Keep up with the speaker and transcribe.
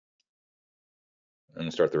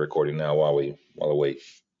and start the recording now while I wait.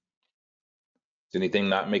 Is anything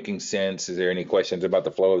not making sense? Is there any questions about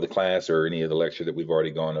the flow of the class or any of the lecture that we've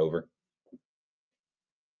already gone over?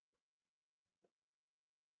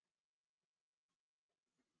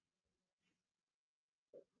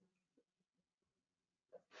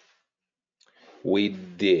 We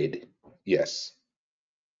did, yes,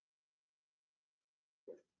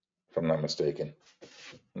 if I'm not mistaken.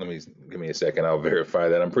 Give me a second. I'll verify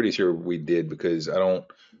that. I'm pretty sure we did because I don't.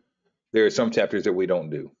 There are some chapters that we don't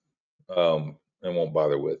do, and won't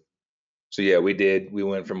bother with. So yeah, we did. We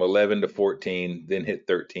went from 11 to 14, then hit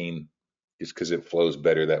 13, just because it flows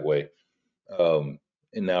better that way. Um,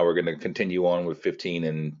 and now we're going to continue on with 15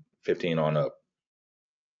 and 15 on up.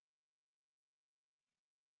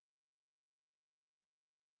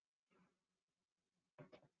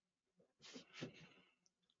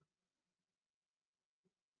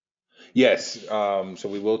 Yes. So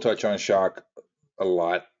we will touch on shock a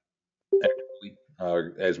lot. Actually.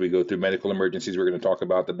 As we go through medical emergencies, we're going to talk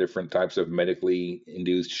about the different types of medically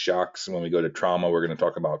induced shocks. When we go to trauma, we're going to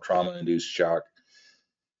talk about trauma induced shock.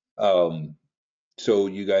 Um, so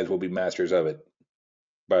you guys will be masters of it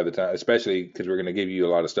by the time, especially because we're going to give you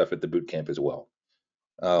a lot of stuff at the boot camp as well.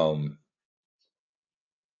 Um,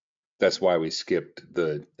 that's why we skipped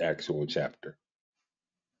the actual chapter.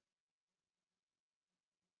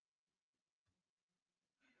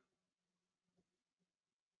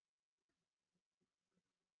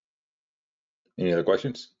 Any other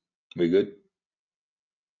questions? We good?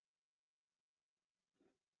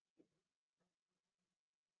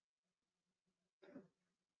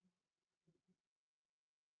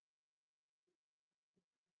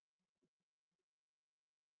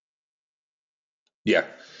 Yeah.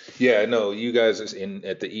 Yeah, no, you guys in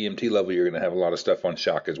at the EMT level, you're going to have a lot of stuff on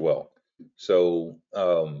shock as well. So,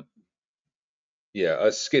 yeah,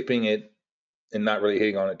 us skipping it and not really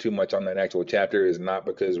hitting on it too much on that actual chapter is not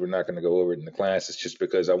because we're not going to go over it in the class. It's just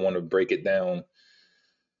because I want to break it down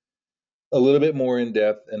a little bit more in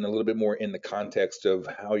depth and a little bit more in the context of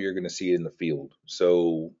how you're going to see it in the field.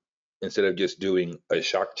 So instead of just doing a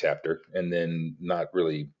shock chapter and then not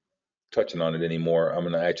really touching on it anymore, I'm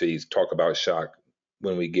going to actually talk about shock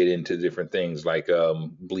when we get into different things like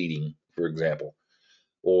bleeding, for example,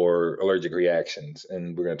 or allergic reactions.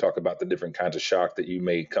 And we're going to talk about the different kinds of shock that you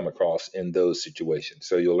may come across in those situations.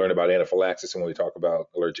 So you'll learn about anaphylaxis when we talk about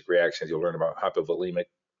allergic reactions. You'll learn about hypovolemic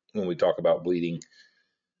when we talk about bleeding,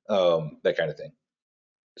 that kind of thing.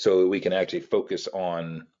 So we can actually focus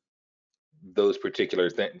on those particular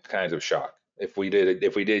kinds of shock. If we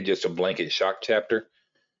did just a blanket shock chapter,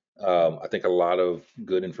 I think a lot of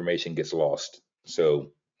good information gets lost.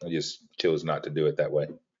 So I just chose not to do it that way.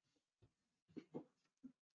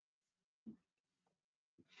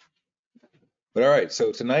 But all right,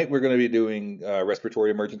 so tonight we're going to be doing respiratory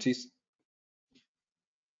emergencies.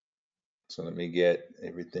 So let me get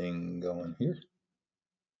everything going here.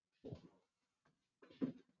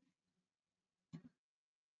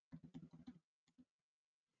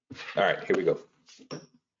 All right, here we go.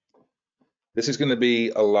 This is going to be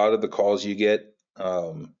a lot of the calls you get.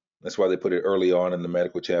 That's why they put it early on in the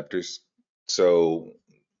medical chapters. So,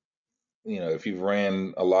 if you've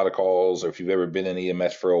ran a lot of calls or if you've ever been in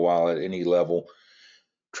EMS for a while at any level,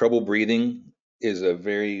 trouble breathing is a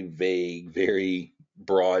very vague, very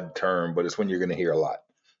broad term, but it's when you're going to hear a lot.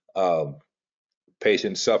 Um,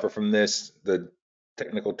 Patients suffer from this. The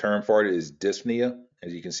technical term for it is dyspnea,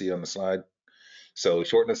 as you can see on the slide. So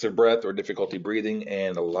shortness of breath or difficulty breathing,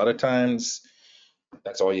 and a lot of times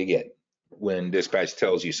that's all you get when dispatch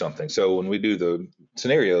tells you something. So when we do the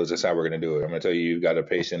scenarios, that's how we're going to do it. I'm going to tell you you've got a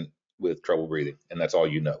patient with trouble breathing, and that's all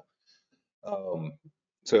you know. Um,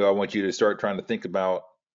 so I want you to start trying to think about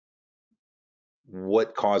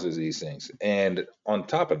what causes these things. And on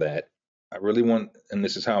top of that, I really want, and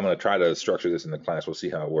this is how I'm going to try to structure this in the class. We'll see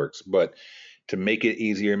how it works. But to make it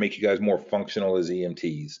easier, make you guys more functional as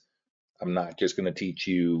EMTs, I'm not just going to teach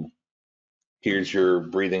you here's your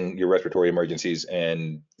breathing, your respiratory emergencies,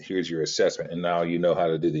 and here's your assessment. And now you know how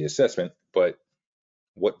to do the assessment, but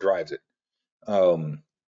what drives it? Um,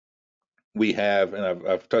 we have, and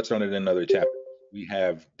I've touched on it in another chapter, we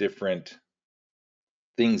have different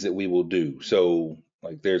things that we will do. So,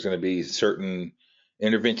 like, there's going to be certain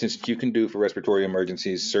interventions that you can do for respiratory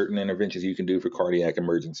emergencies, certain interventions you can do for cardiac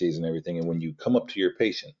emergencies and everything. And when you come up to your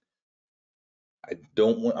patient,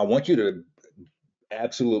 I want you to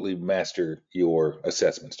absolutely master your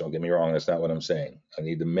assessments. Don't get me wrong, that's not what I'm saying. I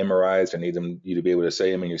need them memorized. I need you to be able to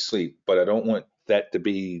say them in your sleep, but I don't want that to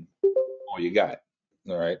be all you got.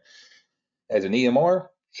 All right. As an EMR,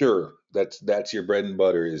 sure, that's your bread and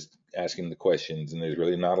butter is asking the questions, and there's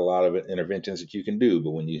really not a lot of interventions that you can do.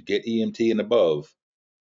 But when you get EMT and above,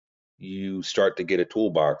 you start to get a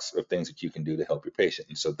toolbox of things that you can do to help your patient.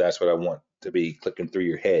 And so that's what I want to be clicking through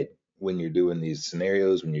your head when you're doing these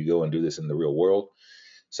scenarios, when you go and do this in the real world.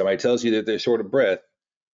 Somebody tells you that they're short of breath.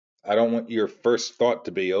 I don't want your first thought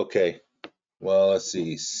to be, okay, well, let's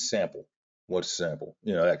see, sample. What's sample?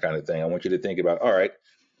 That kind of thing. I want you to think about, all right,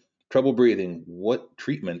 trouble breathing. What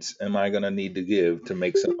treatments am I going to need to give to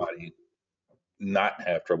make somebody not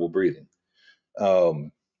have trouble breathing?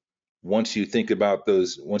 Once you think about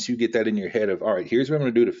those, once you get that in your head of, all right, here's what I'm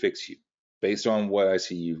going to do to fix you based on what I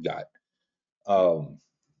see you've got.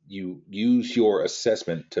 You use your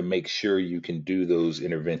assessment to make sure you can do those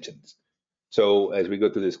interventions. So as we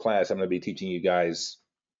go through this class, I'm going to be teaching you guys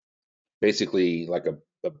basically like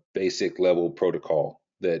a basic level protocol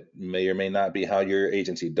that may or may not be how your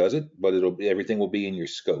agency does it, but everything will be in your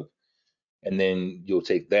scope. And then you'll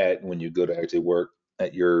take that when you go to actually work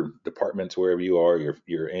at your departments, wherever you are,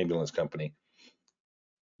 your ambulance company.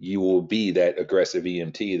 You will be that aggressive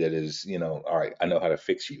EMT that is, all right, I know how to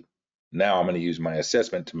fix you. Now I'm going to use my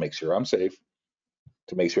assessment to make sure I'm safe,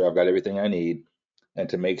 to make sure I've got everything I need, and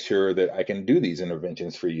to make sure that I can do these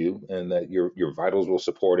interventions for you and that your vitals will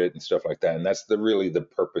support it and stuff like that. And that's really the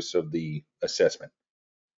purpose of the assessment.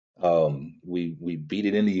 We beat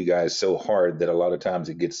it into you guys so hard that a lot of times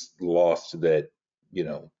it gets lost that,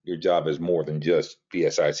 your job is more than just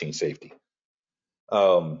PSI scene safety.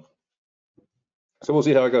 So we'll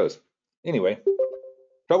see how it goes. Anyway,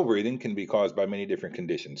 trouble breathing can be caused by many different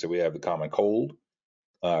conditions. So we have the common cold,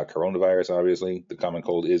 coronavirus, obviously. The common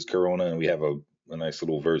cold is corona, and we have a nice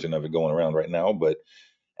little version of it going around right now. But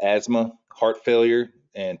asthma, heart failure,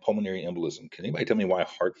 and pulmonary embolism. Can anybody tell me why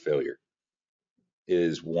heart failure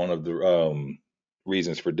is one of the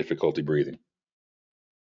reasons for difficulty breathing?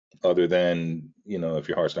 Other than, if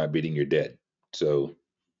your heart's not beating, you're dead. So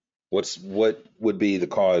what would be the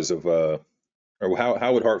cause of or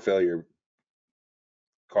how would heart failure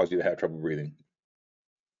cause you to have trouble breathing?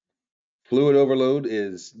 Fluid overload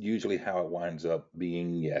is usually how it winds up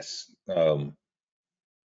being, yes.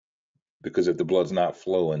 Because if the blood's not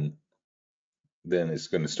flowing, then it's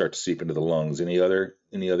going to start to seep into the lungs. Any other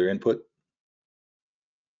input?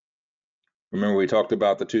 Remember, we talked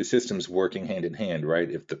about the two systems working hand in hand,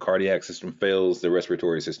 right? If the cardiac system fails, the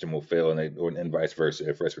respiratory system will fail, and vice versa.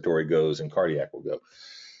 If respiratory goes, and cardiac will go.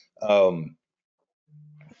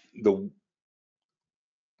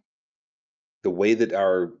 The way that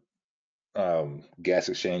our gas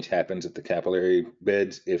exchange happens at the capillary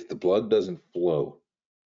beds, if the blood doesn't flow,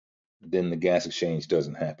 then the gas exchange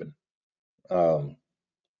doesn't happen. And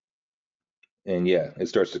yeah, it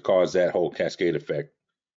starts to cause that whole cascade effect.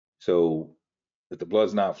 So if the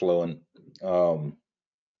blood's not flowing, then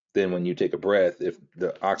when you take a breath, if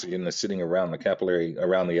the oxygen is sitting around the capillary,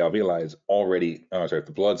 around the alveoli is already, if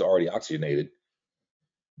the blood's already oxygenated,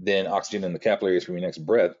 then oxygen in the capillaries from your next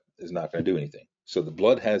breath is not going to do anything. So the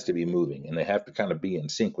blood has to be moving, and they have to kind of be in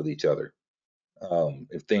sync with each other.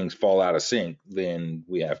 If things fall out of sync, then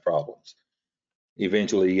we have problems.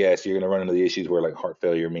 Eventually, yes, you're going to run into the issues where like heart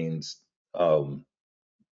failure means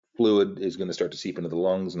fluid is going to start to seep into the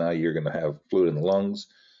lungs. Now you're going to have fluid in the lungs.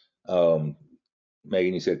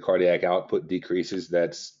 Megan, you said cardiac output decreases.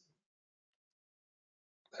 It's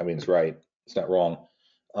right. It's not wrong,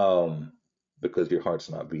 because your heart's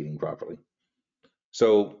not beating properly.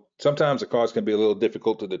 So sometimes the cause can be a little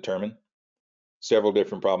difficult to determine. Several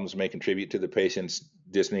different problems may contribute to the patient's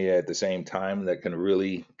dyspnea at the same time that can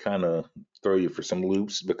really kind of throw you for some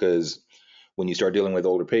loops, because when you start dealing with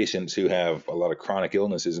older patients who have a lot of chronic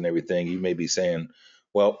illnesses and everything, you may be saying,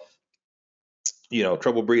 well,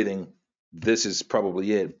 trouble breathing, this is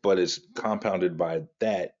probably it, but it's compounded by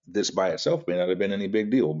that. This by itself may not have been any big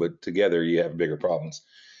deal, but together you have bigger problems.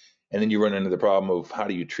 And then you run into the problem of how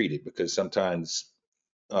do you treat it? Because sometimes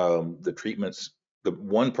the treatments, the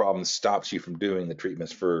one problem stops you from doing the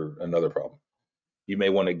treatments for another problem. You may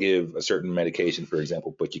want to give a certain medication, for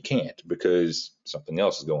example, but you can't because something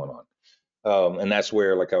else is going on. And that's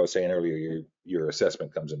where, like I was saying earlier, your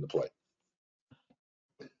assessment comes into play.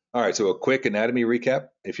 All right, so a quick anatomy recap.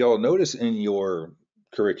 If y'all notice in your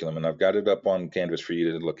curriculum, and I've got it up on Canvas for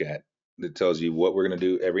you to look at, that tells you what we're going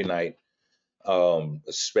to do every night,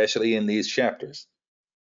 especially in these chapters.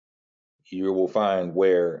 You will find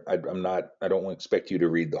where I don't expect you to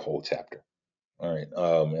read the whole chapter. All right.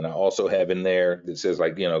 And I also have in there that says,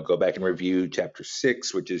 like, go back and review chapter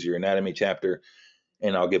 6, which is your anatomy chapter,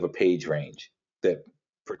 and I'll give a page range that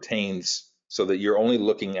pertains, so that you're only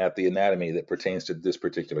looking at the anatomy that pertains to this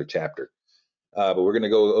particular chapter. But we're going to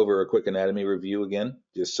go over a quick anatomy review again,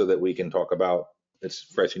 just so that we can talk about it's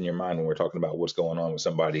fresh in your mind when we're talking about what's going on with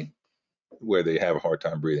somebody where they have a hard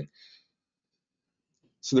time breathing.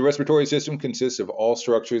 So the respiratory system consists of all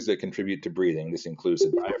structures that contribute to breathing. This includes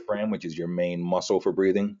the diaphragm, which is your main muscle for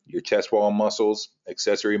breathing, your chest wall muscles,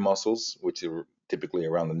 accessory muscles, which are typically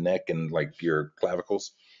around the neck and like your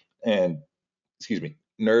clavicles, and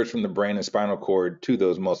nerves from the brain and spinal cord to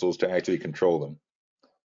those muscles to actually control them.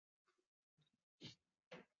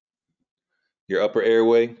 Your upper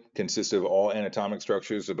airway consists of all anatomic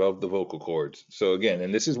structures above the vocal cords. So again,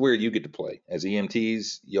 and this is where you get to play. As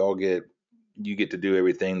EMTs, you get to do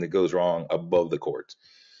everything that goes wrong above the cords.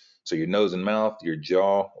 So your nose and mouth, your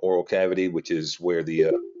jaw, oral cavity, which is where the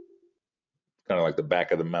kind of like the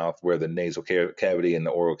back of the mouth, where the nasal cavity and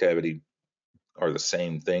the oral cavity are the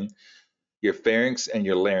same thing. Your pharynx and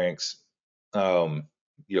your larynx.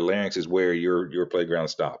 Your larynx is where your playground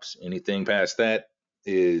stops. Anything past that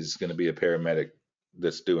is going to be a paramedic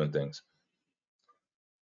that's doing things.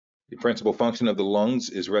 The principal function of the lungs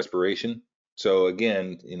is respiration. So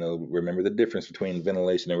again, remember the difference between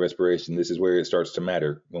ventilation and respiration. This is where it starts to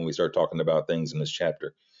matter when we start talking about things in this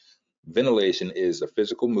chapter. Ventilation is a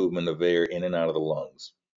physical movement of air in and out of the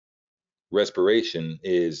lungs. Respiration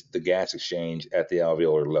is the gas exchange at the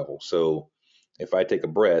alveolar level. So if I take a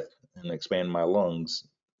breath and expand my lungs,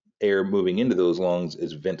 air moving into those lungs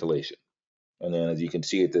is ventilation. And then as you can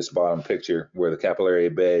see at this bottom picture where the capillary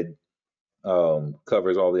bed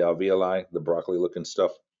covers all the alveoli, the broccoli looking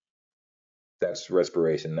stuff, that's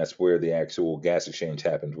respiration. That's where the actual gas exchange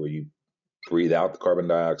happens, where you breathe out the carbon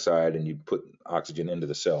dioxide and you put oxygen into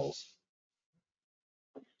the cells.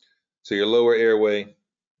 So your lower airway,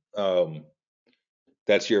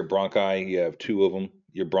 that's your bronchi. You have two of them.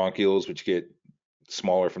 Your bronchioles, which get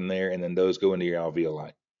smaller from there, and then those go into your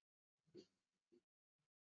alveoli.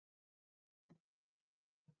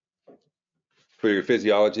 For your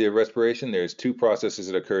physiology of respiration, there's two processes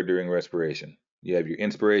that occur during respiration. You have your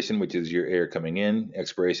inspiration, which is your air coming in.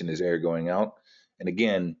 Expiration is air going out. And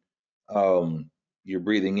again, you're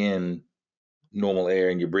breathing in normal air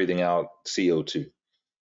and you're breathing out CO2.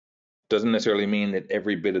 Doesn't necessarily mean that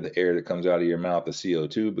every bit of the air that comes out of your mouth is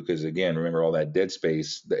CO2, because again, remember all that dead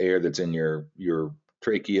space, the air that's in your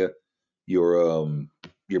trachea, your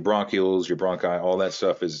bronchioles, your bronchi, all that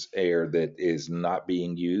stuff is air that is not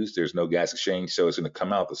being used. There's no gas exchange, so it's going to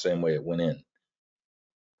come out the same way it went in.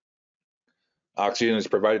 Oxygen is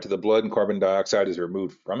provided to the blood and carbon dioxide is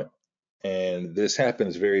removed from it. And this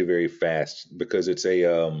happens very, very fast because it's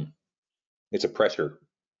a pressure,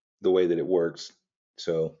 the way that it works.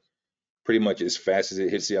 So pretty much as fast as it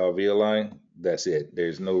hits the alveoli, that's it.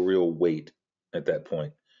 There's no real weight at that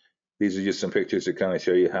point. These are just some pictures to kind of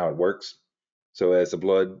show you how it works. So as the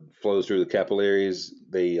blood flows through the capillaries,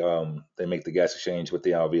 they make the gas exchange with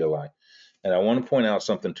the alveoli. And I want to point out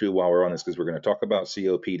something too while we're on this, because we're going to talk about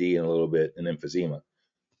COPD in a little bit and emphysema.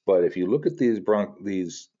 But if you look at these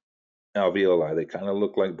alveoli, they kind of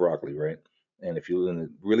look like broccoli, right? And it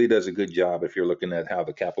really does a good job if you're looking at how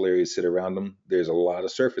the capillaries sit around them. There's a lot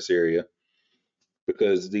of surface area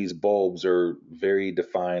because these bulbs are very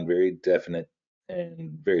defined, very definite,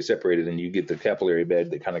 and very separated. And you get the capillary bed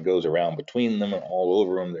that kind of goes around between them and all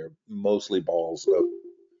over them. They're mostly balls. So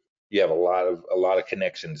you have a lot of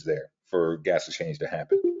connections there for gas exchange to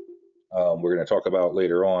happen. We're going to talk about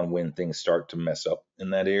later on when things start to mess up in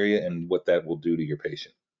that area and what that will do to your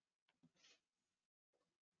patient.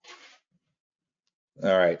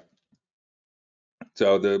 All right.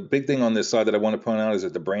 So the big thing on this side that I want to point out is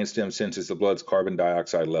that the brainstem senses the blood's carbon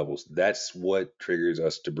dioxide levels. That's what triggers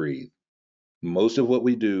us to breathe. Most of what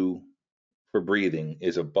we do for breathing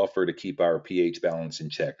is a buffer to keep our pH balance in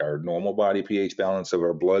check. Our normal body pH balance of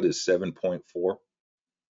our blood is 7.4.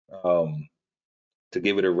 To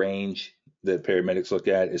give it a range that paramedics look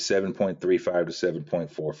at is 7.35 to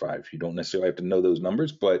 7.45. You don't necessarily have to know those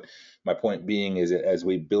numbers, but my point being is that as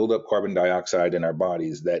we build up carbon dioxide in our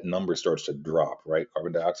bodies, that number starts to drop, right?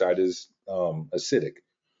 Carbon dioxide is acidic.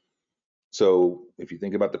 So if you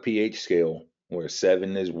think about the pH scale, where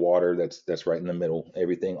 7 is water, that's right in the middle.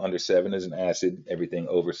 Everything under 7 is an acid. Everything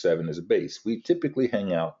over 7 is a base. We typically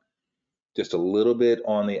hang out just a little bit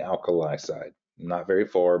on the alkali side. Not very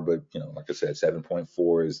far, but like I said,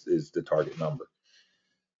 7.4 is the target number.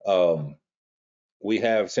 We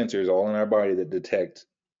have sensors all in our body that detect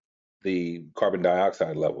the carbon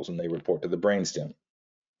dioxide levels, and they report to the brainstem.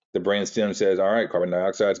 The brainstem says, all right, carbon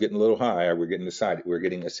dioxide is getting a little high, we're getting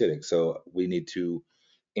acidic, so we need to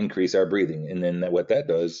increase our breathing. And then what that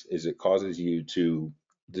does is it causes you to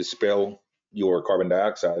dispel your carbon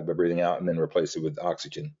dioxide by breathing out and then replace it with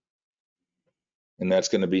oxygen. And that's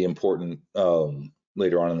going to be important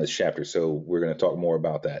later on in this chapter, so we're going to talk more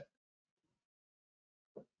about that.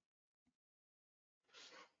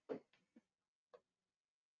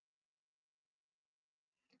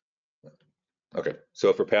 Okay,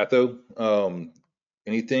 so for patho,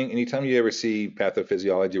 anytime you ever see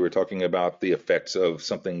pathophysiology, we're talking about the effects of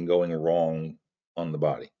something going wrong on the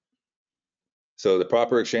body. So the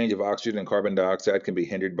proper exchange of oxygen and carbon dioxide can be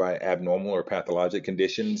hindered by abnormal or pathologic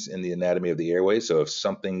conditions in the anatomy of the airway. So if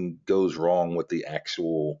something goes wrong with the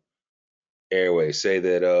actual airway, say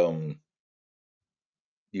that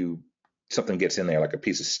you something gets in there like a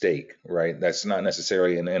piece of steak, right? That's not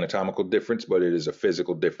necessarily an anatomical difference, but it is a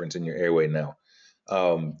physical difference in your airway now.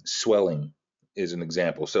 Swelling is an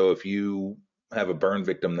example. So if you have a burn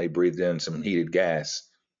victim, they breathed in some heated gas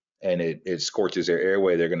and it scorches their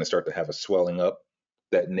airway, they're going to start to have a swelling up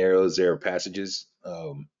that narrows their passages.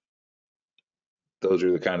 Those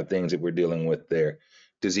are the kind of things that we're dealing with there.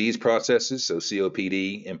 Disease processes, so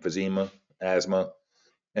COPD, emphysema, asthma,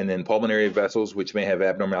 and then pulmonary vessels, which may have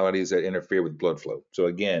abnormalities that interfere with blood flow. So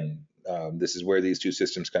again, this is where these two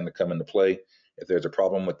systems kind of come into play. If there's a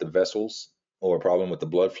problem with the vessels or a problem with the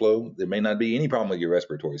blood flow, there may not be any problem with your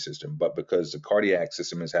respiratory system, but because the cardiac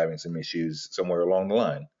system is having some issues somewhere along the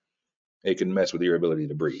line, it can mess with your ability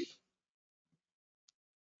to breathe.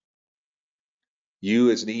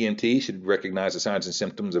 You, as an EMT, should recognize the signs and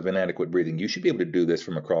symptoms of inadequate breathing. You should be able to do this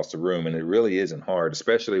from across the room, and it really isn't hard,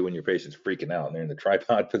 especially when your patient's freaking out and they're in the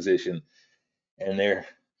tripod position and they're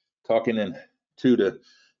talking in 2 to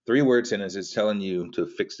 3 word sentences telling you to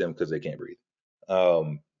fix them because they can't breathe.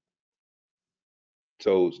 Um,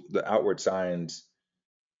 so the outward signs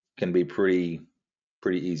can be pretty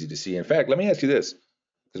easy to see. In fact, let me ask you this,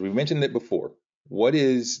 because we mentioned it before. What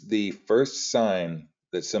is the first sign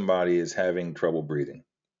that somebody is having trouble breathing?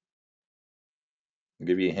 I'll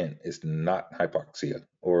give you a hint. It's not hypoxia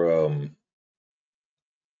or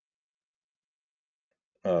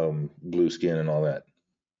blue skin and all that.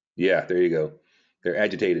 Yeah, there you go. They're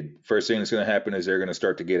agitated. First thing that's going to happen is they're going to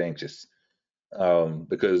start to get anxious,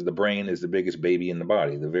 because the brain is the biggest baby in the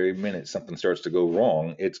body. The very minute something starts to go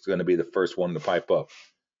wrong, it's going to be the first one to pipe up.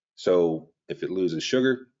 So if it loses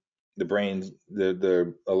sugar, the brain,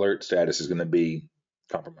 the alert status is going to be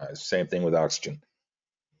compromised. Same thing with oxygen.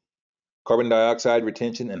 Carbon dioxide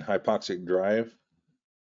retention and hypoxic drive.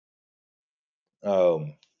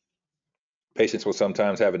 Um, Patients will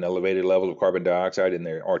sometimes have an elevated level of carbon dioxide in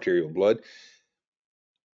their arterial blood.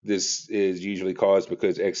 This is usually caused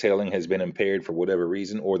because exhaling has been impaired for whatever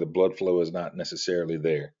reason, or the blood flow is not necessarily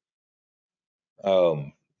there.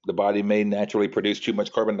 The body may naturally produce too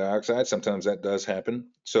much carbon dioxide. Sometimes that does happen.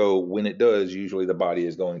 So when it does, usually the body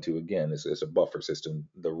is going to, again, it's a buffer system.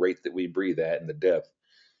 The rate that we breathe at and the depth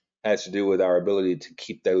has to do with our ability to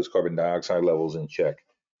keep those carbon dioxide levels in check.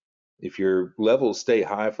 If your levels stay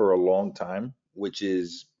high for a long time, which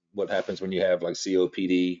is what happens when you have like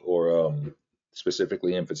COPD or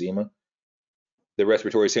specifically emphysema, the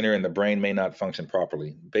respiratory center in the brain may not function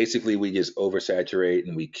properly. Basically, we just oversaturate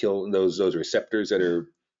and we kill those receptors that are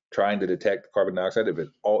trying to detect carbon dioxide.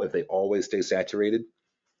 If they always stay saturated,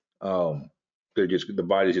 um, the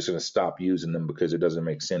body's just going to stop using them because it doesn't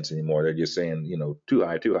make sense anymore. They're just saying, too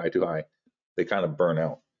high, too high, too high. They kind of burn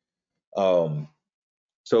out.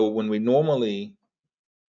 So when we normally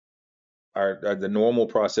the normal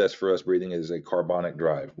process for us breathing is a carbonic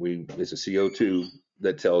drive. It's a CO2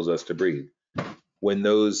 that tells us to breathe. When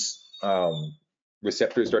those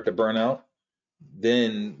receptors start to burn out,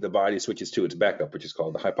 then the body switches to its backup, which is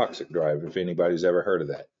called the hypoxic drive, if anybody's ever heard of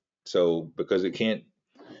that. So because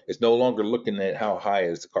it's no longer looking at how high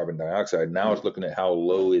is the carbon dioxide. Now it's looking at how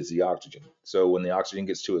low is the oxygen. So when the oxygen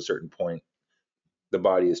gets to a certain point, the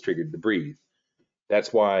body is triggered to breathe.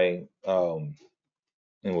 That's why, and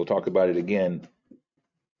we'll talk about it again,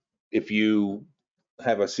 if you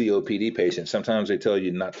have a COPD patient, sometimes they tell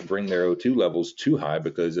you not to bring their O2 levels too high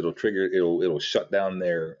because it'll shut down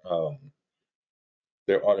their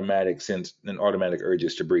automatic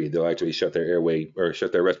urges to breathe. They'll actually shut their airway or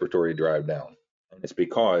shut their respiratory drive down. And it's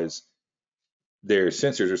because their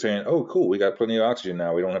sensors are saying, "Oh, cool, we got plenty of oxygen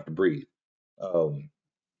now. We don't have to breathe." Um,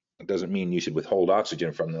 it doesn't mean you should withhold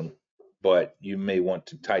oxygen from them, but you may want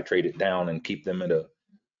to titrate it down and keep them at a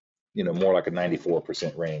more like a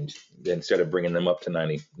 94% range instead of bringing them up to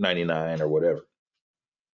 90, 99 or whatever.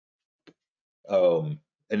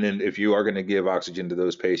 And then if you are going to give oxygen to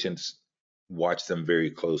those patients, watch them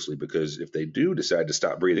very closely, because if they do decide to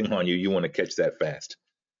stop breathing on you, you want to catch that fast.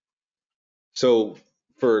 So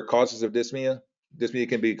for causes of dyspnea, dyspnea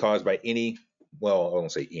can be caused by well, I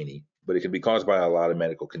won't say any, but it can be caused by a lot of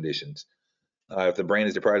medical conditions. If the brain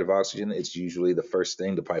is deprived of oxygen, it's usually the first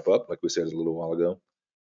thing to pipe up, like we said a little while ago.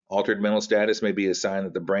 Altered mental status may be a sign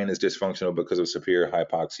that the brain is dysfunctional because of severe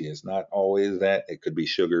hypoxia. It's not always that. It could be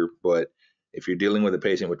sugar, but if you're dealing with a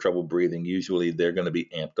patient with trouble breathing, usually they're going to be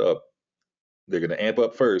amped up they're going to amp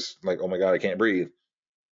up first, like, oh my God, I can't breathe.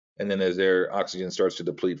 And then as their oxygen starts to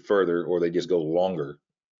deplete further, or they just go longer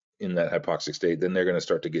in that hypoxic state, then they're going to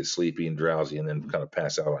start to get sleepy and drowsy and then kind of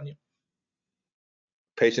pass out on you.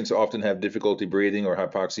 Patients often have difficulty breathing or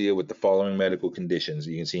hypoxia with the following medical conditions.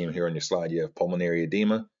 You can see them here on your slide. You have pulmonary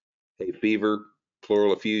edema, hay fever,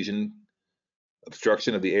 pleural effusion,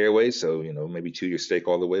 obstruction of the airways, so maybe chew your steak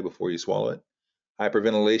all the way before you swallow it.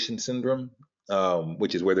 Hyperventilation syndrome,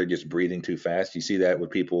 which is where they're just breathing too fast. You see that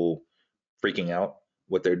with people freaking out.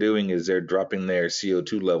 What they're doing is they're dropping their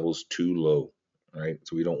CO2 levels too low, right?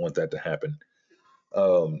 So we don't want that to happen.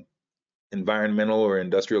 Environmental or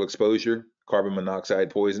industrial exposure, carbon monoxide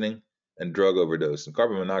poisoning, and drug overdose. And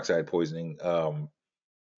carbon monoxide poisoning, I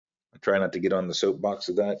try not to get on the soapbox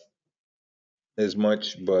of that as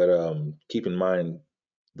much, but keep in mind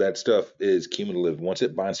that stuff is cumulative. Once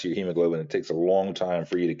it binds to your hemoglobin, it takes a long time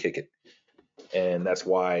for you to kick it. And that's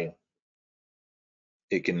why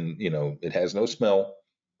it can, it has no smell.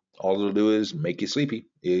 All it'll do is make you sleepy.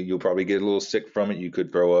 You'll probably get a little sick from it. You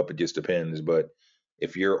could throw up. It just depends. But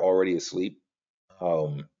if you're already asleep,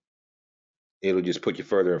 um, it'll just put you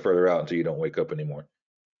further and further out until you don't wake up anymore.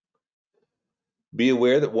 Be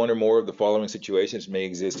aware that one or more of the following situations may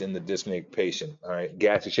exist in the dyspneic patient. All right,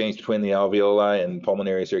 gas exchange between the alveoli and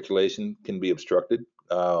pulmonary circulation can be obstructed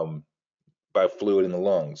by fluid in the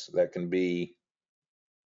lungs. That can be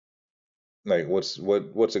like what's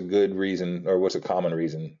a good reason, or what's a common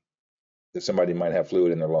reason that somebody might have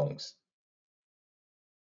fluid in their lungs?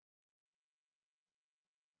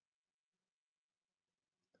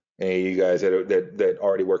 Hey, you guys that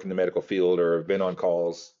already work in the medical field or have been on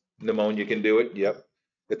calls, pneumonia can do it. Yep.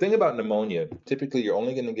 The thing about pneumonia, typically you're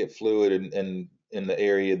only going to get fluid in the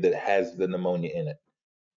area that has the pneumonia in it.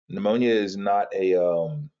 Pneumonia is not a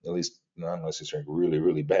at least not unless it's like really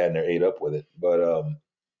really bad and they're ate up with it. But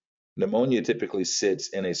pneumonia typically sits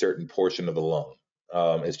in a certain portion of the lung.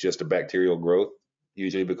 It's just a bacterial growth,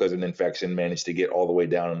 usually because an infection managed to get all the way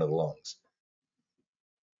down into the lungs.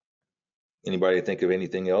 Anybody think of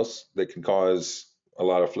anything else that can cause a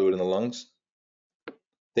lot of fluid in the lungs?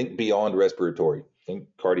 Think beyond respiratory. Think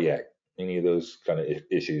cardiac. Any of those kind of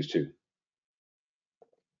issues too.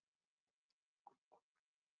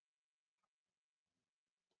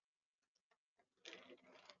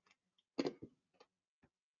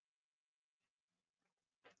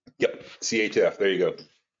 Yep, CHF. There you go.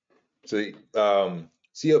 So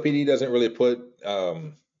COPD doesn't really put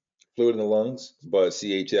fluid in the lungs, but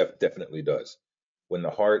CHF definitely does. When the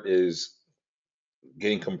heart is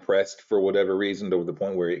getting compressed for whatever reason to the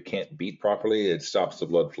point where it can't beat properly, it stops the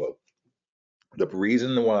blood flow. The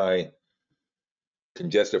reason why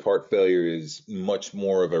congestive heart failure is much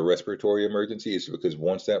more of a respiratory emergency is because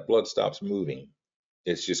once that blood stops moving,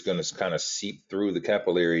 it's just going to kind of seep through the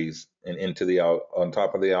capillaries and into the on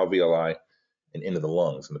top of the alveoli and into the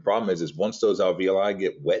lungs. And the problem is once those alveoli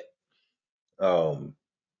get wet from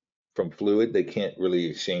fluid, they can't really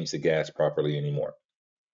exchange the gas properly anymore.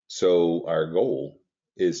 So our goal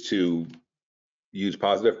is to use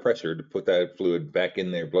positive pressure to put that fluid back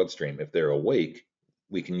in their bloodstream. If they're awake,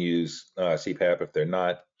 we can use CPAP. If they're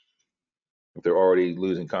not, if they're already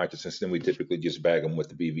losing consciousness, then we typically just bag them with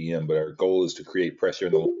the BVM. But our goal is to create pressure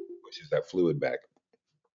in the lung, which is that fluid back.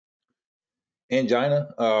 Angina,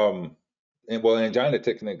 angina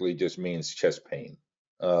technically just means chest pain.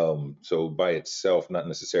 So by itself, not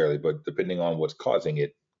necessarily, but depending on what's causing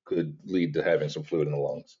it, could lead to having some fluid in the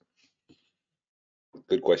lungs.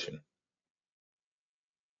 Good question.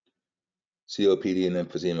 COPD and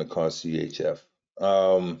emphysema cause CHF.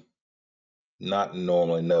 Not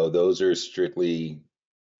normally, no. Those are strictly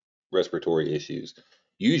respiratory issues.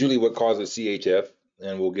 Usually, what causes CHF,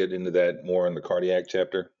 and we'll get into that more in the cardiac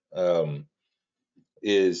chapter,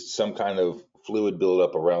 is some kind of fluid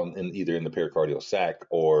buildup around either in the pericardial sac,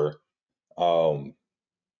 or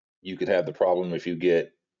you could have the problem if you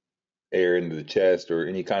get air into the chest or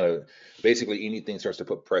any kind of basically anything starts to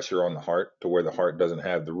put pressure on the heart to where the heart doesn't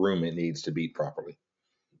have the room it needs to beat properly.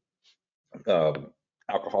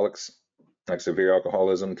 Alcoholics, like severe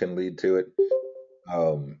alcoholism, can lead to it.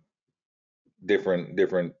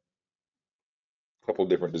 Different couple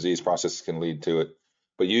different disease processes can lead to it,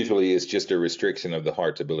 but usually it's just a restriction of the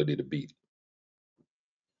heart's ability to beat.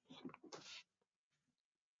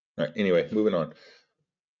 All right, anyway, moving on.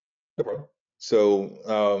 No problem.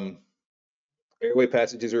 So airway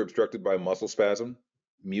passages are obstructed by muscle spasm,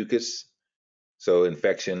 mucus, so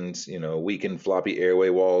infections, weakened floppy airway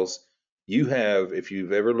walls. You have, if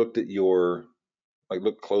you've ever looked at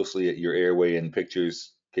look closely at your airway in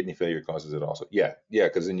pictures, kidney failure causes it also. Yeah,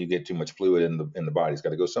 because then you get too much fluid in the body. It's got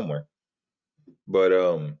to go somewhere. But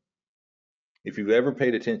If you've ever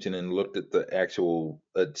paid attention and looked at the actual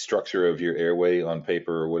structure of your airway on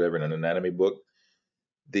paper or whatever in an anatomy book,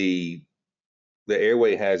 the the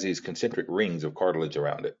airway has these concentric rings of cartilage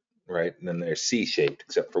around it, right? And then they're C-shaped,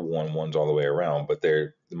 except for one's all the way around, but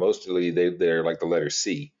they're mostly they're like the letter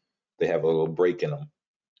C. They have a little break in them.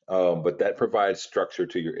 But that provides structure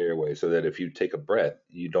to your airway so that if you take a breath,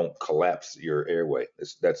 you don't collapse your airway.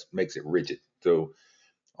 That makes it rigid. So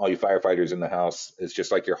all you firefighters in the house, it's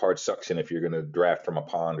just like your hard suction if you're going to draft from a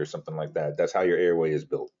pond or something like that. That's how your airway is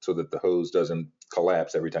built, so that the hose doesn't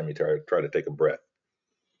collapse every time you try to take a breath.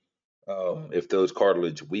 If those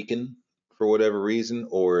cartilage weaken for whatever reason,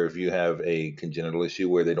 or if you have a congenital issue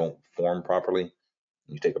where they don't form properly,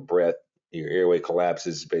 you take a breath, your airway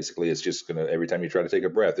collapses. Basically, it's just gonna every time you try to take a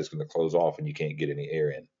breath, it's gonna close off and you can't get any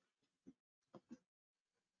air in.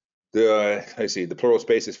 Let's see, the pleural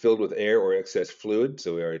space is filled with air or excess fluid.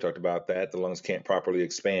 So we already talked about that. The lungs can't properly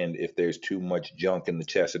expand if there's too much junk in the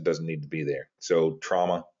chest that doesn't need to be there. So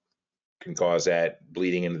trauma can cause that,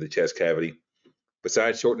 bleeding into the chest cavity.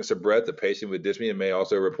 Besides shortness of breath, the patient with dyspnea may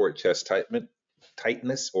also report chest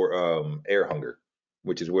tightness or air hunger,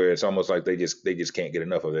 which is where it's almost like they just can't get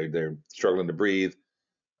enough of it. They're struggling to breathe.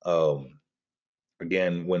 Um,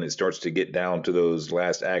 Again, when it starts to get down to those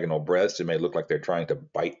last agonal breaths, it may look like they're trying to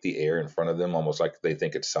bite the air in front of them, almost like they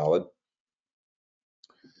think it's solid.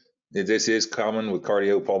 This is common with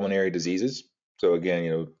cardiopulmonary diseases. So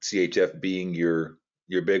again, CHF being your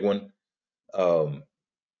big one. Um,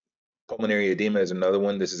 Pulmonary edema is another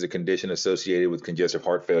one. This is a condition associated with congestive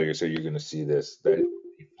heart failure. So you're going to see this, that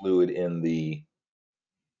fluid in the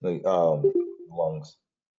lungs.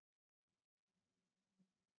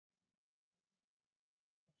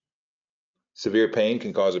 Severe pain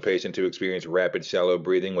can cause a patient to experience rapid, shallow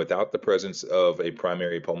breathing without the presence of a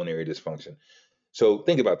primary pulmonary dysfunction. So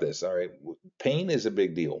think about this. All right, pain is a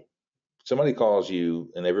big deal. Somebody calls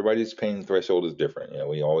you, and everybody's pain threshold is different.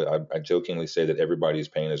 We always I jokingly say that everybody's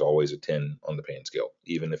pain is always a 10 on the pain scale,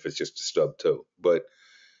 even if it's just a stub toe. But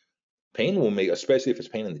pain will make, especially if it's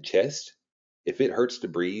pain in the chest, if it hurts to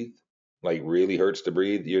breathe, like really hurts to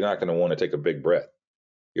breathe, you're not going to want to take a big breath.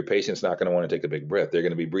 Your patient's not going to want to take a big breath. They're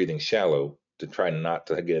going to be breathing shallow to try not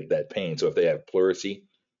to get that pain. So if they have pleurisy,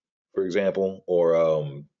 for example,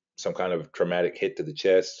 or some kind of traumatic hit to the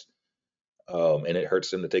chest, and it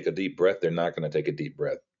hurts them to take a deep breath, they're not going to take a deep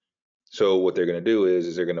breath. So what they're going to do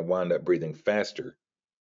is they're going to wind up breathing faster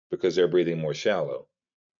because they're breathing more shallow.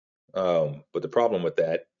 But the problem with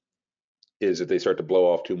that is that they start to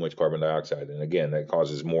blow off too much carbon dioxide, and again, that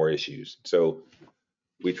causes more issues. So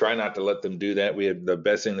we try not to let them do that. We have the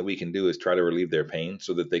best thing that we can do is try to relieve their pain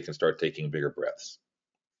so that they can start taking bigger breaths.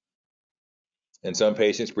 In some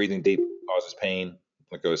patients, breathing deep causes pain,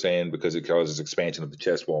 like I was saying, because it causes expansion of the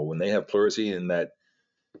chest wall. When they have pleurisy and that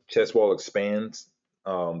chest wall expands,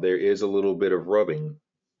 there is a little bit of rubbing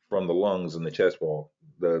from the lungs and the chest wall,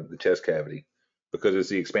 the chest cavity, because it's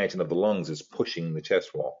the expansion of the lungs is pushing the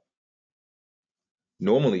chest wall.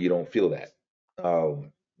 Normally, you don't feel that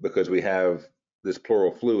because we have this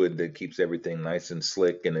pleural fluid that keeps everything nice and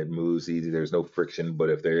slick and it moves easy. There's no friction. But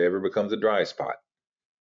if there ever becomes a dry spot,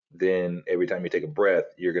 then every time you take a breath,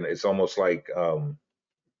 it's almost like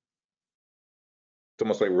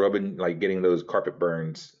rubbing, like getting those carpet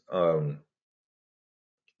burns, either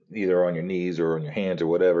on your knees or on your hands or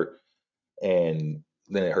whatever, and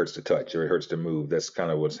then it hurts to touch or it hurts to move. That's kind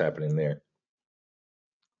of what's happening there.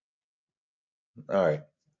 All right.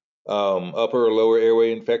 Upper or lower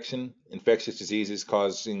airway infection. Infectious diseases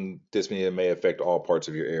causing dyspnea may affect all parts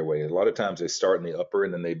of your airway. A lot of times they start in the upper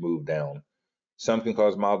and then they move down. Some can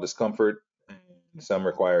cause mild discomfort, and some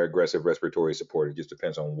require aggressive respiratory support. It just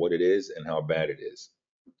depends on what it is and how bad it is.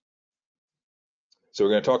 So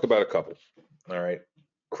we're going to talk about a couple. All right.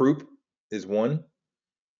 Croup is one.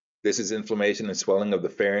 This is inflammation and swelling of the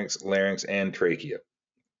pharynx, larynx, and trachea.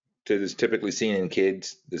 This is typically seen in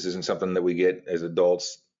kids. This isn't something that we get as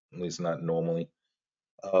adults, at least not normally.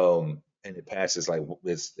 And it passes like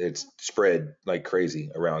it's spread like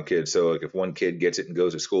crazy around kids. So like if one kid gets it and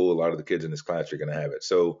goes to school, a lot of the kids in this class are going to have it.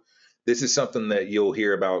 So this is something that you'll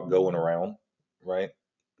hear about going around, right?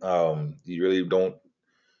 You really don't.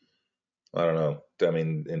 I don't know. I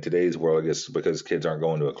mean, in today's world, I guess because kids aren't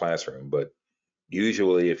going to a classroom, but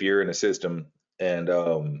usually if you're in a system and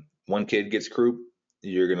one kid gets croup,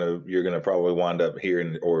 you're gonna probably wind up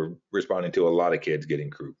hearing or responding to a lot of kids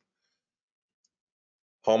getting croup.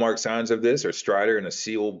 Hallmark signs of this are stridor and a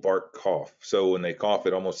seal bark cough. So when they cough,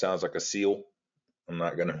 it almost sounds like a seal. I'm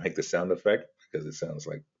not gonna make the sound effect because it sounds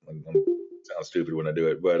like sounds stupid when I do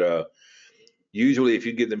it. But usually, if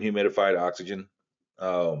you give them humidified oxygen,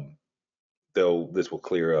 um, this will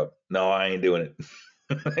clear up. No, I ain't doing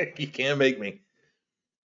it. You can't make me.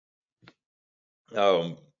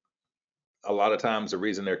 Um, a lot of times the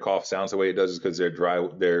reason their cough sounds the way it does is because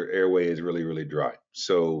their airway is really, really dry.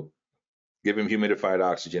 So give them humidified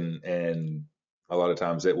oxygen, and a lot of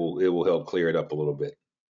times it will help clear it up a little bit.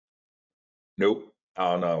 Nope.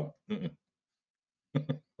 Oh no.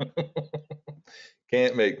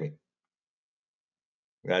 Can't make me.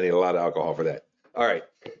 I need a lot of alcohol for that. All right.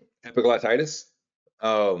 Epiglottitis.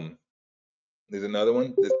 Um, there's another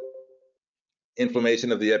one. This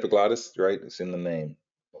inflammation of the epiglottis, right? It's in the name.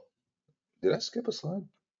 Did I skip a slide?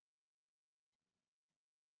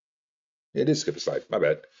 Yeah, it did skip a slide. My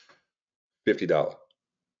bad. $50.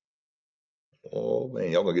 Oh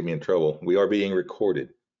man, y'all gonna get me in trouble. We are being recorded.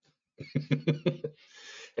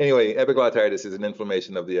 Anyway, epiglottitis is an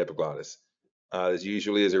inflammation of the epiglottis. This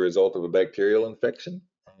usually is a result of a bacterial infection.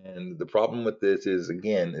 And the problem with this is,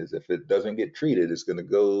 again, is if it doesn't get treated, it's going to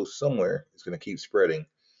go somewhere. It's going to keep spreading,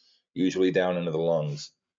 usually down into the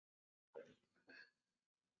lungs.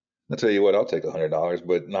 I'll tell you what, I'll take $100,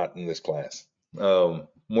 but not in this class.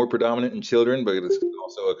 More predominant in children, but it can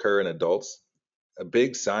also occur in adults. A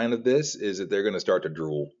big sign of this is that they're going to start to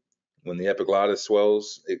drool. When the epiglottis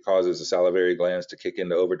swells, it causes the salivary glands to kick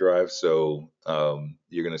into overdrive. So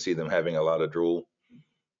you're going to see them having a lot of drool.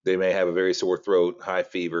 They may have a very sore throat, high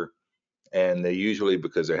fever, and they usually,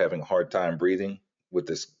 because they're having a hard time breathing with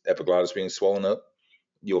this epiglottis being swollen up,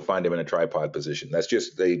 you'll find them in a tripod position. That's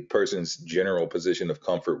just a person's general position of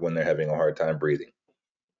comfort when they're having a hard time breathing.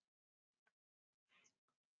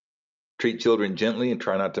 Treat children gently and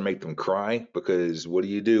try not to make them cry, because what do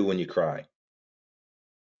you do when you cry?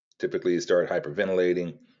 Typically, you start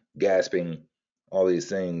hyperventilating, gasping, all these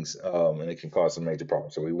things, and it can cause some major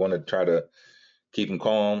problems. So we want to try to keep them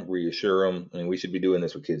calm, reassure them, and we should be doing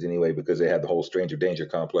this with kids anyway because they have the whole stranger danger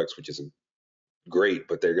complex, which is great,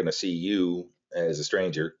 but they're going to see you as a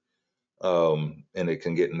stranger, and it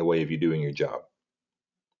can get in the way of you doing your job.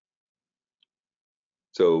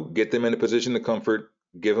 So get them in a position of comfort,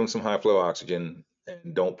 give them some high flow oxygen,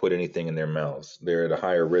 and don't put anything in their mouths. They're at a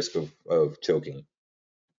higher risk of choking.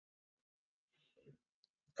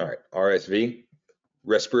 All right, RSV,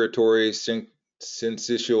 respiratory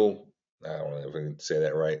syncytial. I don't know if I can say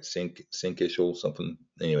that right. Syncytial something.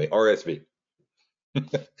 Anyway, RSV.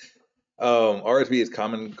 RSV is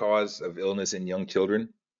common cause of illness in young children.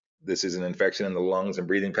 This is an infection in the lungs and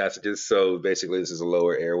breathing passages. So basically, this is a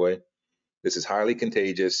lower airway. This is highly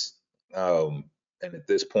contagious. And at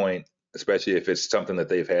this point, especially if it's something that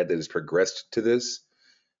they've had that has progressed to this,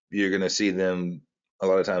 you're going to see them, a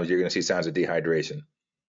lot of times, you're going to see signs of dehydration.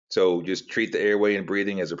 So just treat the airway and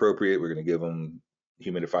breathing as appropriate. We're going to give them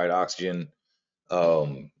humidified oxygen.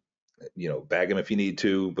 Bag them if you need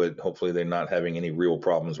to, but hopefully they're not having any real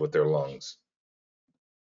problems with their lungs.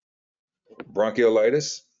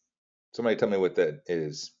 Bronchiolitis. Somebody tell me what that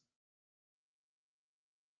is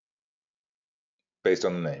based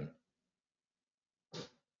on the name.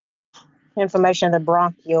 Inflammation of the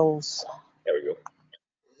bronchioles. There we go.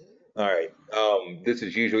 All right. This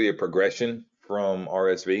is usually a progression from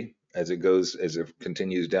RSV. As it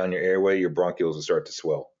continues down your airway, your bronchioles will start to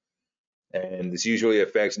swell. And this usually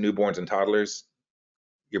affects newborns and toddlers.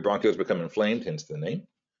 Your bronchioles become inflamed, hence the name.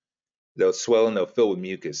 They'll swell and they'll fill with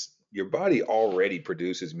mucus. Your body already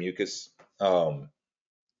produces mucus in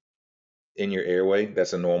your airway.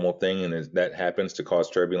 That's a normal thing, and that happens to cause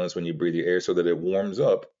turbulence when you breathe your air so that it warms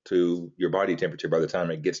up to your body temperature by the time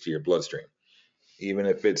it gets to your bloodstream, even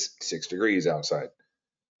if it's 6 degrees outside.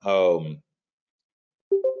 You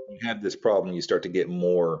have this problem, you start to get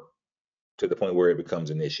more to the point where it becomes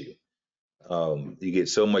an issue. You get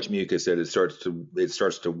so much mucus that it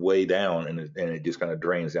starts to weigh down, and it just kind of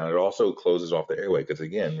drains down. It also closes off the airway because,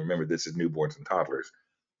 again, remember, this is newborns and toddlers.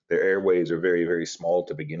 Their airways are very, very small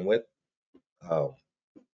to begin with. So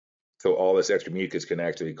all this extra mucus can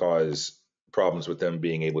actually cause problems with them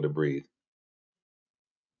being able to breathe.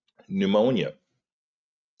 Pneumonia.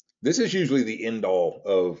 This is usually the end all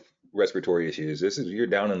of respiratory issues. You're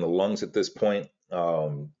down in the lungs at this point.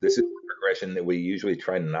 This is a progression that we usually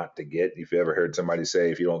try not to get. If you ever heard somebody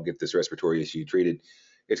say, if you don't get this respiratory issue treated,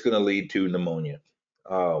 it's going to lead to pneumonia.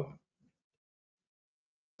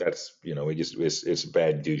 It's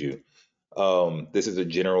bad juju. This is a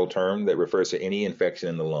general term that refers to any infection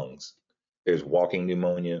in the lungs. There's walking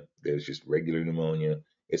pneumonia, there's just regular pneumonia.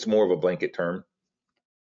 It's more of a blanket term,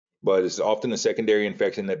 but it's often a secondary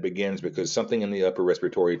infection that begins because something in the upper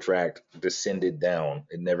respiratory tract descended down.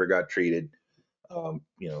 It never got treated.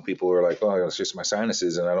 People are like, oh, it's just my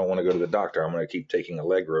sinuses and I don't want to go to the doctor. I'm going to keep taking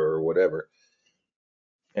Allegra or whatever.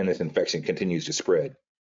 And this infection continues to spread.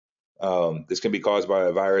 This can be caused by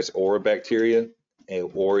a virus or a bacteria,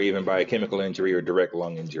 or even by a chemical injury or direct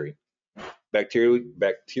lung injury.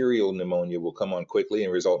 Bacterial pneumonia will come on quickly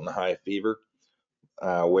and result in a high fever,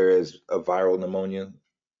 whereas a viral pneumonia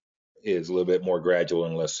is a little bit more gradual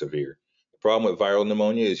and less severe. The problem with viral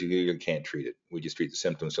pneumonia is you can't treat it. We just treat the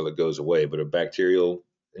symptoms till it goes away. But a bacterial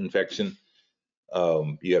infection,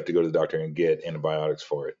 you have to go to the doctor and get antibiotics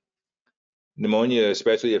for it. Pneumonia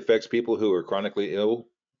especially affects people who are chronically ill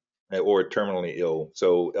or terminally ill.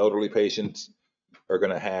 So elderly patients are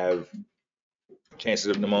going to have chances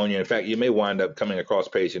of pneumonia. In fact, you may wind up coming across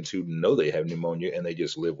patients who know they have pneumonia and they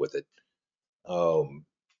just live with it.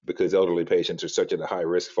 Because elderly patients are such at a high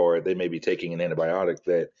risk for it, they may be taking an antibiotic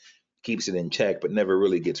that keeps it in check but never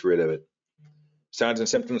really gets rid of it. Signs and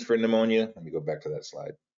symptoms for pneumonia. Let me go back to that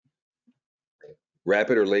slide.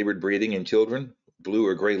 Rapid or labored breathing in children, blue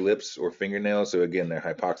or gray lips or fingernails. So again, they're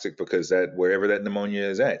hypoxic because that wherever that pneumonia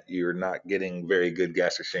is at, you're not getting very good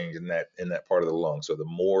gas exchange in that part of the lung. So the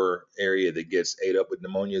more area that gets ate up with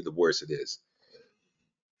pneumonia, the worse it is.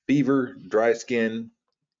 Fever, dry skin,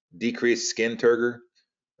 decreased skin turgor,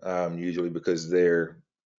 usually because they're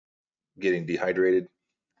getting dehydrated.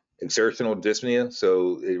 Exertional dyspnea,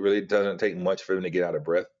 so it really doesn't take much for them to get out of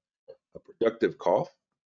breath. A productive cough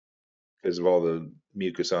because of all the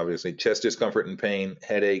mucus, obviously. Chest discomfort and pain,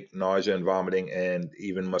 headache, nausea and vomiting, and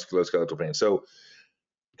even musculoskeletal pain. So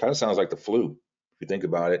kind of sounds like the flu if you think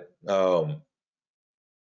about it.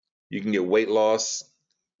 You can get weight loss,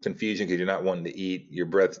 confusion because you're not wanting to eat. Your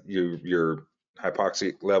breath, your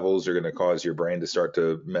hypoxic levels are going to cause your brain to start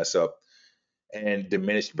to mess up, and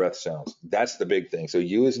diminished breath sounds. That's the big thing. So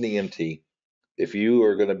you as an EMT, if you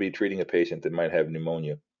are going to be treating a patient that might have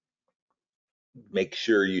pneumonia, make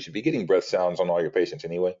sure you should be getting breath sounds on all your patients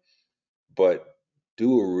anyway, but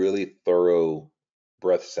do a really thorough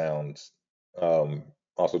breath sounds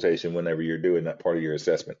auscultation whenever you're doing that part of your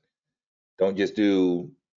assessment. Don't just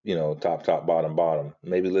do, top, top, bottom, bottom.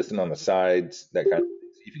 Maybe listen on the sides, that kind of thing.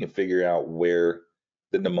 See if you can figure out where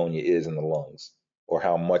the pneumonia is in the lungs or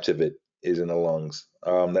how much of it is in the lungs.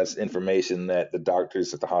 That's information that the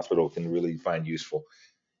doctors at the hospital can really find useful.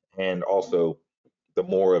 And also, the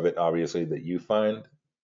more of it, obviously, that you find,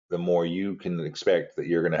 the more you can expect that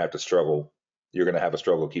you're going to have to struggle. You're going to have a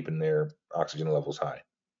struggle keeping their oxygen levels high.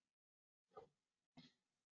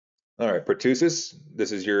 All right, pertussis.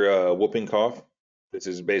 This is your whooping cough. This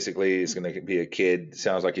is basically, it's going to be a kid.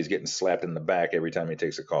 Sounds like he's getting slapped in the back every time he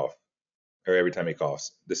takes a cough or every time he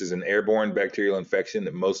coughs. This is an airborne bacterial infection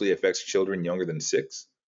that mostly affects children younger than 6.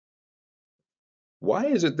 Why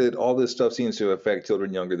is it that all this stuff seems to affect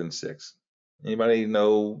children younger than 6? Anybody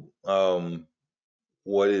know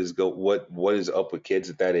what is up with kids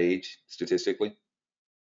at that age statistically?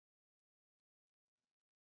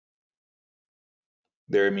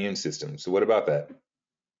 Their immune system. So what about that?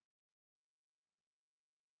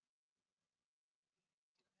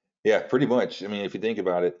 Yeah, pretty much. I mean, if you think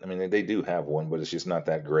about it, I mean they do have one, but it's just not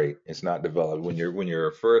that great. It's not developed. When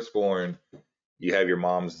you're firstborn, you have your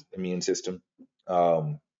mom's immune system.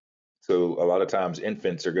 Um, so a lot of times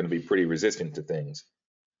infants are going to be pretty resistant to things.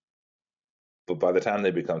 But by the time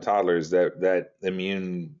they become toddlers, that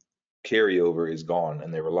immune carryover is gone,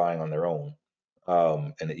 and they're relying on their own.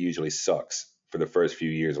 And it usually sucks for the first few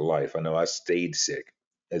years of life. I know I stayed sick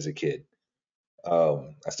as a kid.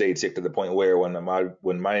 I stayed sick to the point where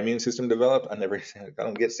when my immune system developed, I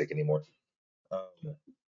don't get sick anymore. Um,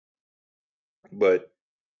 but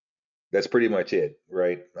that's pretty much it,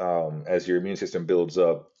 right? As your immune system builds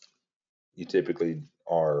up, you typically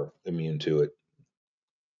are immune to it.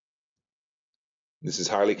 This is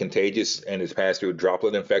highly contagious and is passed through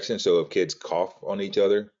droplet infection. So if kids cough on each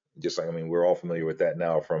other, just like, I mean, we're all familiar with that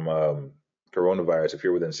now from coronavirus. If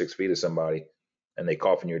you're within 6 feet of somebody and they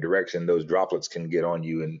cough in your direction, those droplets can get on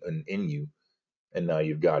you and in you, and now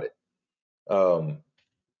you've got it. Um,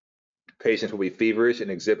 Patients will be feverish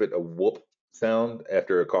and exhibit a whoop sound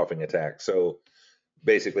after a coughing attack. So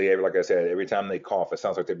basically, like I said, every time they cough, it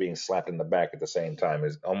sounds like they're being slapped in the back at the same time.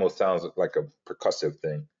 It almost sounds like a percussive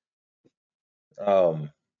thing.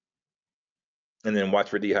 Um, and then watch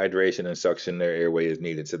for dehydration and suction their airway is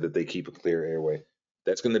needed so that they keep a clear airway.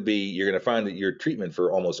 You're going to find that your treatment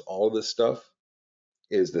for almost all of this stuff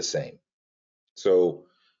is the same. So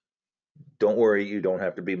don't worry, you don't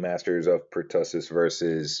have to be masters of pertussis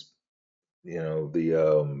versus,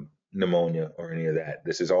 the pneumonia or any of that.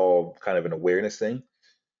 This is all kind of an awareness thing.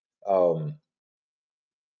 Um,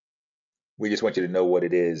 we just want you to know what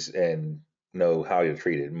it is and know how to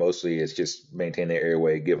treat it. Mostly it's just maintain their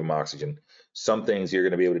airway, give them oxygen. Some things you're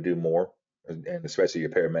going to be able to do more, and especially your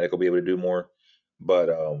paramedic will be able to do more. But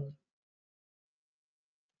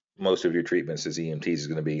most of your treatments as EMTs is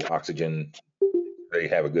going to be oxygen. They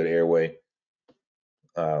have a good airway.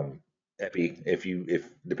 Epi, if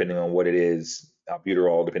depending on what it is,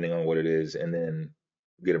 albuterol depending on what it is, and then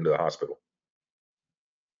get them to the hospital.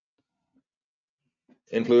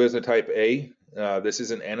 Influenza type A. This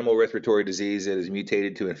is an animal respiratory disease that is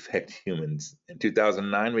mutated to infect humans. In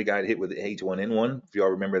 2009, we got hit with H1N1. If y'all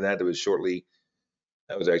remember that, that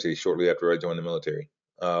was actually shortly after I joined the military.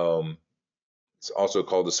 It's also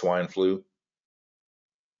called the swine flu.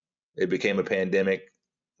 It became a pandemic,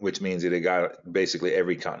 which means that it got basically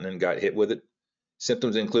every continent got hit with it.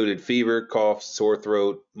 Symptoms included fever, cough, sore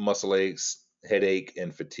throat, muscle aches, headache,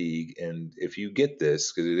 and fatigue. And if you get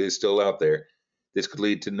this, because it is still out there, this could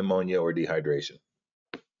lead to pneumonia or dehydration.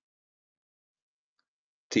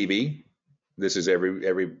 TB. This is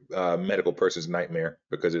every medical person's nightmare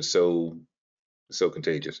because it's so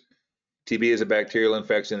contagious. TB is a bacterial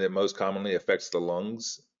infection that most commonly affects the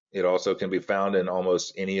lungs. It also can be found in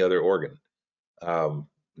almost any other organ,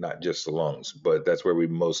 not just the lungs, but that's where we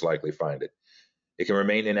most likely find it. It can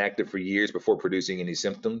remain inactive for years before producing any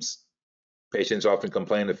symptoms. Patients often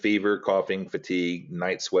complain of fever, coughing, fatigue,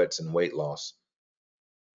 night sweats, and weight loss.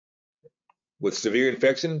 With severe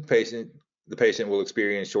infection, the patient will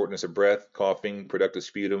experience shortness of breath, coughing, productive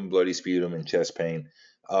sputum, bloody sputum, and chest pain.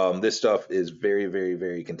 This stuff is very, very,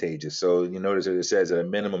 very contagious. So you notice that it says at a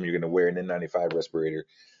minimum you're going to wear an N95 respirator.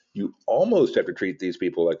 You almost have to treat these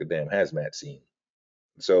people like a damn hazmat scene.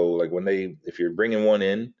 So like if you're bringing one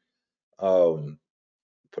in,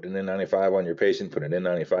 put an N95 on your patient, put an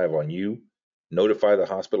N95 on you. Notify the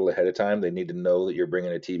hospital ahead of time. They need to know that you're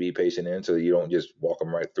bringing a TB patient in so that you don't just walk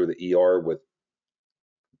them right through the ER with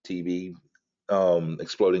TB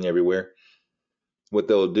exploding everywhere. What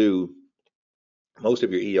they'll do, most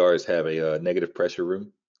of your ERs have a negative pressure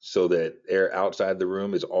room so that air outside the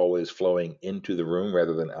room is always flowing into the room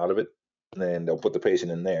rather than out of it. And then they'll put the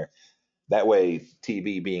patient in there. That way,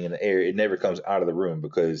 TB being in the air, it never comes out of the room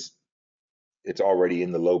because it's already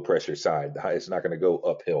in the low pressure side. It's not going to go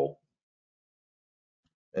uphill.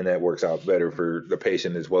 And that works out better for the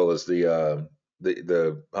patient as well as the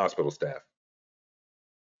hospital staff.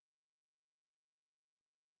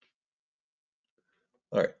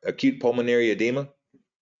 All right, acute pulmonary edema.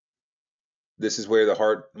 This is where the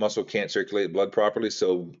heart muscle can't circulate blood properly,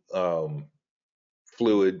 so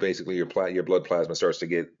fluid, basically your blood plasma, starts to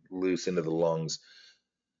get loose into the lungs.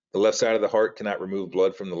 The left side of the heart cannot remove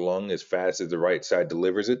blood from the lung as fast as the right side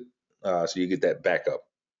delivers it, so you get that backup.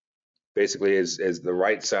 Basically, as the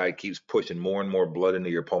right side keeps pushing more and more blood into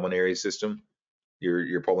your pulmonary system,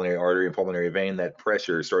 your pulmonary artery and pulmonary vein, that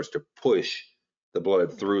pressure starts to push the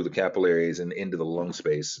blood through the capillaries and into the lung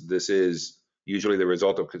space. This is usually the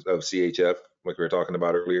result of CHF, like we were talking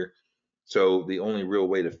about earlier. So the only real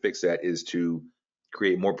way to fix that is to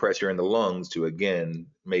create more pressure in the lungs to, again,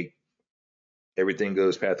 make everything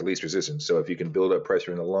goes path of least resistance. So if you can build up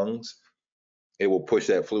pressure in the lungs, it will push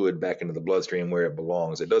that fluid back into the bloodstream where it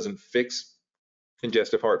belongs. It doesn't fix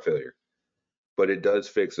congestive heart failure, but it does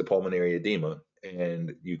fix the pulmonary edema,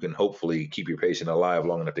 and you can hopefully keep your patient alive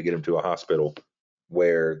long enough to get them to a hospital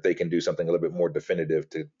where they can do something a little bit more definitive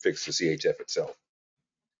to fix the CHF itself.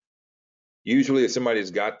 Usually, if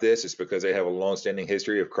somebody's got this, it's because they have a long-standing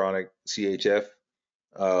history of chronic CHF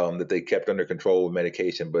that they kept under control with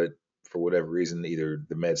medication, but for whatever reason, either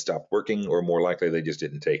the med stopped working or more likely they just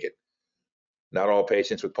didn't take it. Not all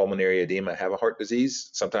patients with pulmonary edema have a heart disease.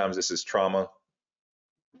 Sometimes this is trauma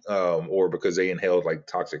or because they inhaled like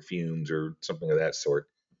toxic fumes or something of that sort.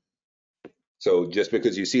 So just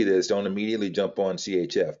because you see this, don't immediately jump on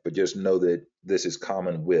CHF, but just know that this is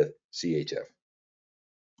common with CHF.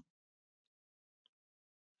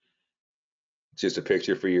 It's just a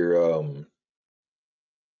picture for your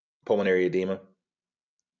pulmonary edema.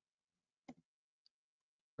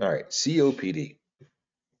 All right, COPD,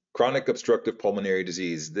 chronic obstructive pulmonary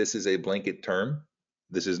disease. This is a blanket term.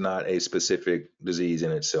 This is not a specific disease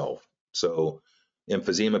in itself. So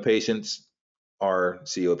emphysema patients are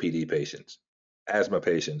COPD patients. Asthma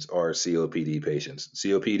patients are COPD patients.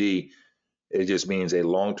 COPD, it just means a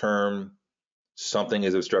long-term, something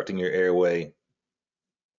is obstructing your airway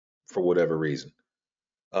for whatever reason.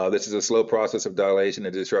 This is a slow process of dilation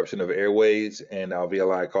and disruption of airways and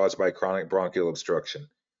alveoli caused by chronic bronchial obstruction.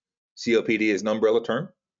 COPD is an umbrella term,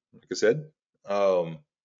 like I said.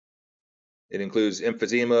 It includes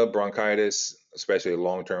emphysema, bronchitis, especially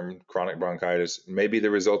long-term chronic bronchitis. It may be the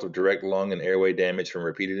result of direct lung and airway damage from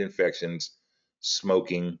repeated infections,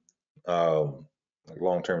 smoking. Like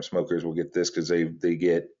long-term smokers will get this because they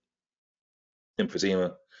get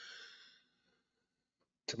emphysema.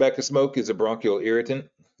 Tobacco smoke is a bronchial irritant,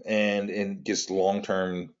 and in just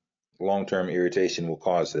long-term long-term irritation will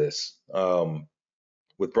cause this.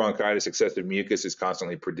 With bronchitis, excessive mucus is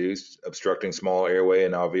constantly produced, obstructing small airway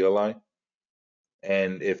and alveoli.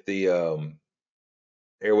 And if the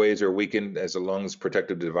airways are weakened as the lungs'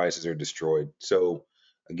 protective devices are destroyed. So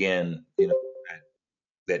again,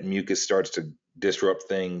 that mucus starts to disrupt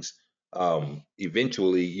things.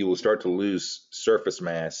 Eventually, you will start to lose surface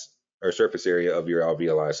mass or surface area of your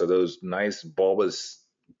alveoli. So those nice bulbous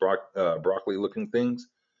broccoli-looking things,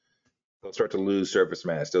 they'll start to lose surface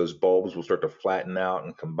mass. Those bulbs will start to flatten out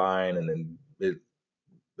and combine, and then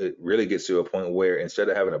it really gets to a point where instead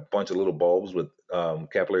of having a bunch of little bulbs with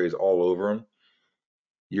capillaries all over them,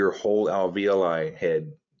 your whole alveoli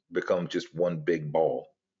head becomes just one big ball.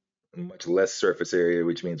 Much less surface area,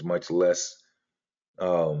 which means much less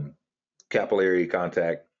um, capillary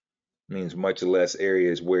contact, means much less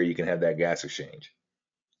areas where you can have that gas exchange.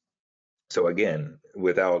 So again,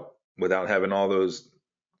 without having all those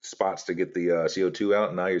spots to get the CO2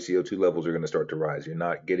 out, now your CO2 levels are going to start to rise. You're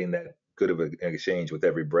not getting that good of an exchange with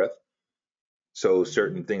every breath. So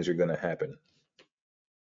certain things are going to happen.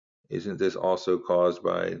 Isn't this also caused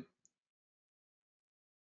by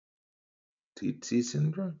TT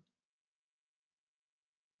syndrome?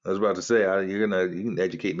 I was about to say, you can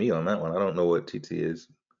educate me on that one. I don't know what TT is.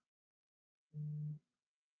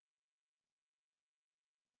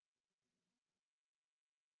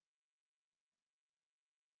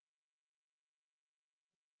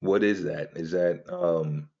 What is that? Is that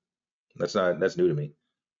that's new to me.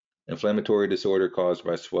 Inflammatory disorder caused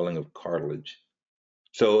by swelling of cartilage.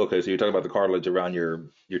 So okay, so you're talking about the cartilage around your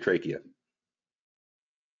trachea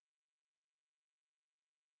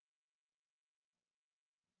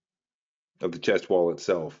of the chest wall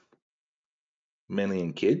itself, mainly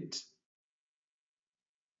in kids,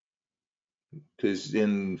 because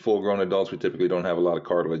in full-grown adults we typically don't have a lot of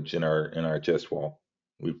cartilage in our chest wall.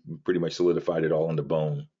 We've pretty much solidified it all into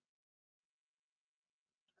bone.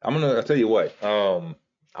 I'll tell you what, I'm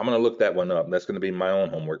gonna look that one up. That's gonna be my own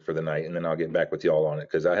homework for the night, and then I'll get back with y'all on it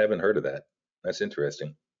because I haven't heard of that. That's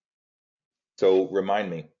interesting. So remind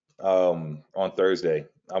me on Thursday.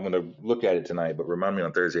 I'm gonna look at it tonight, but remind me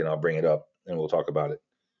on Thursday, and I'll bring it up, and we'll talk about it.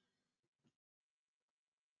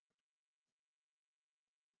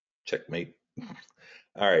 Checkmate.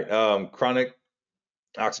 All right. Chronic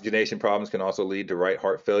oxygenation problems can also lead to right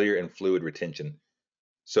heart failure and fluid retention.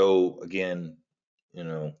 So again,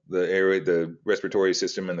 the respiratory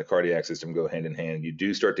system and the cardiac system go hand in hand. You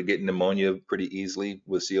do start to get pneumonia pretty easily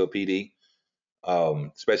with COPD,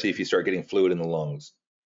 especially if you start getting fluid in the lungs.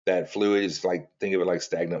 That fluid is like, think of it like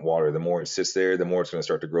stagnant water. The more it sits there, the more it's going to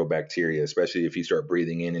start to grow bacteria, especially if you start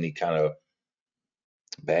breathing in any kind of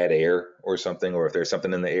bad air or something, or if there's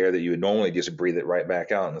something in the air that you would normally just breathe it right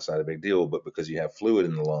back out and it's not a big deal, but because you have fluid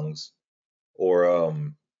in the lungs, or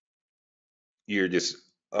you're just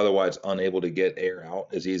otherwise unable to get air out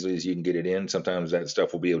as easily as you can get it in, sometimes that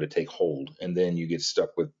stuff will be able to take hold, and then you get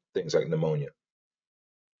stuck with things like pneumonia.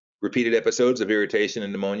 Repeated episodes of irritation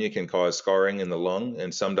and pneumonia can cause scarring in the lung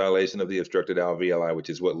and some dilation of the obstructed alveoli,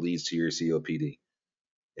 which is what leads to your COPD.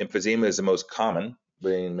 Emphysema is the most common,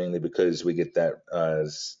 mainly because we get that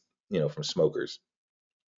as from smokers.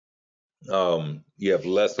 You have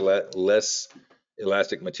less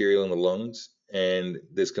elastic material in the lungs, and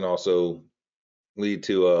this can also lead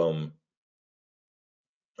to or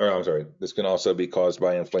I'm sorry, this can also be caused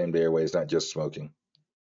by inflamed airways, not just smoking.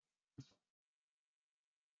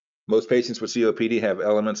 Most patients with COPD have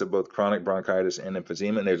elements of both chronic bronchitis and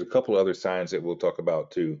emphysema, and there's a couple other signs that we'll talk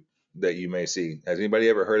about too that you may see. Has anybody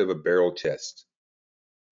ever heard of a barrel chest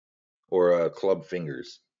or club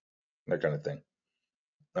fingers, that kind of thing?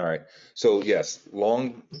 All right. So yes,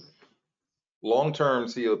 long-term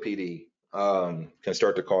COPD can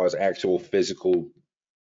start to cause actual physical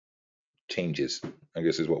changes, I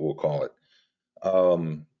guess is what we'll call it.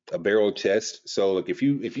 A barrel chest. So like if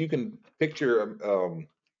you can picture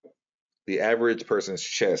the average person's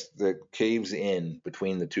chest that caves in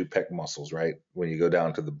between the two pec muscles, right? When you go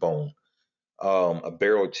down to the bone. A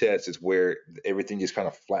barrel chest is where everything just kind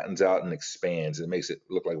of flattens out and expands. It makes it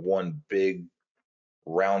look like one big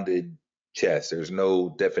rounded chest. There's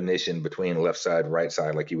no definition between left side, right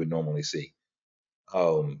side like you would normally see.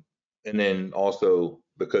 And then also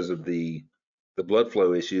because of the blood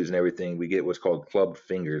flow issues and everything, we get what's called clubbed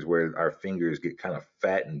fingers, where our fingers get kind of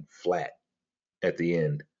fat and flat at the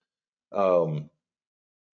end.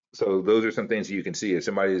 So those are some things you can see. If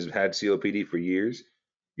somebody has had COPD for years,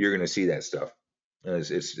 you're going to see that stuff. And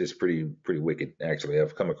it's pretty wicked actually.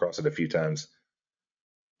 I've come across it a few times.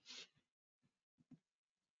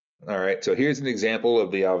 All right, so here's an example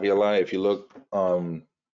of the alveoli. If you look on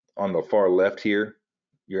the far left here,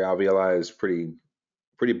 Your alveoli is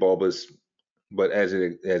pretty bulbous, but as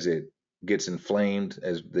it gets inflamed,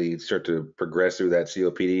 as they start to progress through that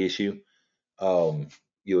COPD issue, um,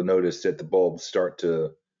 you'll notice that the bulbs start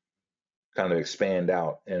to kind of expand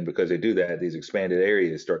out, and because they do that, these expanded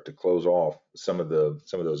areas start to close off some of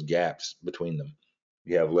those gaps between them.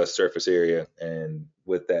 You have less surface area, and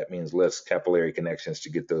with that means less capillary connections to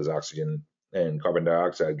get those oxygen and carbon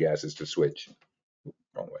dioxide gases to switch.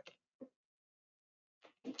 Wrong way.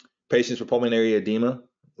 Patients with pulmonary edema,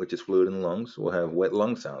 which is fluid in the lungs, will have wet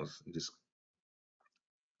lung sounds. Just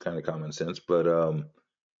kind of common sense, but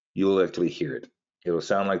you'll actually hear it. It'll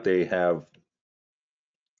sound like they have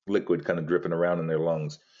liquid kind of dripping around in their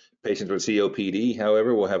lungs. Patients with COPD,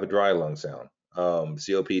 however, will have a dry lung sound.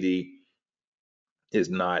 COPD is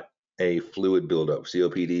not a fluid buildup.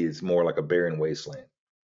 COPD is more like a barren wasteland.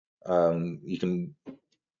 You can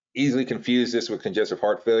easily confuse this with congestive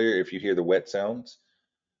heart failure if you hear the wet sounds,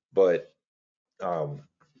 but um,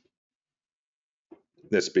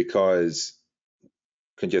 that's because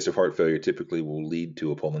congestive heart failure typically will lead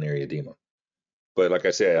to a pulmonary edema. But like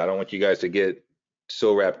I said, I don't want you guys to get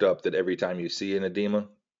so wrapped up that every time you see an edema,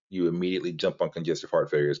 you immediately jump on congestive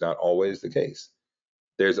heart failure. It's not always the case.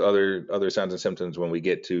 There's other signs and symptoms when we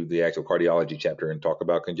get to the actual cardiology chapter and talk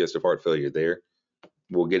about congestive heart failure there.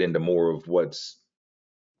 We'll get into more of what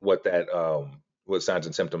signs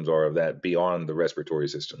and symptoms are of that beyond the respiratory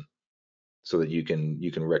system, so that you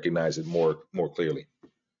can recognize it more clearly.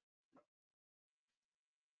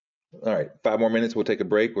 All right, 5 more minutes. We'll take a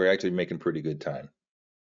break. We're actually making pretty good time.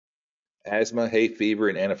 Asthma, hay fever,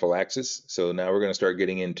 and anaphylaxis. So now we're going to start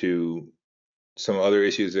getting into some other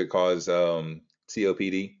issues that cause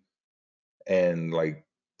COPD and like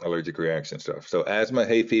allergic reaction stuff. So asthma,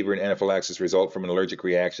 hay fever, and anaphylaxis result from an allergic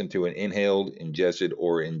reaction to an inhaled, ingested,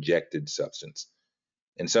 or injected substance.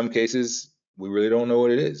 In some cases, we really don't know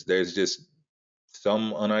what it is. There's just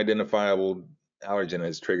some unidentifiable allergen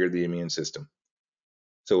has triggered the immune system.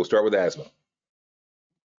 So we'll start with asthma.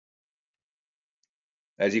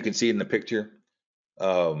 As you can see in the picture,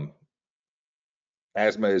 um,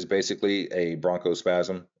 asthma is basically a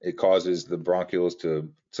bronchospasm. It causes the bronchioles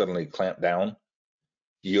to suddenly clamp down.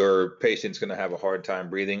 Your patient's going to have a hard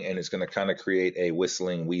time breathing, and it's going to kind of create a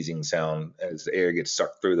whistling, wheezing sound as the air gets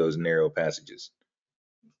sucked through those narrow passages.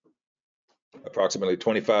 Approximately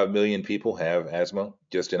 25 million people have asthma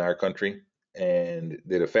just in our country, and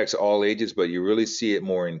it affects all ages, but you really see it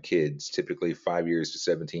more in kids, typically 5 years to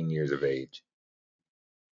 17 years of age.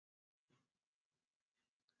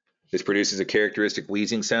 This produces a characteristic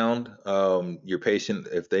wheezing sound. Your patient,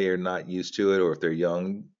 if they are not used to it, or if they're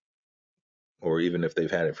young, or even if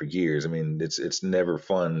they've had it for years, I mean, it's never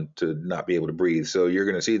fun to not be able to breathe. So you're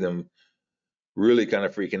going to see them really kind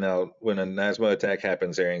of freaking out. When an asthma attack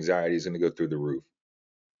happens, their anxiety is going to go through the roof.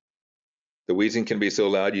 The wheezing can be so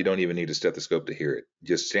loud you don't even need a stethoscope to hear it.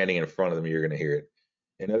 Just standing in front of them, you're going to hear it.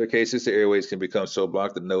 In other cases, the airways can become so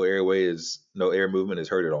blocked that no air movement is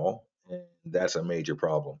heard at all, and that's a major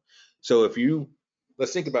problem. So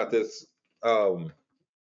let's think about this. Um,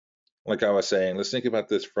 like I was saying, let's think about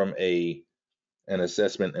this from an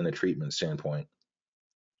assessment and a treatment standpoint.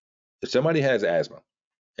 If somebody has asthma,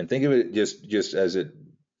 and think of it just as it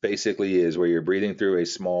basically is, where you're breathing through a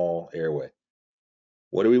small airway.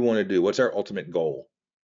 What do we want to do? What's our ultimate goal?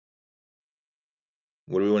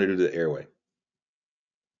 What do we want to do to the airway?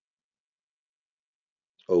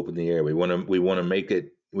 Open the airway. We want to make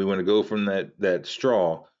it. We want to go from that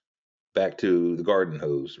straw back to the garden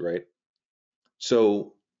hose, right?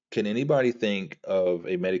 So, can anybody think of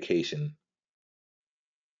a medication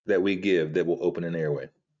that we give that will open an airway?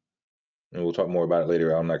 And we'll talk more about it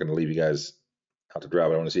later. I'm not going to leave you guys out to dry,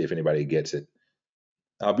 but I want to see if anybody gets it.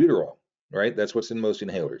 Albuterol, right? That's what's in most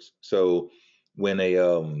inhalers. So when a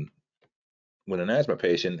when an asthma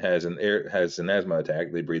patient has an asthma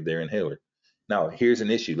attack, they breathe their inhaler. Now, here's an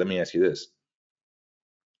issue. Let me ask you this: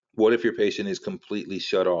 what if your patient is completely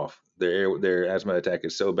shut off? Their asthma attack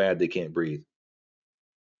is so bad they can't breathe,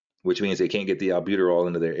 which means they can't get the albuterol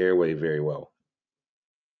into their airway very well.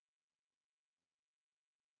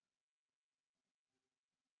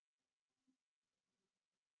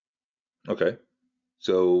 Okay,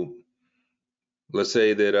 so let's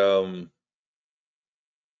say that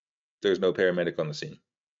there's no paramedic on the scene.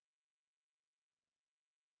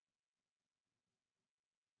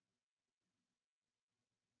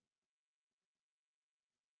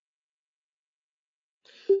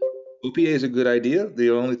 OPA is a good idea.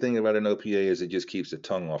 The only thing about an OPA is it just keeps the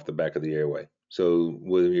tongue off the back of the airway. So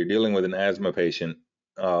when you're dealing with an asthma patient,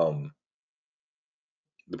 um,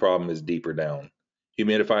 the problem is deeper down.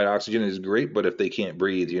 Humidified oxygen is great, but if they can't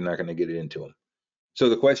breathe, you're not going to get it into them. So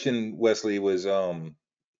the question, Wesley, was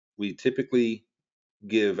we typically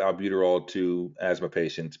give albuterol to asthma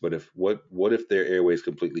patients, but what if their airway is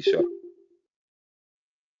completely shut?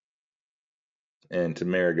 And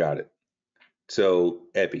Tamara got it. So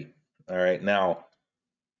epi. All right. Now,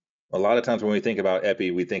 a lot of times when we think about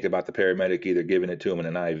epi, we think about the paramedic either giving it to them in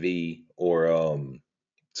an IV or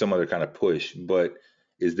some other kind of push. But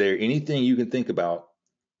is there anything you can think about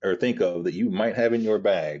or think of that you might have in your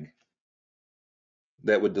bag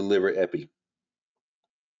that would deliver epi?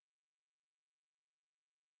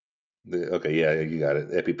 Okay, yeah, you got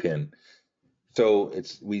it. EpiPen. So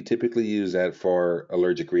we typically use that for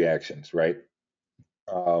allergic reactions, right?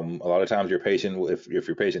 A lot of times your patient, if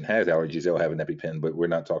your patient has allergies, they'll have an EpiPen, but we're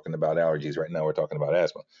not talking about allergies right now. We're talking about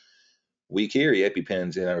asthma. We carry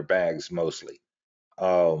EpiPens in our bags mostly.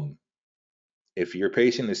 Um, if your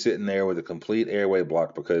patient is sitting there with a complete airway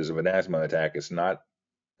block because of an asthma attack, it's not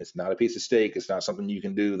a piece of steak. It's not something you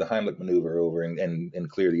can do the Heimlich maneuver over and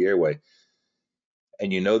clear the airway.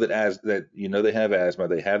 And you know that you know they have asthma,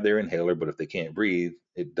 they have their inhaler, but if they can't breathe,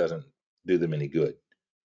 it doesn't do them any good.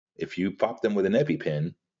 If you pop them with an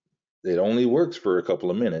EpiPen, it only works for a couple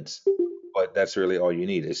of minutes, but that's really all you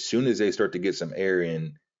need. As soon as they start to get some air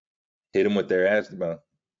in, hit them with their asthma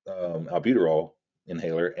albuterol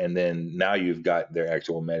inhaler, and then now you've got their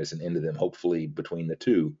actual medicine into them. Hopefully, between the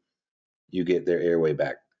two, you get their airway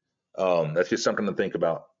back. That's just something to think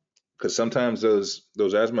about because sometimes those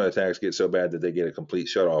asthma attacks get so bad that they get a complete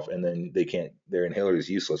shut off, and then they can't. Their inhaler is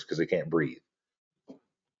useless because they can't breathe.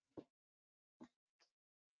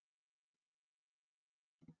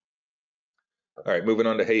 All right, moving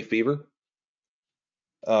on to hay fever.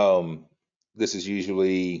 Um, this is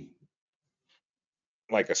usually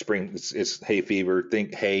like a spring. It's hay fever.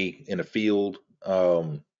 Think hay in a field.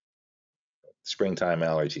 Springtime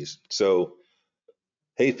allergies. So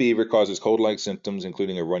hay fever causes cold-like symptoms,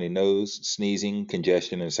 including a runny nose, sneezing,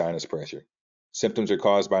 congestion, and sinus pressure. Symptoms are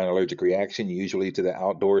caused by an allergic reaction, usually to the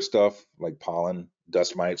outdoor stuff like pollen,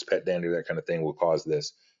 dust mites, pet dander, that kind of thing will cause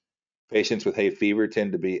this. Patients with hay fever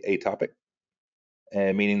tend to be atopic,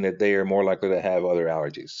 and meaning that they are more likely to have other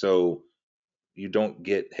allergies. So you don't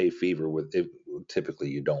get hay fever with it. Typically,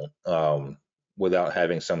 you don't without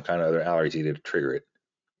having some kind of other allergy to trigger it.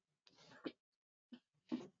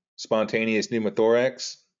 Spontaneous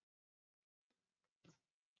pneumothorax.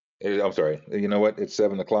 I'm sorry. You know what? It's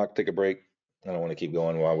 7 o'clock. Take a break. I don't want to keep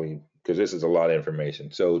going because this is a lot of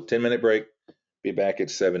information. So 10-minute break. Be back at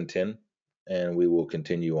 7:10, and we will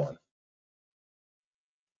continue on.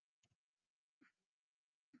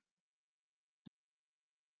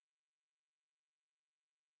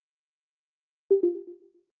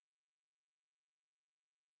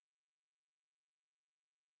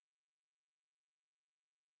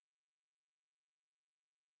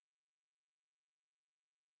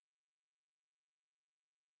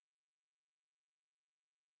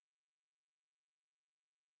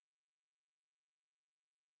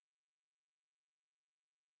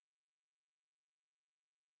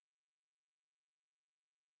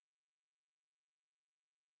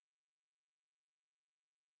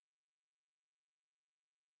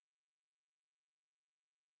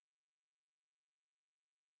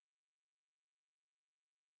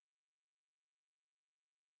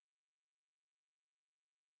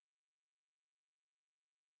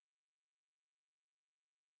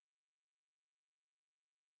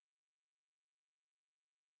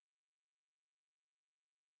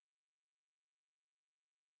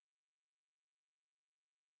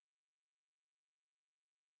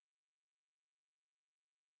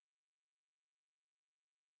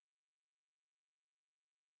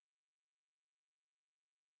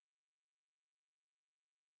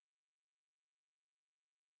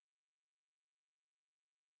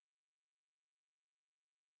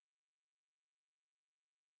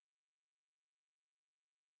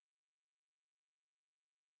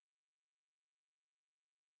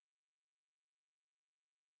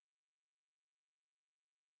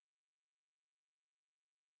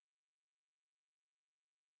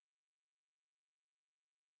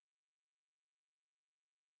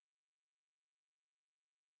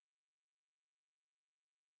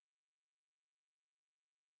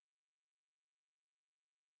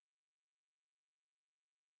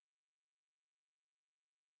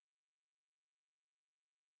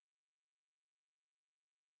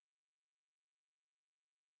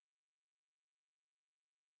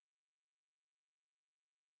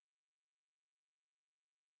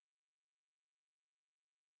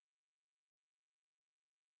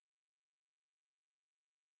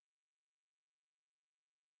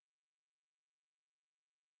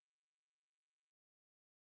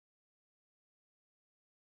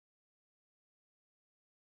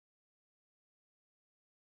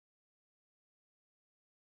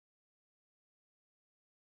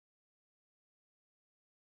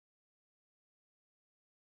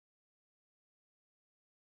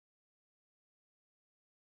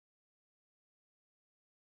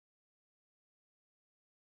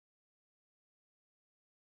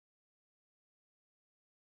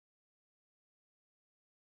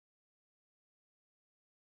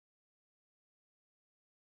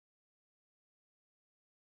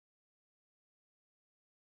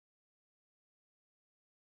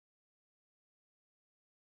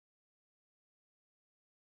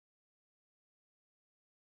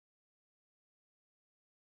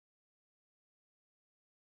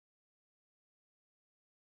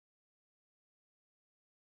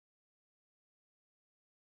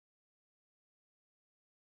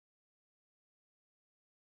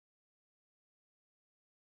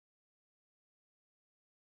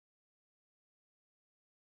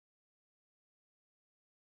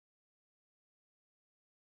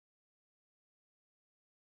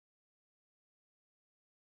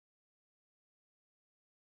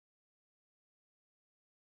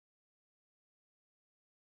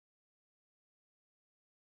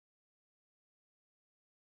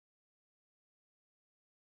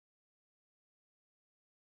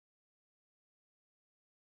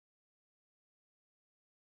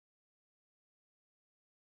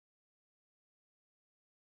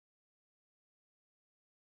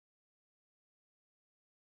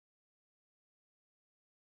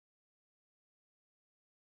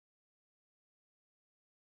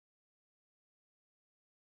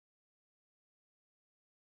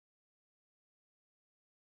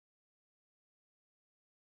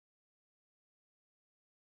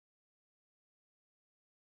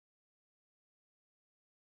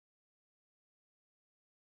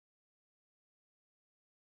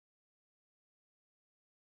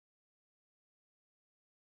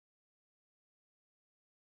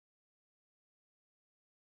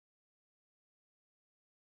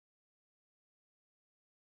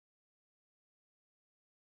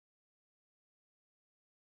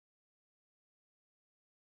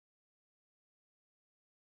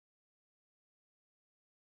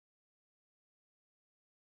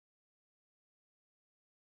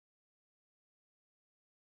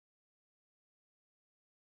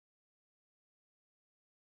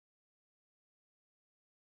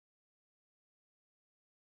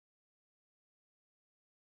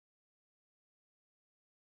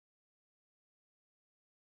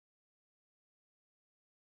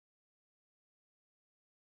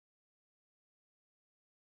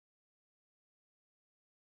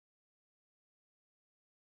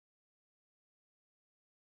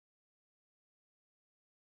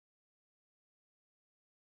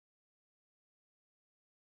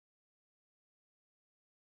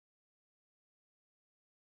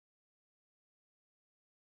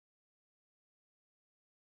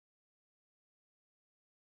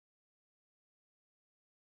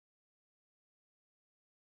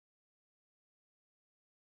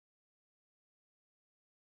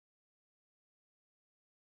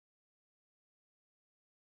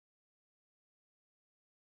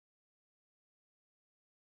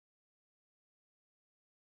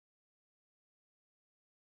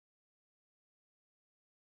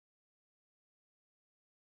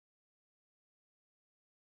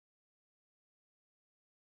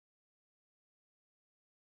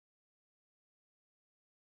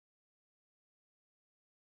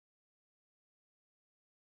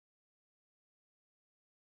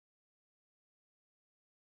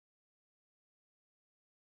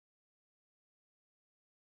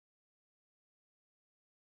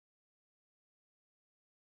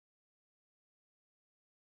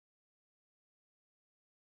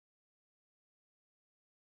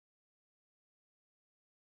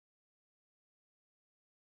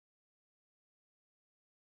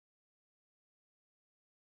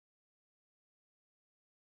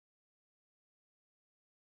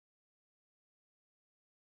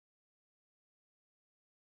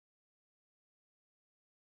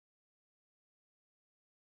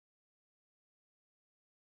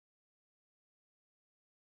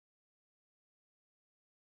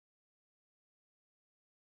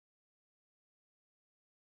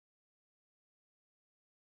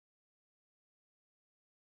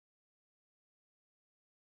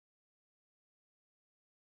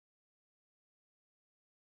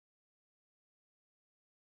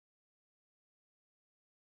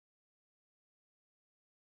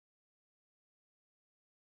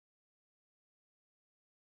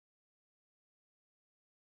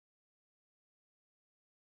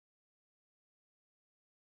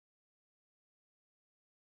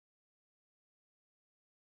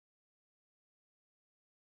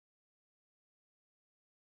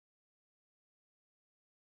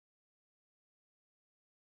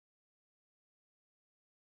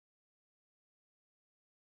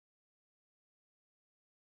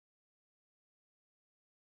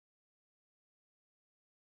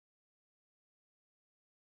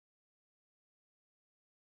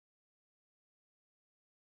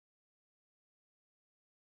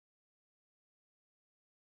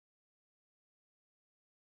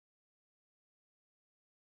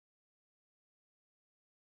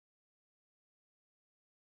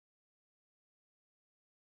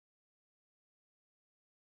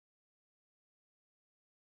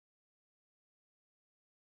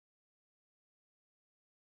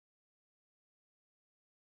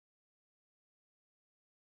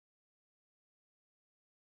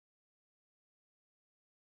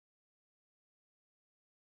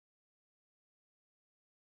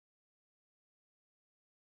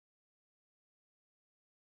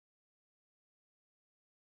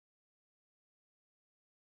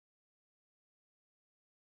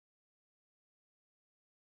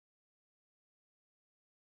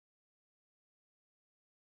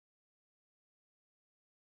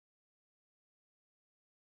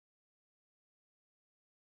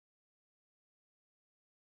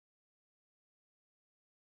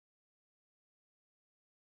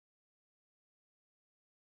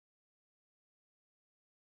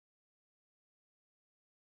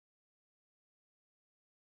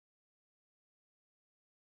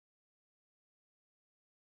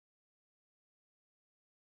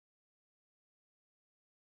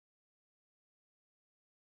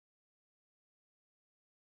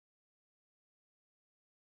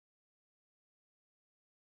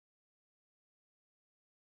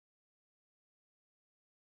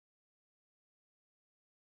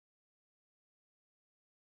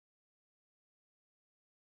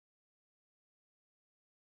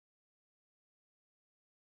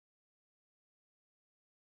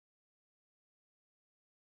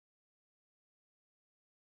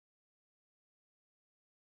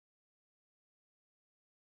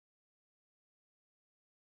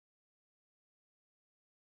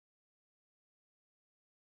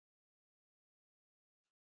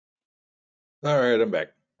 All right, I'm back.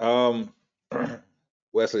 Um,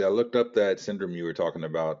 Wesley, I looked up that syndrome you were talking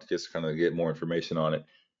about just to kind of get more information on it,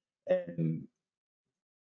 and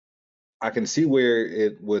I can see where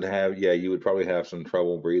it would have, yeah, you would probably have some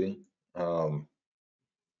trouble breathing. Um,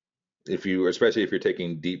 if you, especially if you're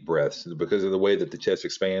taking deep breaths, because of the way that the chest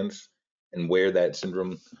expands and where that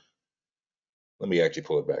syndrome. Let me actually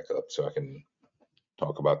pull it back up so I can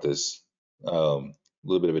talk about this. A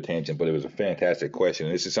little bit of a tangent, but it was a fantastic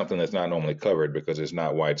question. This is something that's not normally covered because it's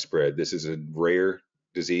not widespread. This is a rare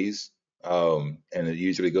disease, and it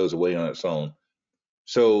usually goes away on its own.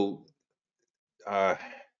 So, uh,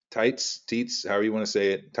 teats, however you want to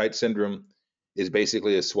say it, tight syndrome is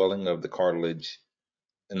basically a swelling of the cartilage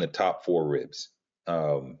in the top four ribs.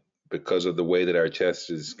 Because of the way that our chest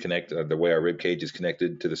is connected, the way our rib cage is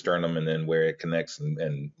connected to the sternum, and then where it connects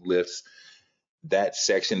and lifts, that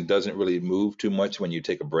section doesn't really move too much when you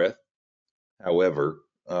take a breath. However,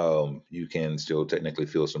 you can still technically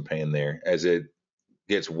feel some pain there. As it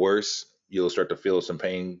gets worse, you'll start to feel some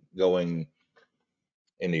pain going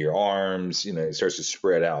into your arms. It starts to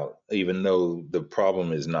spread out, even though the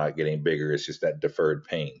problem is not getting bigger. It's just that deferred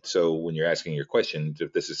pain. So when you're asking your questions,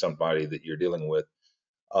 if this is somebody that you're dealing with,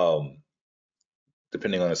 um,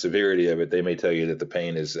 depending on the severity of it, they may tell you that the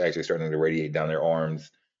pain is actually starting to radiate down their arms.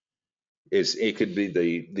 It could be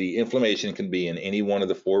the inflammation can be in any one of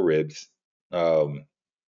the four ribs. Um,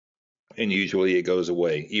 and usually it goes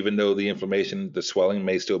away. Even though the inflammation, the swelling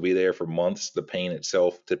may still be there for months, the pain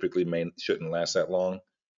itself typically shouldn't last that long.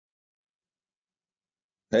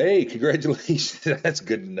 Hey, congratulations. That's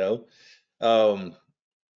good to know. Um,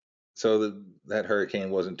 so that hurricane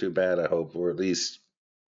wasn't too bad, I hope, or at least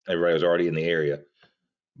everybody was already in the area.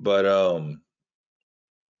 But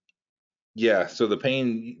yeah, so the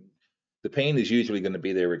pain is usually going to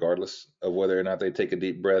be there regardless of whether or not they take a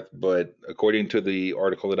deep breath. But according to the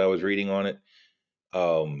article that I was reading on it,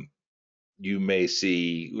 um, you may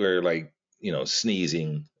see where, like,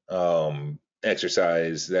 sneezing,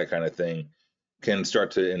 exercise, that kind of thing can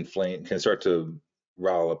start to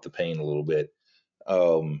rile up the pain a little bit.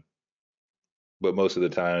 um, but most of the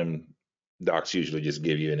time docs usually just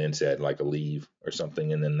give you an NSAID, like a leave or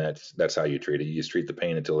something, and then that's how you treat it. You just treat the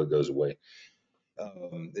pain until it goes away.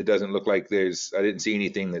 It doesn't look like I didn't see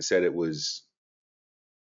anything that said it was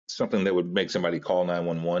something that would make somebody call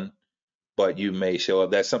 911, but you may show up.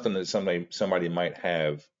 That's something that somebody might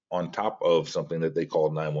have on top of something that they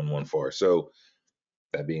called 911 for. So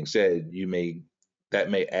that being said, that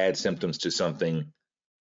may add symptoms to something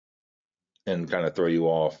and kind of throw you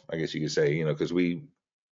off, I guess you could say, because we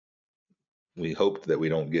hope that we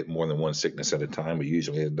don't get more than one sickness at a time, but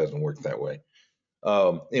usually it doesn't work that way.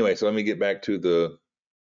 Anyway, so let me get back to the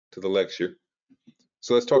lecture.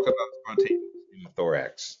 So let's talk about spontaneous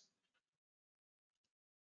pneumothorax.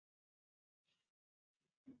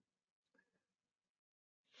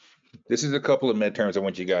 This is a couple of med terms I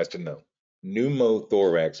want you guys to know.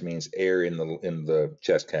 Pneumothorax means air in the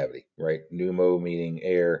chest cavity, right? Pneumo meaning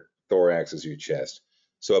air, thorax is your chest.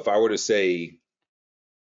 So if I were to say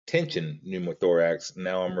tension pneumothorax,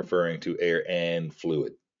 now I'm referring to air and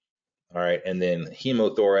fluid. All right, and then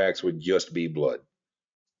hemothorax would just be blood.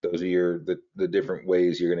 Those are the different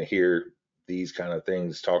ways you're going to hear these kind of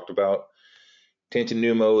things talked about. Tension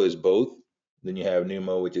pneumo is both. Then you have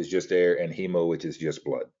pneumo, which is just air, and hemo, which is just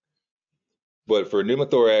blood. But for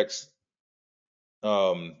pneumothorax,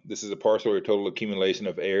 this is a partial or total accumulation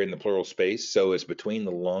of air in the pleural space. So it's between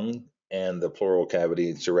the lung and the pleural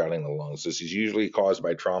cavity surrounding the lungs. This is usually caused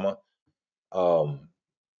by trauma. Um,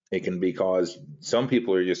 it can be caused, some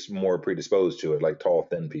people are just more predisposed to it, like tall,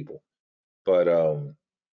 thin people. But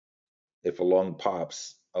if a lung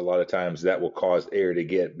pops, a lot of times that will cause air to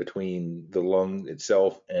get between the lung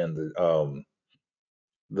itself and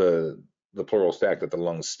the the pleural sac that the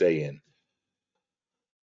lungs stay in.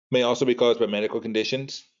 May also be caused by medical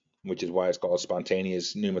conditions, which is why it's called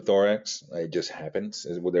spontaneous pneumothorax. It just happens.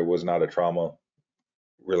 There was not a trauma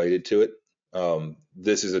related to it.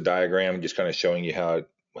 This is a diagram just kind of showing you how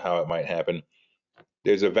it might happen.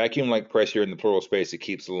 There's a vacuum-like pressure in the pleural space that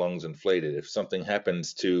keeps the lungs inflated. If something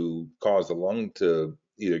happens to cause the lung to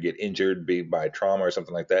either get injured by trauma or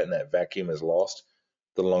something like that, and that vacuum is lost,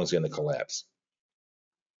 the lung's going to collapse.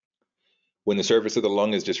 When the surface of the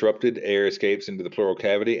lung is disrupted, air escapes into the pleural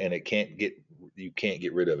cavity, and you can't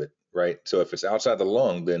get rid of it, right? So if it's outside the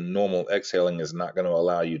lung, then normal exhaling is not going to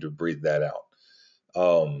allow you to breathe that out.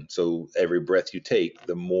 So every breath you take,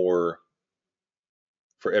 for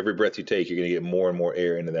every breath you take, you're going to get more and more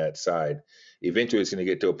air into that side. Eventually, it's going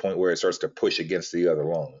to get to a point where it starts to push against the other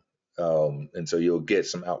lung. And so you'll get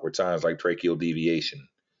some outward signs like tracheal deviation,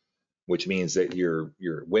 which means that your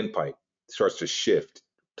windpipe starts to shift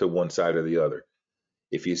to one side or the other.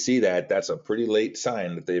 If you see that, that's a pretty late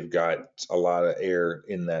sign that they've got a lot of air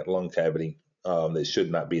in that lung cavity that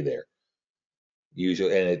should not be there.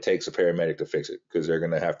 Usually, and it takes a paramedic to fix it because they're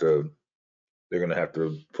gonna have to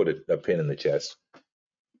put a pin in the chest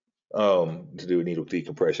to do a needle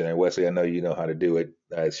decompression. And Wesley, I know you know how to do it.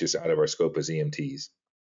 It's just out of our scope as EMTs.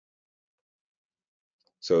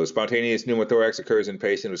 So spontaneous pneumothorax occurs in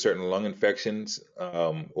patients with certain lung infections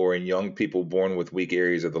or in young people born with weak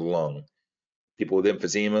areas of the lung. People with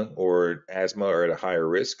emphysema or asthma are at a higher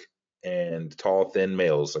risk, and tall, thin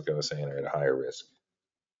males, like I was saying, are at a higher risk.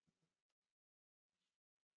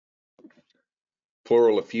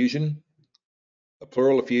 Pleural effusion. A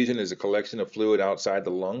pleural effusion is a collection of fluid outside the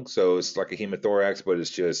lung, so it's like a hemothorax, but it's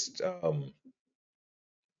just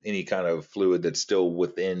any kind of fluid that's still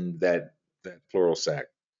within that pleural sac.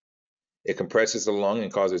 It compresses the lung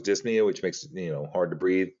and causes dyspnea, which makes it hard to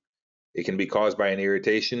breathe. It can be caused by an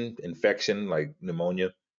irritation, infection like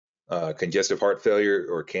pneumonia, congestive heart failure,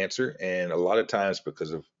 or cancer, and a lot of times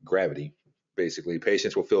because of gravity. Basically,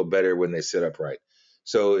 patients will feel better when they sit upright.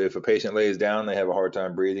 So if a patient lays down, they have a hard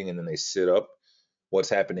time breathing, and then they sit up. What's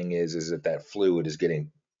happening is that fluid is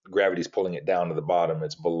getting gravity's pulling it down to the bottom.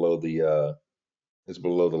 It's below the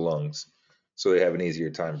lungs, so they have an easier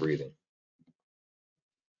time breathing.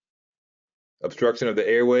 Obstruction of the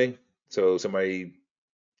airway. So somebody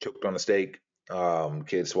choked on a steak.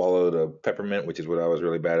 Kid swallowed a peppermint, which is what I was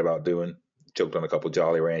really bad about doing. Choked on a couple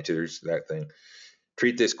Jolly Ranchers, that thing.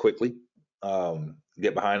 Treat this quickly.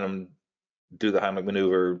 Get behind them, do the Heimlich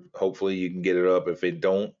maneuver. Hopefully, you can get it up. If they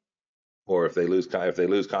don't, or if they lose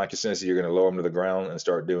consciousness, you're going to lower them to the ground and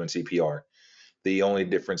start doing CPR. The only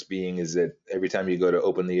difference being is that every time you go to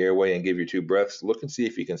open the airway and give your 2 breaths, look and see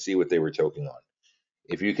if you can see what they were choking on.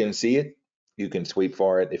 If you can see it, you can sweep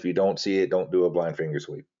for it. If you don't see it, don't do a blind finger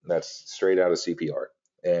sweep. That's straight out of CPR.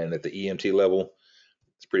 And at the EMT level,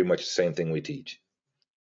 it's pretty much the same thing we teach.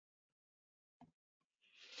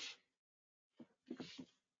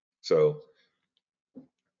 So,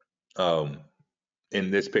 um,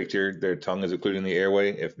 in this picture, their tongue is occluding the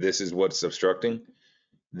airway. If this is what's obstructing,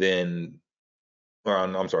 then,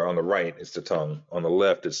 I'm sorry, on the right, it's the tongue. On the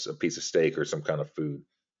left, it's a piece of steak or some kind of food.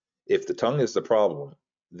 If the tongue is the problem,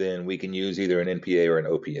 then we can use either an NPA or an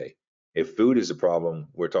OPA. If food is the problem,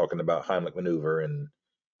 we're talking about Heimlich maneuver and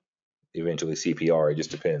eventually CPR. It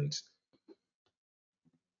just depends.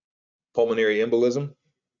 Pulmonary embolism.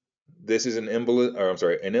 This is an embolus, or I'm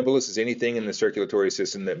sorry, an embolus is anything in the circulatory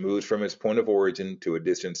system that moves from its point of origin to a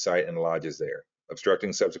distant site and lodges there,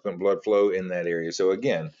 obstructing subsequent blood flow in that area. So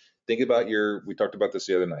again, think about we talked about this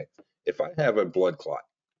the other night. If I have a blood clot,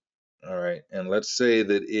 all right, and let's say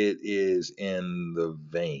that it is in the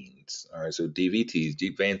veins, all right, so DVTs,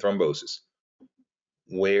 deep vein thrombosis,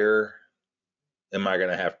 where am I going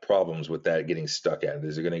to have problems with that getting stuck at?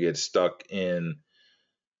 Is it going to get stuck in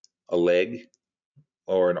a leg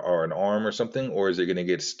or an arm or something, or is it going to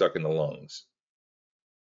get stuck in the lungs?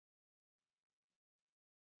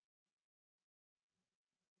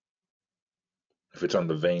 If it's on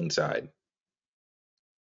the vein side,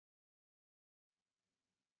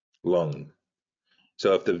 lung.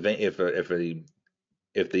 So if the vein, if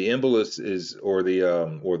the embolus is or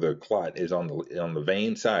the clot is on the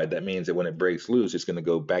vein side, that means that when it breaks loose, it's going to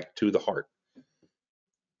go back to the heart.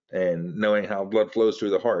 And knowing how blood flows through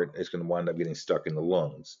the heart, it's going to wind up getting stuck in the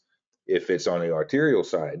lungs. If it's on the arterial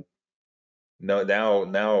side, no,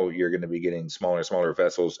 now you're going to be getting smaller and smaller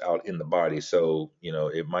vessels out in the body. So you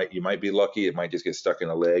might be lucky, it might just get stuck in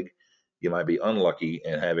a leg. You might be unlucky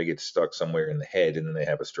and have it get stuck somewhere in the head, and then they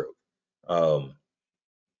have a stroke. Um,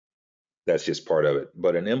 that's just part of it.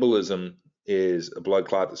 But an embolism is a blood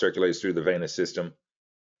clot that circulates through the venous system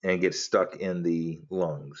and gets stuck in the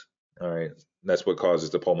lungs. All right, that's what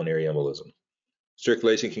causes the pulmonary embolism.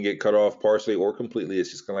 Circulation can get cut off partially or completely.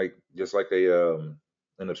 It's just kind of like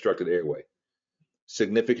an obstructed airway.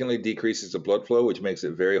 Significantly decreases the blood flow, which makes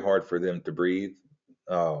it very hard for them to breathe.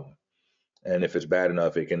 Um, and if it's bad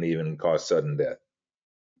enough, it can even cause sudden death.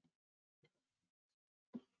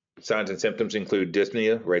 Signs and symptoms include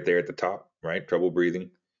dyspnea, right there at the top, right? Trouble breathing,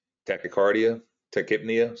 tachycardia,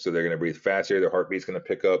 tachypnea, so they're going to breathe faster, their heartbeat's going to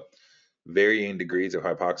pick up. Varying degrees of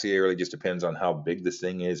hypoxia, it really just depends on how big this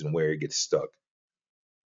thing is and where it gets stuck.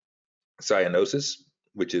 Cyanosis,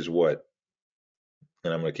 which is what?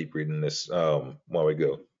 And I'm going to keep reading this while we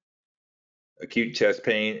go. Acute chest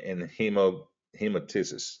pain and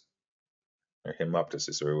hemoptysis, or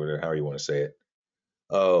hemoptysis, or whatever, how you want to say it.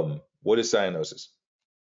 What is cyanosis?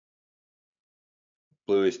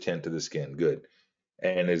 Bluish tint to the skin. Good.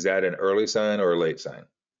 And is that an early sign or a late sign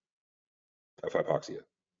of hypoxia?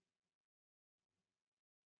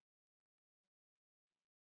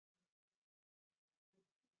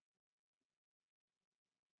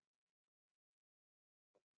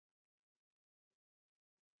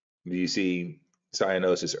 Do you see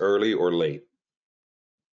cyanosis early or late?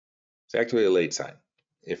 It's actually a late sign.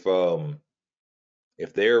 If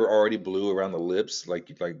if they're already blue around the lips, like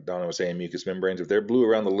Donna was saying, mucous membranes, if they're blue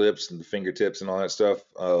around the lips and the fingertips and all that stuff,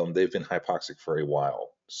 they've been hypoxic for a while.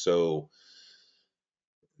 So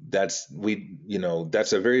that's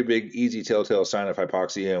a very big, easy telltale sign of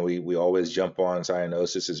hypoxia, and we always jump on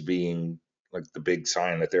cyanosis as being like the big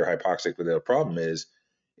sign that they're hypoxic. But the problem is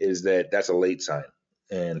that that's a late sign,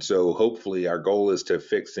 and so hopefully our goal is to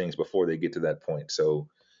fix things before they get to that point. So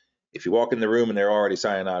if you walk in the room and they're already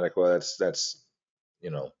cyanotic, well, that's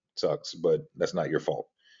sucks, but that's not your fault.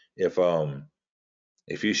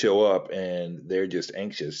 If you show up and they're just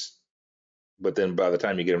anxious, but then by the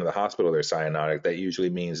time you get them to the hospital, they're cyanotic, that usually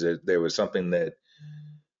means that there was something that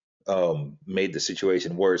made the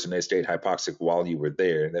situation worse and they stayed hypoxic while you were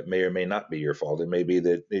there. That may or may not be your fault. It may be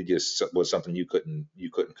that it just was something you couldn't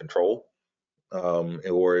control,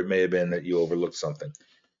 or it may have been that you overlooked something.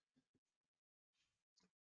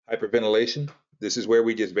 Hyperventilation. This is where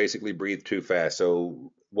we just basically breathe too fast.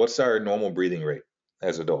 So, what's our normal breathing rate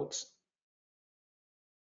as adults?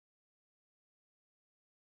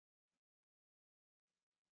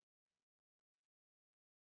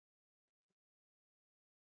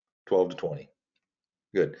 12 to 20.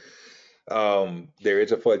 Good. There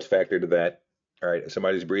is a fudge factor to that. All right, if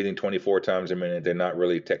somebody's breathing 24 times a minute, they're not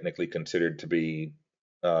really technically considered to be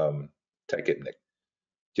um, tachypnic.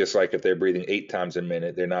 Just like if they're breathing 8 times a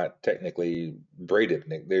minute, they're not technically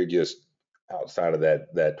bradypnic. They're just outside of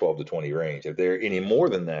that 12 to 20 range. If they're any more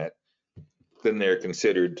than that, then they're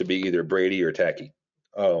considered to be either brady or tachy.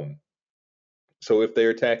 Um, so if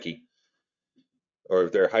they're tachy or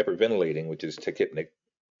if they're hyperventilating, which is tachypnic,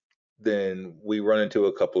 then we run into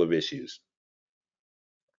a couple of issues.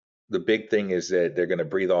 The big thing is that they're going to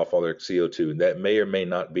breathe off all their CO2. That may or may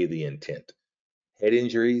not be the intent. Head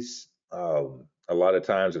injuries, a lot of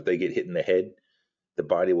times if they get hit in the head, the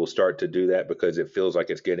body will start to do that because it feels like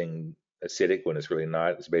it's getting acidic when it's really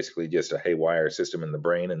not. It's basically just a haywire system in the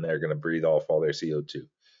brain, and they're going to breathe off all their CO2.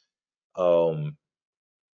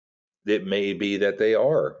 It may be that they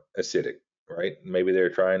are acidic, right? Maybe they're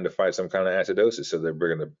trying to fight some kind of acidosis, so they're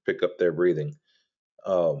going to pick up their breathing.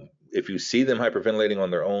 If you see them hyperventilating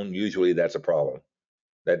on their own, usually that's a problem.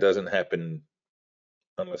 That doesn't happen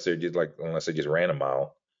unless they just ran a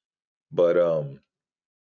mile. But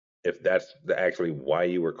if that's actually why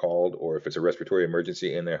you were called, or if it's a respiratory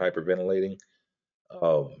emergency and they're hyperventilating,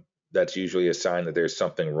 um, that's usually a sign that there's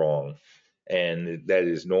something wrong, and that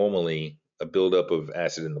is normally a buildup of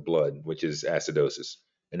acid in the blood, which is acidosis,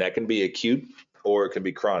 and that can be acute or it can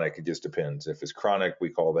be chronic. It just depends. If it's chronic, we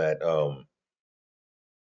call that um,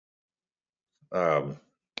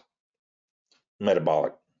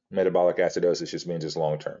 metabolic. Metabolic acidosis just means it's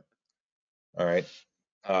long term. All right.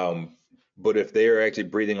 Um, but if they are actually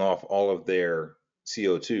breathing off all of their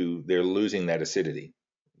CO2, they're losing that acidity.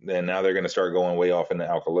 Then now they're going to start going way off into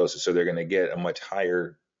alkalosis. So they're going to get a much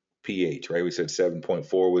higher pH, right? We said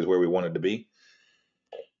 7.4 was where we wanted to be.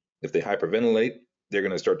 If they hyperventilate, they're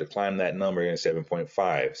going to start to climb that number in 7.5,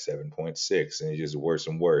 7.6, and it's just worse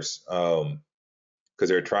and worse because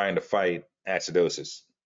they're trying to fight acidosis.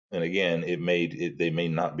 And again, they may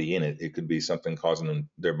not be in it. It could be something causing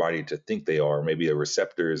their body to think they are. Maybe a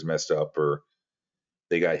receptor is messed up, or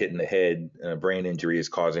they got hit in the head, and a brain injury is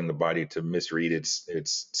causing the body to misread its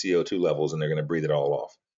CO2 levels, and they're going to breathe it all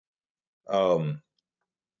off. Um,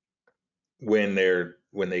 when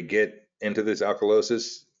they get into this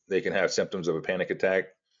alkalosis, they can have symptoms of a panic attack.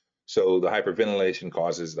 So the hyperventilation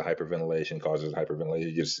causes the hyperventilation causes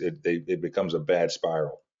hyperventilation. It becomes a bad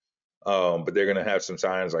spiral. But they're going to have some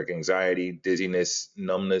signs like anxiety, dizziness,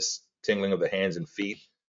 numbness, tingling of the hands and feet,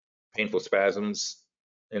 painful spasms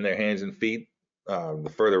in their hands and feet.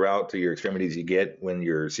 The further out to your extremities you get when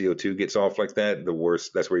your CO2 gets off like that, the worse.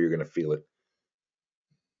 That's where you're going to feel it.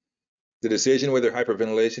 The decision whether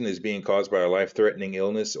hyperventilation is being caused by a life-threatening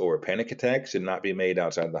illness or a panic attack should not be made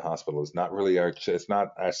outside the hospital. It's not really our. That's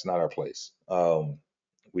not our place.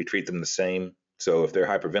 We treat them the same. So if they're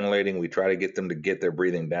hyperventilating, we try to get them to get their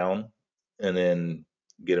breathing down, and then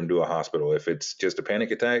get them to a hospital. If it's just a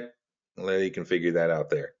panic attack, well, you can figure that out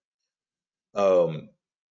there. Um,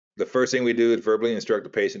 the first thing we do is verbally instruct the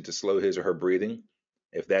patient to slow his or her breathing.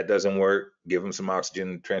 If that doesn't work, give them some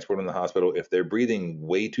oxygen, transport them to the hospital. If they're breathing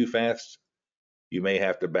way too fast, you may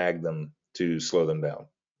have to bag them to slow them down,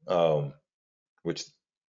 which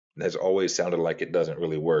has always sounded like it doesn't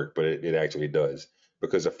really work, but it actually does,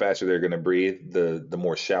 because the faster they're going to breathe, the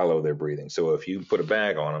more shallow they're breathing. So if you put a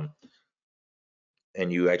bag on them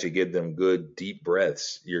and you actually give them good deep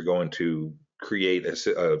breaths, you're going to create a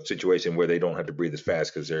situation where they don't have to breathe as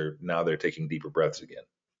fast because they're taking deeper breaths again.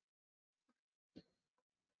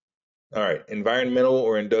 All right, environmental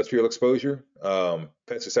or industrial exposure.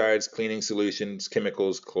 Pesticides, cleaning solutions,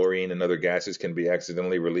 chemicals, chlorine, and other gases can be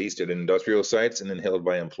accidentally released at industrial sites and inhaled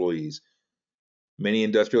by employees. Many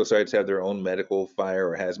industrial sites have their own medical, fire,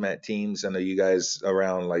 or hazmat teams. I know you guys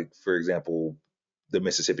around, like, for example, the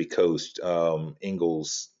Mississippi coast,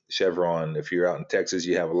 Ingalls, Chevron. If you're out in Texas,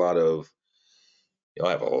 you'll have a lot of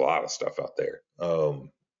stuff out there. I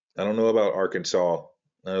don't know about Arkansas.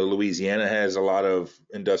 Louisiana has a lot of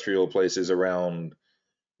industrial places around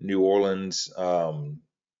New Orleans. What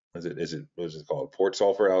is it called? Port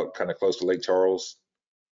Sulphur out kind of close to Lake Charles.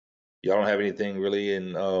 Y'all don't have anything really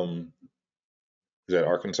in is that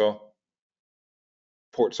Arkansas?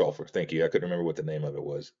 Port Sulphur. Thank you. I couldn't remember what the name of it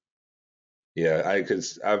was. Yeah,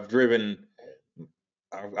 because I've driven.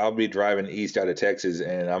 I'll be driving east out of Texas,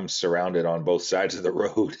 and I'm surrounded on both sides of the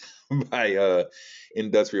road by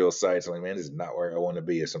industrial sites. I'm like, man, this is not where I want to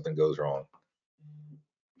be if something goes wrong.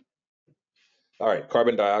 All right,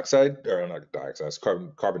 carbon dioxide, or not dioxide, it's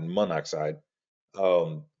carbon monoxide.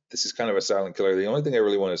 This is kind of a silent killer. The only thing I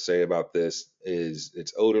really want to say about this is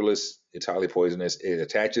it's odorless, it's highly poisonous, it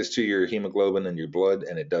attaches to your hemoglobin and your blood,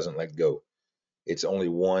 and it doesn't let go. It's only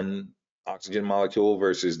one oxygen molecule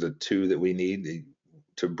versus the two that we need.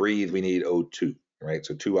 To breathe, we need O2, right?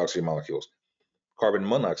 So two oxygen molecules. Carbon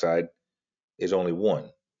monoxide is only one.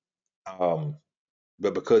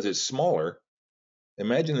 But because it's smaller,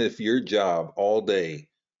 imagine if your job all day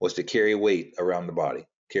was to carry weight around the body,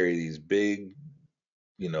 carry these big,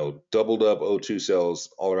 doubled up O2 cells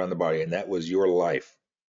all around the body, and that was your life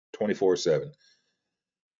 24/7.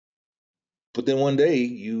 But then one day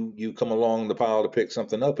you come along the pile to pick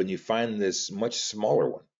something up and you find this much smaller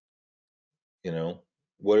one.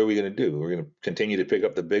 What are we going to do? We're going to continue to pick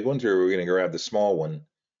up the big ones, or are we going to grab the small one,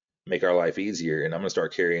 make our life easier, and I'm going to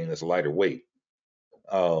start carrying this lighter weight?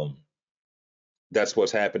 That's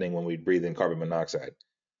what's happening when we breathe in carbon monoxide.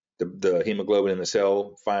 The hemoglobin in the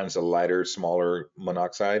cell finds a lighter, smaller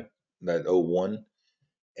monoxide, that O1,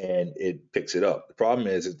 and it picks it up. The problem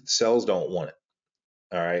is that cells don't want it.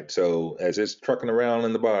 All right. So as it's trucking around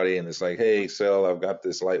in the body and it's like, hey, cell, I've got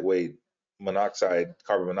this lightweight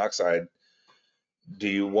carbon monoxide. Do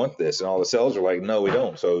you want this? And all the cells are like, no, we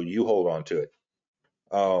don't. So you hold on to it.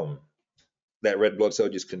 That red blood cell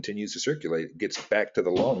just continues to circulate. It gets back to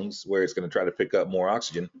the lungs where it's going to try to pick up more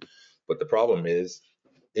oxygen. But the problem is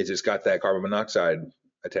it just got that carbon monoxide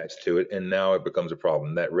attached to it, and now it becomes a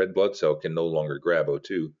problem. That red blood cell can no longer grab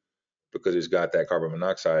O2 because it's got that carbon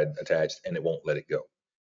monoxide attached and it won't let it go.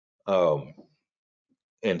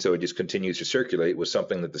 And so it just continues to circulate with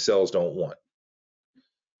something that the cells don't want.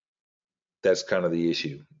 That's kind of the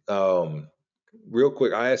issue. Real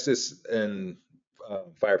quick, I asked this in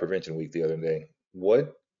Fire Prevention Week the other day.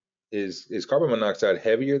 What is carbon monoxide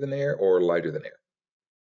heavier than air or lighter than air?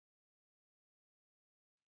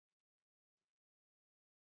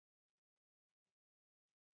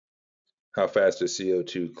 How fast does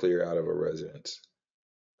CO2 clear out of a residence?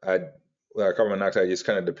 Carbon monoxide just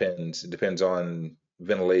kind of depends. It depends on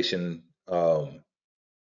ventilation,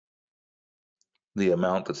 the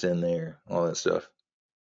amount that's in there, all that stuff.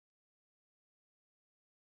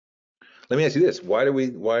 Let me ask you this: what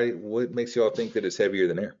makes y'all think that it's heavier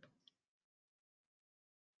than air?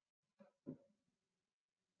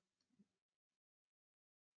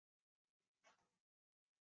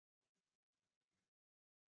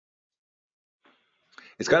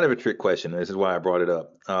 It's kind of a trick question. This is why I brought it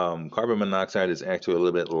up. Carbon monoxide is actually a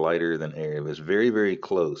little bit lighter than air. It was very, very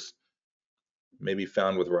close, maybe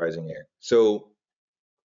found with rising air. So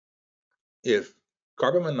if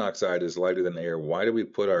carbon monoxide is lighter than air, why do we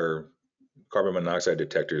put our carbon monoxide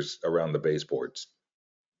detectors around the baseboards?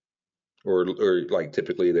 Or like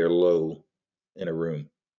typically they're low in a room.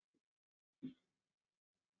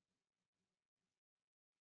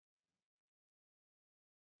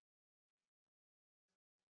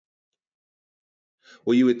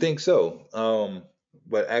 Well, you would think so,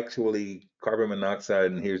 but actually, carbon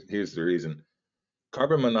monoxide, and here's the reason: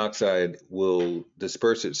 carbon monoxide will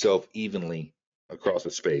disperse itself evenly across a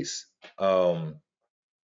space. The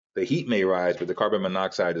heat may rise, but the carbon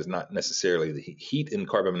monoxide is not necessarily the heat. Heat and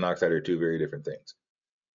carbon monoxide are two very different things.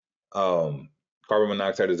 Um, Carbon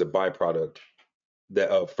monoxide is a byproduct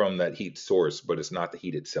from that heat source, but it's not the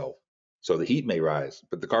heat itself. So the heat may rise,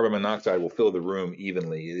 but the carbon monoxide will fill the room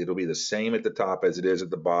evenly. It'll be the same at the top as it is at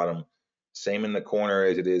the bottom, same in the corner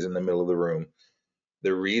as it is in the middle of the room.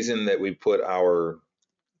 The reason that we put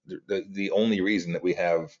the only reason that we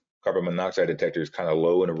have carbon monoxide detectors kind of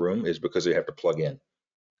low in a room is because they have to plug in.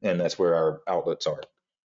 and that's where our outlets are.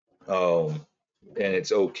 And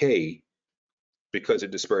it's okay because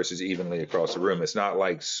it disperses evenly across the room. It's not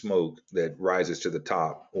like smoke that rises to the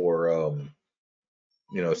top, or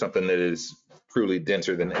something that is truly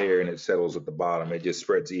denser than air and it settles at the bottom. It just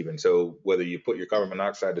spreads even. So whether you put your carbon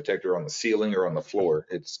monoxide detector on the ceiling or on the floor,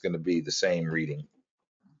 it's going to be the same reading.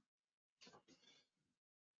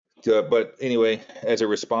 But anyway, as a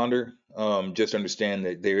responder, just understand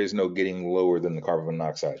that there is no getting lower than the carbon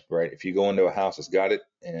monoxide, right? If you go into a house that's got it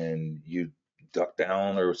and you duck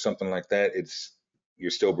down or something like that,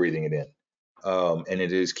 you're still breathing it in. And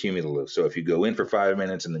it is cumulative. So if you go in for 5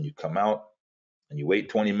 minutes and then you come out and you wait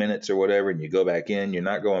 20 minutes or whatever and you go back in, you're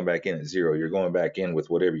not going back in at zero. You're going back in with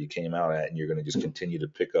whatever you came out at, and you're going to just continue to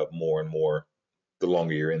pick up more and more the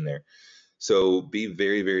longer you're in there. So be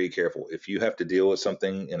very, very careful. If you have to deal with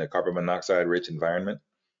something in a carbon monoxide rich environment,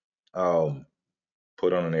 um,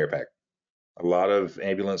 put on an air pack. A lot of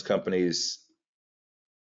ambulance companies,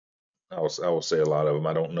 I will say a lot of them,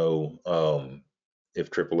 I don't know if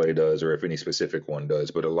AAA does or if any specific one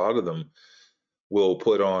does, but a lot of them will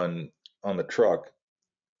put on the truck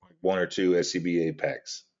one or two SCBA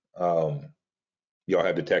packs. Y'all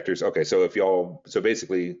have detectors. Okay, so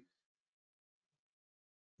basically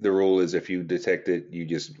the rule is if you detect it, you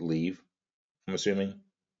just leave, I'm assuming.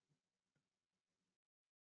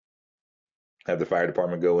 Have the fire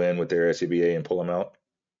department go in with their SCBA and pull them out.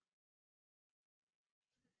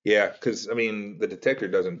 Yeah, because I mean, the detector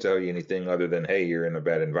doesn't tell you anything other than, hey, you're in a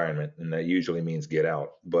bad environment, and that usually means get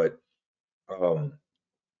out. But um,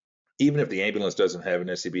 even if the ambulance doesn't have an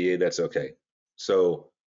SCBA, that's okay. So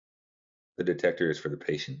the detector is for the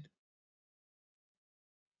patient.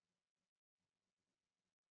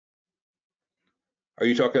 Are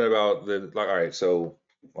you talking about like, all right, so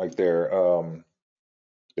like their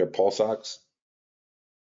pulse ox,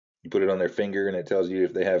 you put it on their finger and it tells you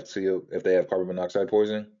if they have if they have carbon monoxide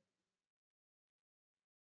poisoning?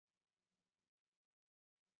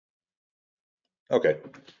 Okay.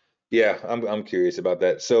 Yeah, I'm curious about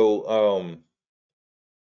that. So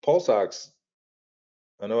pulse ox,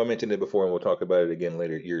 I know I mentioned it before and we'll talk about it again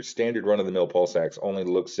later. Your standard run-of-the-mill pulse ox only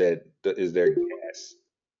looks at is there gas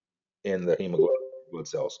in the hemoglobin blood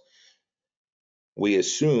cells. We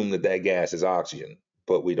assume that that gas is oxygen,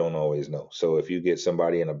 but we don't always know. So if you get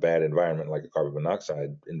somebody in a bad environment, like a carbon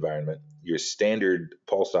monoxide environment, your standard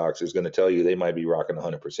pulse ox is going to tell you they might be rocking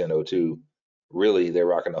 100% O2. Really, they're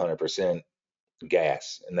rocking 100%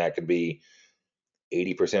 gas, and that could be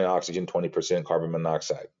 80% oxygen, 20% carbon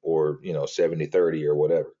monoxide, or 70-30 or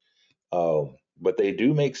whatever. But they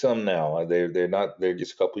do make some now. They're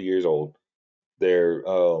just a couple years old. They're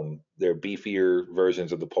beefier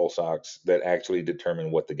versions of the pulse ox that actually determine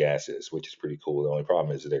what the gas is, which is pretty cool. The only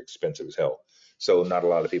problem is that they're expensive as hell. So not a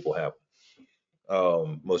lot of people have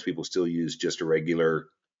them. Most people still use just a regular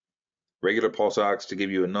pulse ox to give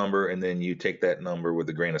you a number, and then you take that number with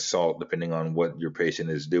a grain of salt, depending on what your patient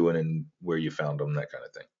is doing and where you found them, that kind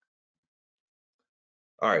of thing.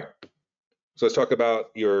 All right. So let's talk about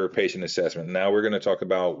your patient assessment. Now we're going to talk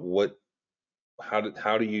about how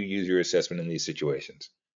do you use your assessment in these situations.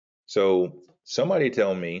 So somebody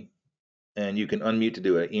tell me, and you can unmute to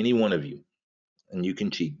do it, any one of you, and you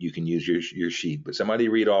can cheat. You can use your sheet, but somebody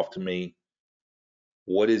read off to me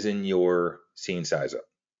what is in your scene size up.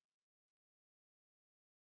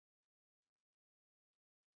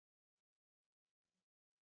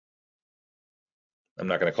 I'm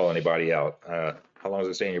not going to call anybody out. How long does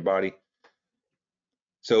it stay in your body?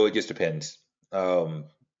 So it just depends. Um,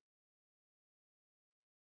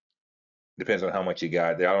 Depends on how much you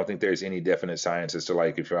got. I don't think there's any definite science as to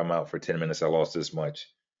like if I'm out for 10 minutes, I lost this much.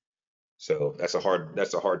 So that's a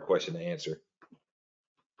hard question to answer.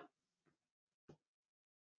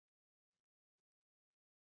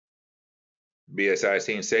 BSI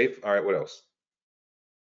scene safe. All right, what else?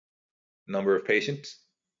 Number of patients.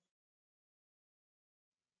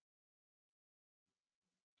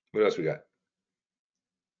 What else we got?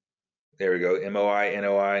 There we go. MOI,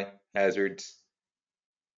 NOI, hazards.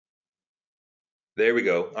 There we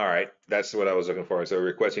go. All right. That's what I was looking for. So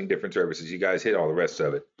requesting different services. You guys hit all the rest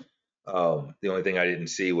of it. The only thing I didn't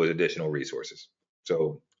see was additional resources.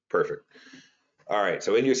 So perfect. All right.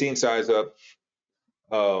 So in your scene size up,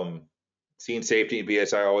 um, scene safety and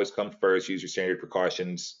BSI always come first. Use your standard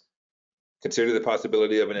precautions. Consider the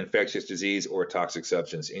possibility of an infectious disease or a toxic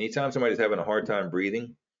substance. Anytime somebody's having a hard time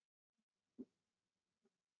breathing,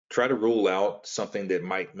 try to rule out something that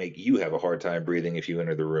might make you have a hard time breathing if you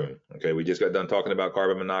enter the room. Okay, we just got done talking about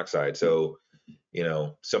carbon monoxide. So,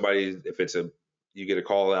 somebody, if you get a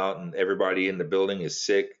call out and everybody in the building is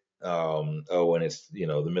sick, And it's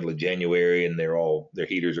the middle of January and their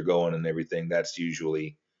heaters are going and everything. That's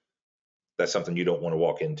something you don't want to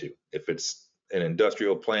walk into. If it's an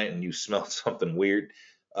industrial plant and you smell something weird,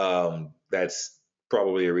 that's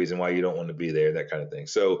probably a reason why you don't want to be there. That kind of thing.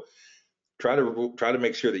 So try to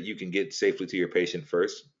make sure that you can get safely to your patient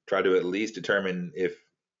first. Try to at least determine if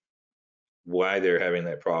why they're having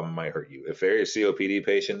that problem might hurt you. If they're a COPD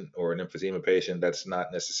patient or an emphysema patient, that's not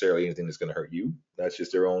necessarily anything that's going to hurt you. That's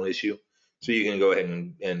just their own issue. So you can go ahead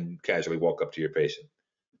and casually walk up to your patient.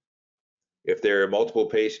 If there are multiple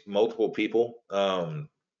people,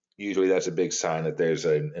 usually that's a big sign that there's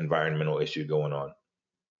an environmental issue going on.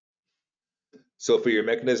 So for your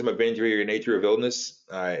mechanism of injury or your nature of illness,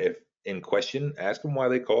 if in question, ask them why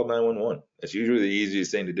they called 911. That's usually the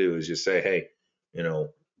easiest thing to do is just say, hey, no,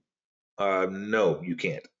 you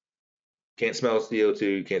can't. Can't smell CO2,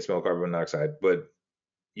 you can't smell carbon monoxide, but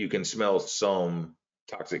you can smell some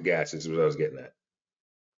toxic gases, is what I was getting at.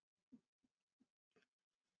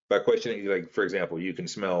 By questioning, like for example, you can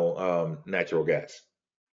smell natural gas,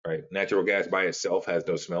 right? Natural gas by itself has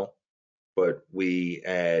no smell, but we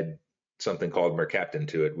add something called mercaptan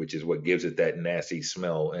to it, which is what gives it that nasty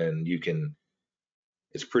smell. And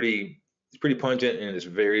it's pretty pungent and it's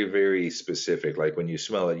very, very specific. Like when you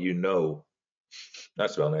smell it, I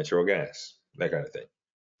smell natural gas, that kind of thing.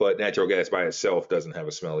 But natural gas by itself doesn't have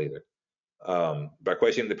a smell either. By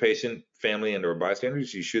questioning the patient, family, and/or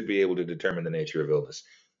bystanders, you should be able to determine the nature of illness.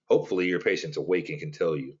 Hopefully, your patient's awake and can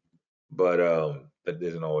tell you, but that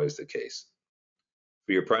isn't always the case.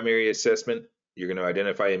 For your primary assessment, you're going to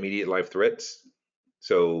identify immediate life threats.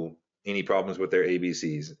 So, any problems with their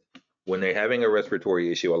ABCs. When they're having a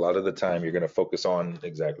respiratory issue, a lot of the time you're going to focus on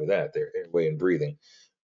exactly that, their airway and breathing.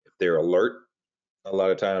 If they're alert, a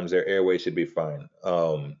lot of times their airway should be fine.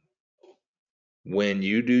 When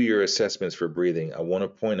you do your assessments for breathing, I want to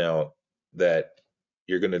point out that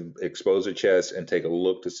you're going to expose the chest and take a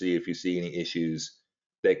look to see if you see any issues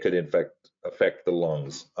that could affect the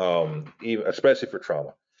lungs, even especially for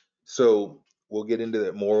trauma. So we'll get into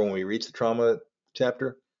that more when we reach the trauma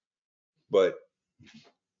chapter. But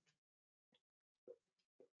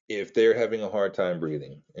if they're having a hard time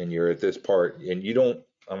breathing and you're at this part and you don't,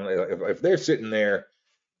 if they're sitting there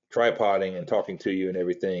tripoding and talking to you and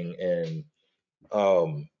everything, and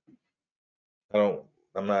um, I don't.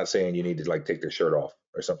 I'm not saying you need to like take their shirt off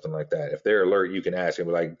or something like that. If they're alert, you can ask them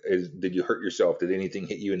like, "Did you hurt yourself? Did anything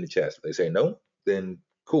hit you in the chest?" If they say no, then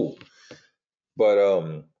cool. But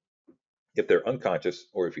if they're unconscious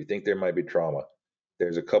or if you think there might be trauma,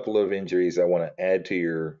 there's a couple of injuries I want to add to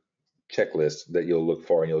your checklist that you'll look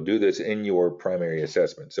for, and you'll do this in your primary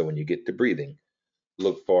assessment. So when you get to breathing,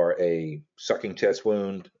 look for a sucking chest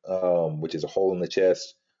wound, which is a hole in the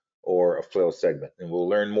chest, or a flail segment. And we'll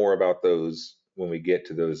learn more about those when we get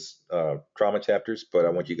to those trauma chapters. But I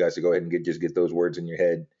want you guys to go ahead and just get those words in your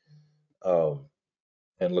head um,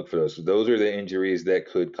 and look for those. So those are the injuries that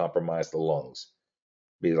could compromise the lungs,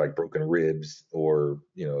 be like broken ribs or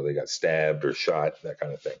they got stabbed or shot, that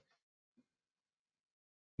kind of thing.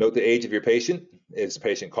 Note the age of your patient. Is the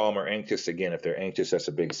patient calm or anxious? Again, if they're anxious, that's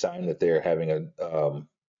a big sign that they're having a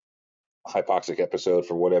hypoxic episode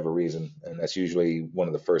for whatever reason, and that's usually one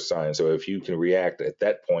of the first signs. So if you can react at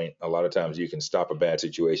that point, a lot of times you can stop a bad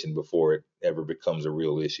situation before it ever becomes a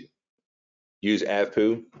real issue. Use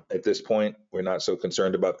AVPU. At this point, we're not so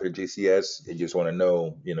concerned about their GCS. You just want to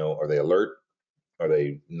know, are they alert? Are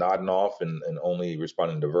they nodding off and only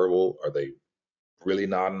responding to verbal? Are they really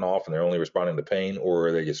nodding off and they're only responding to pain, or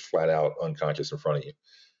are they just flat out unconscious in front of you?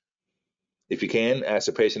 If you can, ask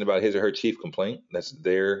the patient about his or her chief complaint.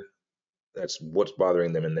 That's what's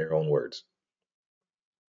bothering them in their own words.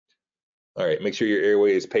 All right, make sure your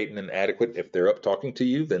airway is patent and adequate. If they're up talking to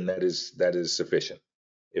you, then that is sufficient.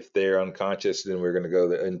 If they're unconscious, then we're going to go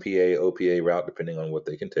the NPA, OPA route, depending on what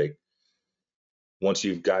they can take. Once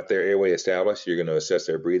you've got their airway established, you're going to assess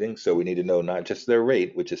their breathing. So we need to know not just their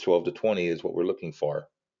rate, which is 12 to 20 is what we're looking for,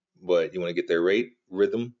 but you want to get their rate,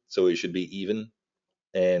 rhythm, so it should be even,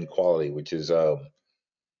 and quality, which is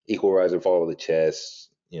equal rise and fall of the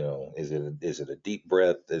chest. Is it a deep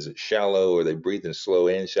breath? Is it shallow? Are they breathing slow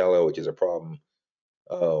and shallow, which is a problem?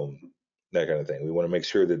 That kind of thing. We want to make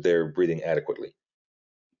sure that they're breathing adequately.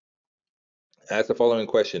 Ask the following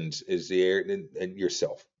questions: Is the air and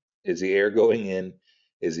yourself? Is the air going in?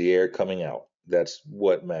 Is the air coming out? That's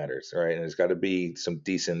what matters, all right? And it's got to be some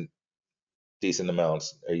decent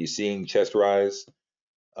amounts. Are you seeing chest rise?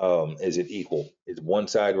 Is it equal? Is one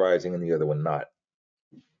side rising and the other one not?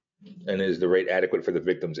 And is the rate adequate for the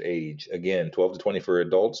victim's age? Again, 12 to 20 for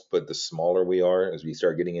adults, but the smaller we are, as we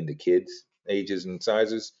start getting into kids' ages and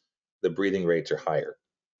sizes, the breathing rates are higher.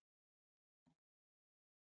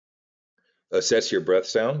 Assess your breath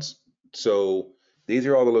sounds. So these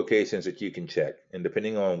are all the locations that you can check. And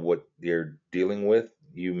depending on what you're dealing with,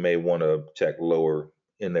 you may want to check lower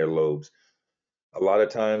in their lobes. A lot of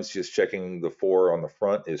times just checking the four on the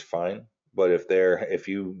front is fine. But if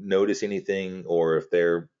you notice anything, or if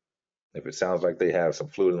it sounds like they have some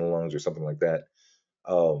fluid in the lungs or something like that,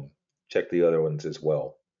 um, check the other ones as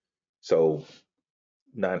well. So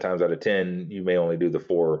 9 times out of 10, you may only do the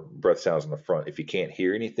four breath sounds on the front. If you can't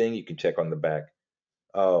hear anything, you can check on the back.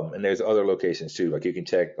 And there's other locations too. Like you can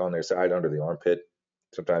check on their side under the armpit.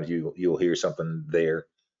 Sometimes you'll hear something there,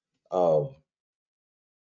 um,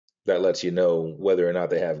 that lets you know whether or not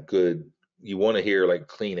they have good. You want to hear like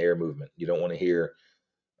clean air movement. You don't want to hear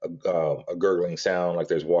a gurgling sound like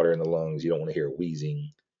there's water in the lungs. You don't want to hear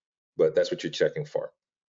wheezing, but that's what you're checking for.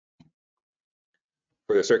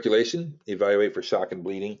 For the circulation, evaluate for shock and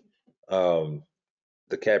bleeding. Um,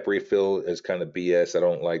 the cap refill is kind of BS. I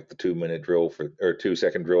don't like the 2 minute drill for, or 2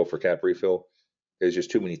 second drill for cap refill. There's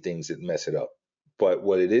just too many things that mess it up. But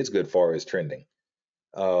what it is good for is trending.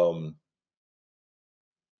 Um,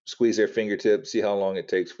 Squeeze their fingertips, see how long it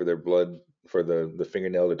takes for their blood, for the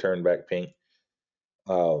fingernail to turn back pink.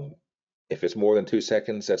 Um, if it's more than 2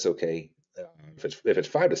 seconds, that's okay. If it's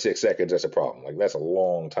 5 to 6 seconds, that's a problem. Like that's a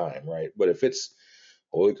long time, right? But if it's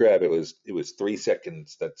holy crap, it was 3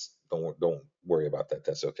 seconds. That's don't worry about that.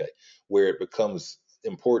 That's okay. Where it becomes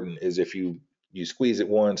important is if you squeeze it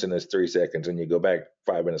once and it's 3 seconds, and you go back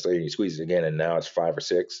 5 minutes later and you squeeze it again and now it's 5 or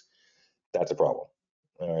 6. That's a problem.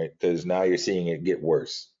 All right, because now you're seeing it get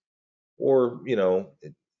worse. Or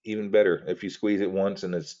even better, if you squeeze it once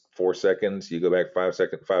and it's 4 seconds, you go back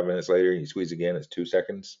 5 minutes later and you squeeze again, it's 2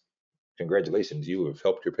 seconds. Congratulations, you have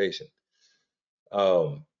helped your patient.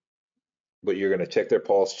 Um, but you're going to check their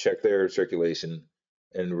pulse, check their circulation,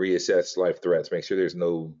 and reassess life threats. Make sure there's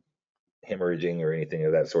no hemorrhaging or anything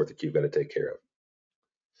of that sort that you've got to take care of.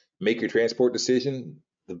 Make your transport decision.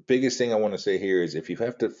 The biggest thing I want to say here is if you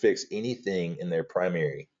have to fix anything in their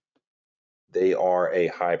primary, they are a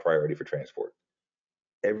high priority for transport.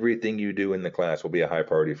 Everything you do in the class will be a high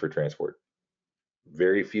priority for transport.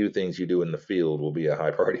 Very few things you do in the field will be a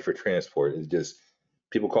high priority for transport. It's just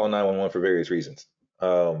people call 911 for various reasons.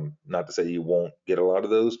 Not to say you won't get a lot of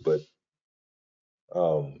those, but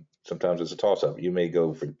sometimes it's a toss up. You may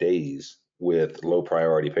go for days with low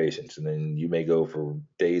priority patients, and then you may go for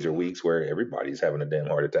days or weeks where everybody's having a damn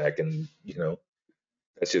heart attack, and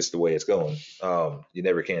that's just the way it's going. You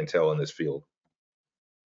never can tell in this field.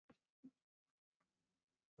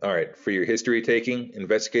 All right, for your history taking,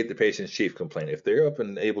 investigate the patient's chief complaint. If they're up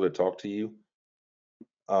and able to talk to you,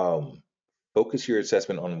 um, focus your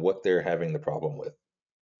assessment on what they're having the problem with.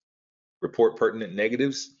 Report pertinent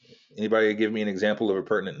negatives. Anybody give me an example of a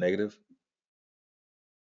pertinent negative?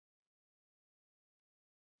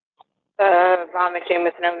 Vomiting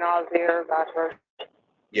with no nausea or vice versa.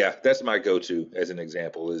 Yeah, that's my go-to as an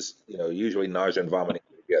example is, usually nausea and vomiting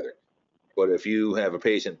together. But if you have a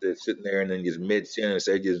patient that's sitting there and then just mid-sentence,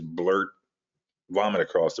 they just blurt vomit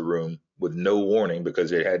across the room with no warning because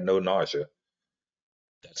they had no nausea,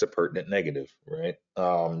 that's a pertinent negative, right?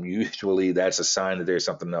 Usually that's a sign that there's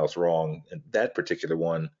something else wrong. And that particular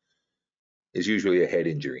one is usually a head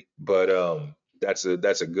injury, but that's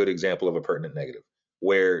a good example of a pertinent negative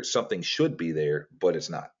where something should be there, but it's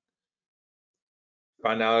not.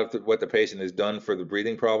 Find out what the patient has done for the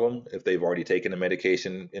breathing problem, if they've already taken a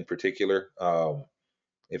medication in particular.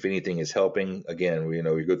 If anything is helping, again, we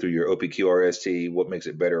go through your OPQRST, what makes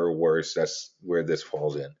it better or worse. That's where this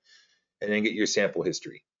falls in. And then get your sample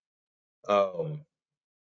history. Um,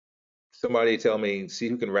 Somebody tell me, see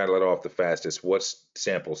who can rattle it off the fastest. What's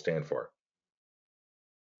sample stand for?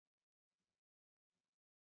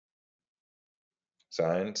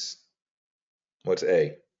 Signs. What's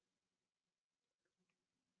A?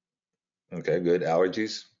 Okay, good.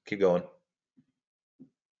 Allergies. Keep going.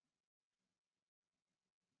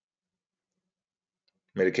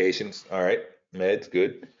 Medications. All right. Meds.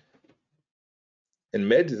 Good. And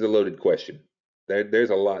meds is a loaded question.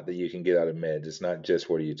 There's a lot that you can get out of meds. It's not just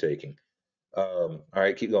what are you taking. All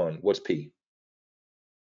right, keep going. What's P?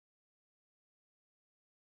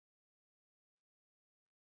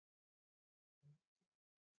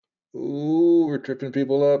 Ooh, we're tripping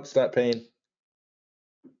people up. It's not pain.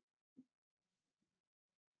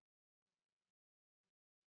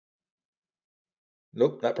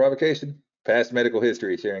 Nope, not provocation. Past medical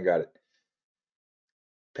history. Sharon got it.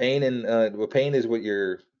 Pain and well, pain is what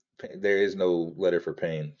there is no letter for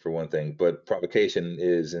pain for one thing, but provocation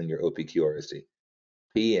is in your OPQRST.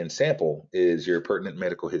 P and sample is your pertinent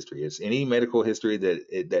medical history. It's any medical history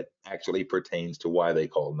that actually pertains to why they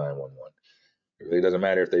called 911. It really doesn't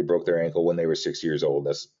matter if they broke their ankle when they were 6 years old.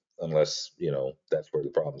 Unless, that's where the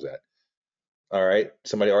problem's at. All right.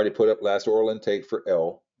 Somebody already put up last oral intake for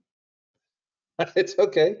L. It's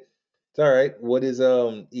okay. It's all right. What is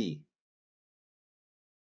E?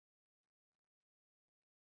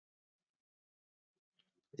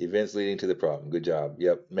 Events leading to the problem. Good job.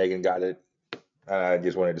 Yep. Megan got it. I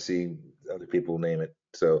just wanted to see other people name it.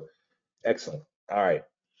 So excellent. All right.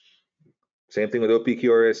 Same thing with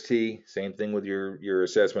OPQRST. Same thing with your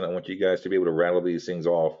assessment. I want you guys to be able to rattle these things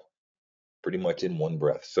off pretty much in one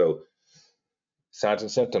breath. So signs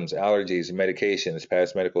and symptoms, allergies, medications,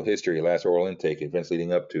 past medical history, last oral intake, events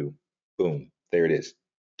leading up to. Boom. There it is.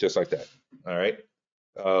 Just like that. All right.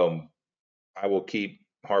 Um, I will keep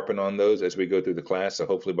harping on those as we go through the class. So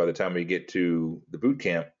hopefully by the time we get to the boot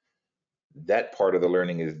camp, that part of the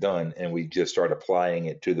learning is done and we just start applying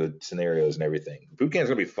it to the scenarios and everything. Boot camp's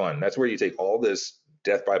gonna be fun. That's where you take all this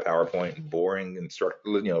death by PowerPoint, boring, and start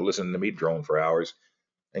listening to me drone for hours,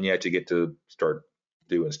 and you actually get to start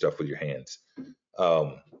doing stuff with your hands.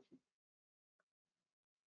 Um,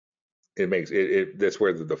 it makes it that's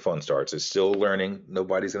where the fun starts. It's still learning.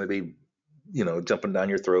 Nobody's gonna be jumping down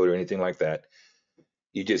your throat or anything like that.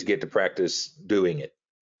 You just get to practice doing it.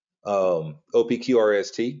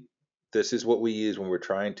 OPQRST, this is what we use when we're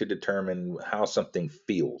trying to determine how something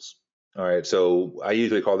feels. All right, so I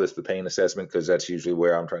usually call this the pain assessment because that's usually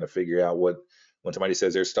where I'm trying to figure out when somebody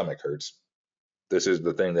says their stomach hurts. This is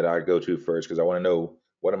the thing that I go to first because I want to know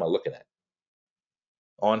what am I looking at.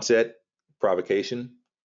 Onset, provocation,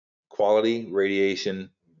 quality, radiation,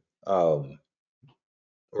 um,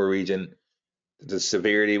 or region, the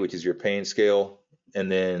severity, which is your pain scale,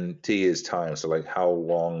 and then T is time. So like how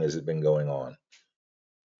long has it been going on?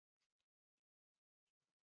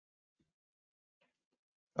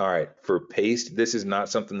 All right, for paste, this is not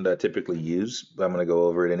something that I typically use, but I'm going to go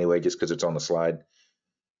over it anyway just because it's on the slide.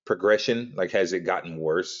 Progression, like has it gotten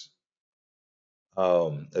worse?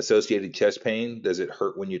 Associated chest pain, does it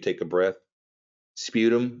hurt when you take a breath?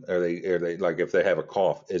 Sputum, are they like if they have a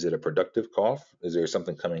cough, is it a productive cough? Is there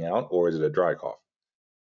something coming out or is it a dry cough?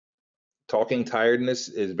 Talking tiredness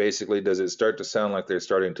is basically does it start to sound like they're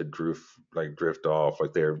starting to drift off,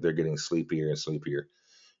 like they're getting sleepier and sleepier?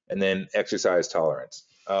 And then exercise tolerance.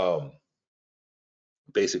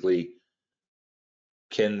 Basically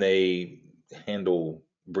can they handle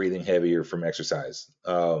breathing heavier from exercise?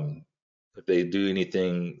 If they do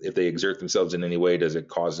anything, if they exert themselves in any way, does it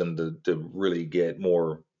cause them to really get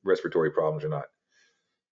more respiratory problems or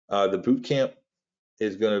not? The boot camp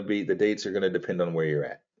is going to be, the dates are going to depend on where you're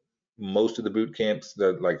at. Most of the boot camps,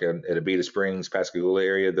 like at Abita Springs, Pascagoula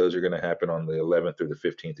area, those are going to happen on the 11th through the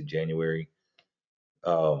 15th of January.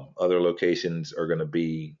 Other locations are going to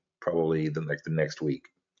be probably the next week,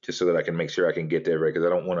 just so that I can make sure I can get to everybody because I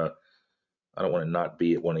don't want to not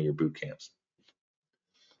be at one of your boot camps.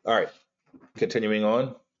 All right, continuing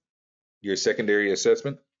on, your secondary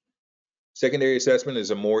assessment. Secondary assessment is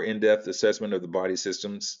a more in-depth assessment of the body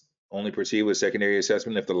systems. Only proceed with secondary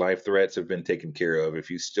assessment if the life threats have been taken care of. If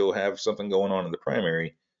you still have something going on in the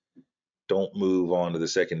primary, don't move on to the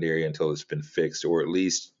secondary until it's been fixed or at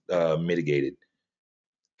least mitigated.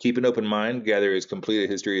 Keep an open mind, gather as complete a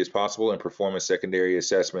history as possible, and perform a secondary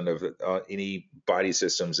assessment of any body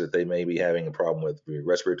systems that they may be having a problem with,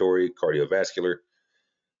 respiratory, cardiovascular.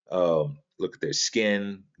 Look at their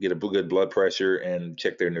skin, get a good blood pressure, and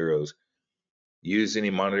check their neuros. Use any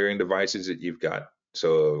monitoring devices that you've got.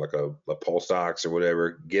 So like a pulse ox or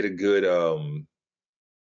whatever. Get a good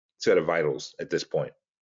set of vitals at this point.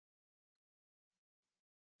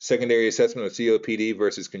 Secondary assessment of COPD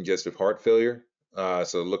versus congestive heart failure.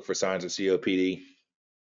 So look for signs of COPD.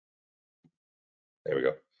 There we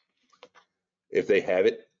go. If they have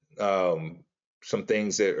it, some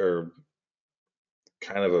things that are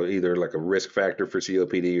kind of either like a risk factor for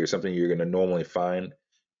COPD or something you're going to normally find.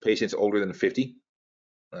 Patients older than 50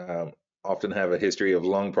 often have a history of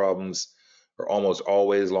lung problems, are almost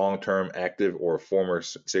always long-term active or former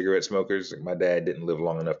cigarette smokers. My dad didn't live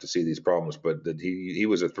long enough to see these problems, but he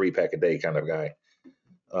was a 3-pack a day kind of guy.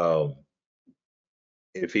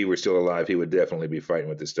 If he were still alive, he would definitely be fighting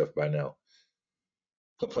with this stuff by now.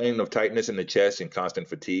 Complaining of tightness in the chest and constant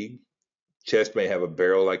fatigue. Chest may have a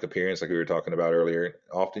barrel-like appearance, like we were talking about earlier,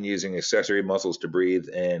 often using accessory muscles to breathe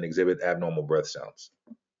and exhibit abnormal breath sounds.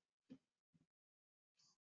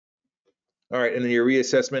 All right, and then your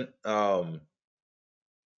reassessment.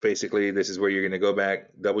 Basically, this is where you're going to go back,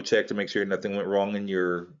 double check to make sure nothing went wrong in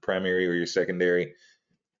your primary or your secondary.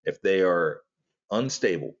 If they are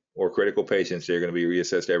unstable or critical patients, they're going to be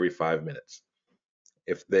reassessed every 5 minutes.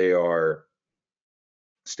 If they are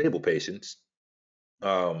stable patients,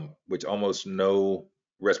 which almost no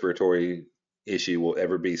respiratory issue will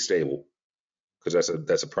ever be stable because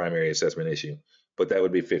that's a primary assessment issue. But that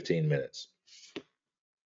would be 15 minutes.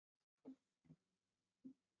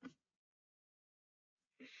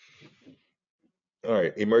 All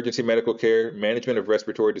right, emergency medical care, management of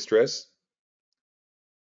respiratory distress.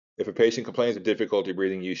 If a patient complains of difficulty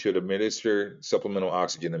breathing, you should administer supplemental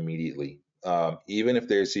oxygen immediately, even if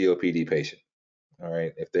they're a COPD patient. All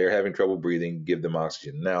right, if they're having trouble breathing, give them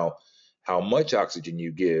oxygen. Now, how much oxygen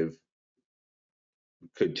you give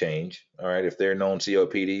could change. All right, if they're known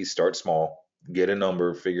COPD, start small, get a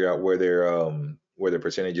number, figure out where their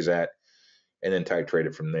percentage is at, and then titrate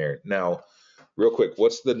it from there. Now, real quick,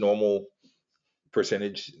 what's the normal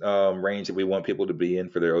percentage range that we want people to be in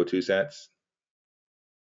for their O2 sats?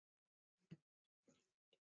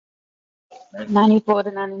 94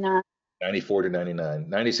 to 99. 94 to 99.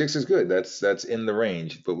 96 is good. That's in the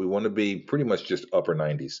range, but we want to be pretty much just upper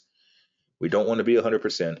 90s. We don't want to be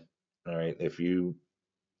 100%. All right, if you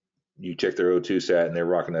check their O2 sat and they're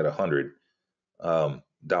rocking at 100,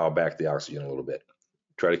 dial back the oxygen a little bit.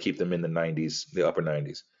 Try to keep them in the 90s, the upper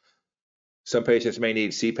 90s. Some patients may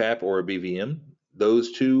need CPAP or a BVM.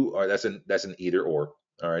 Those two are that's an either or.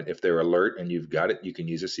 All right, if they're alert and you've got it, you can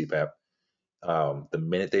use a CPAP. The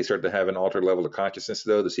minute they start to have an altered level of consciousness,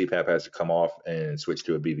 though, the CPAP has to come off and switch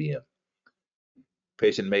to a BVM.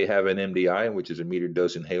 Patient may have an MDI, which is a metered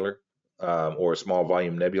dose inhaler, or a small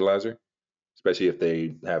volume nebulizer, especially if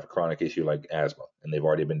they have a chronic issue like asthma and they've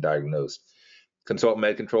already been diagnosed. Consult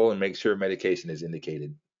med control and make sure medication is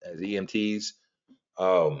indicated. As EMTs,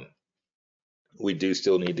 um, we do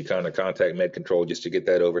still need to kind of contact med control just to get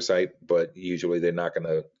that oversight, but usually they're not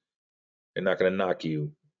gonna knock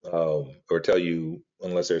you or tell you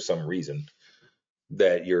unless there's some reason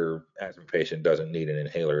that your asthma patient doesn't need an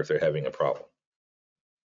inhaler if they're having a problem.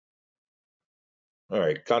 All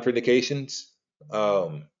right, contraindications.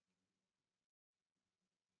 Um,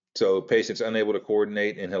 so patients unable to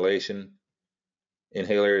coordinate inhalation,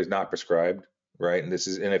 inhaler is not prescribed, right? And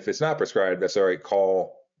if it's not prescribed, that's all right.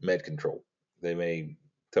 Call med control. They may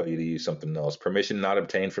tell you to use something else. Permission not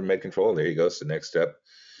obtained from med control. There you go. It's the next step.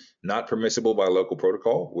 Not permissible by local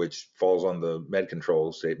protocol, which falls on the med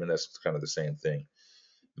control statement. That's kind of the same thing.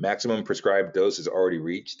 Maximum prescribed dose is already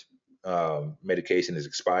reached. Medication is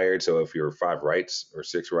expired. So if your 5 rights or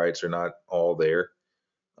 6 rights are not all there,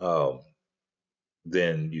 um,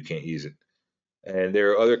 then you can't use it. And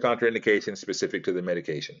there are other contraindications specific to the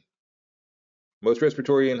medication. Most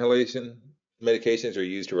respiratory inhalation medications are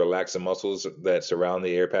used to relax the muscles that surround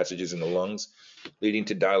the air passages in the lungs, leading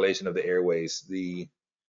to dilation of the airways.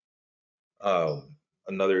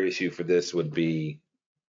 Another issue for this would be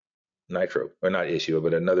nitro, or not issue,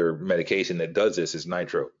 but another medication that does this is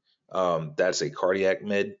nitro. That's a cardiac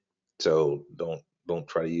med, so don't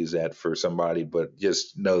try to use that for somebody, but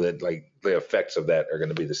just know that like the effects of that are going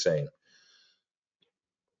to be the same.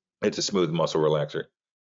 It's a smooth muscle relaxer.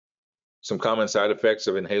 Some common side effects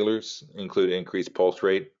of inhalers include increased pulse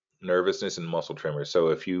rate, nervousness, and muscle tremors. So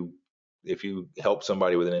if you help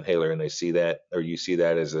somebody with an inhaler and they see that, or you see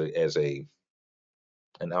that as a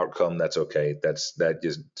an outcome, that's okay. That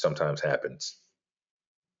just sometimes happens.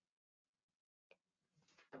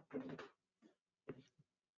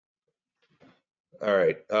 All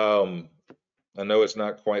right. I know it's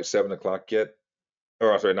not quite 7 o'clock yet,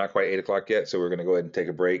 or sorry, not quite 8 o'clock yet. So we're going to go ahead and take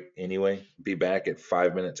a break anyway. Be back at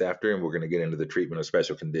 5 minutes after, and we're going to get into the treatment of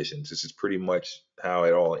special conditions. This is pretty much how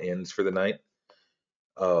it all ends for the night.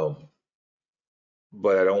 Um,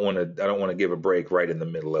 but I don't want to give a break right in the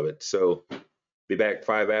middle of it. So be back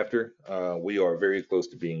 5 after. We are very close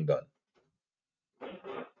to being done.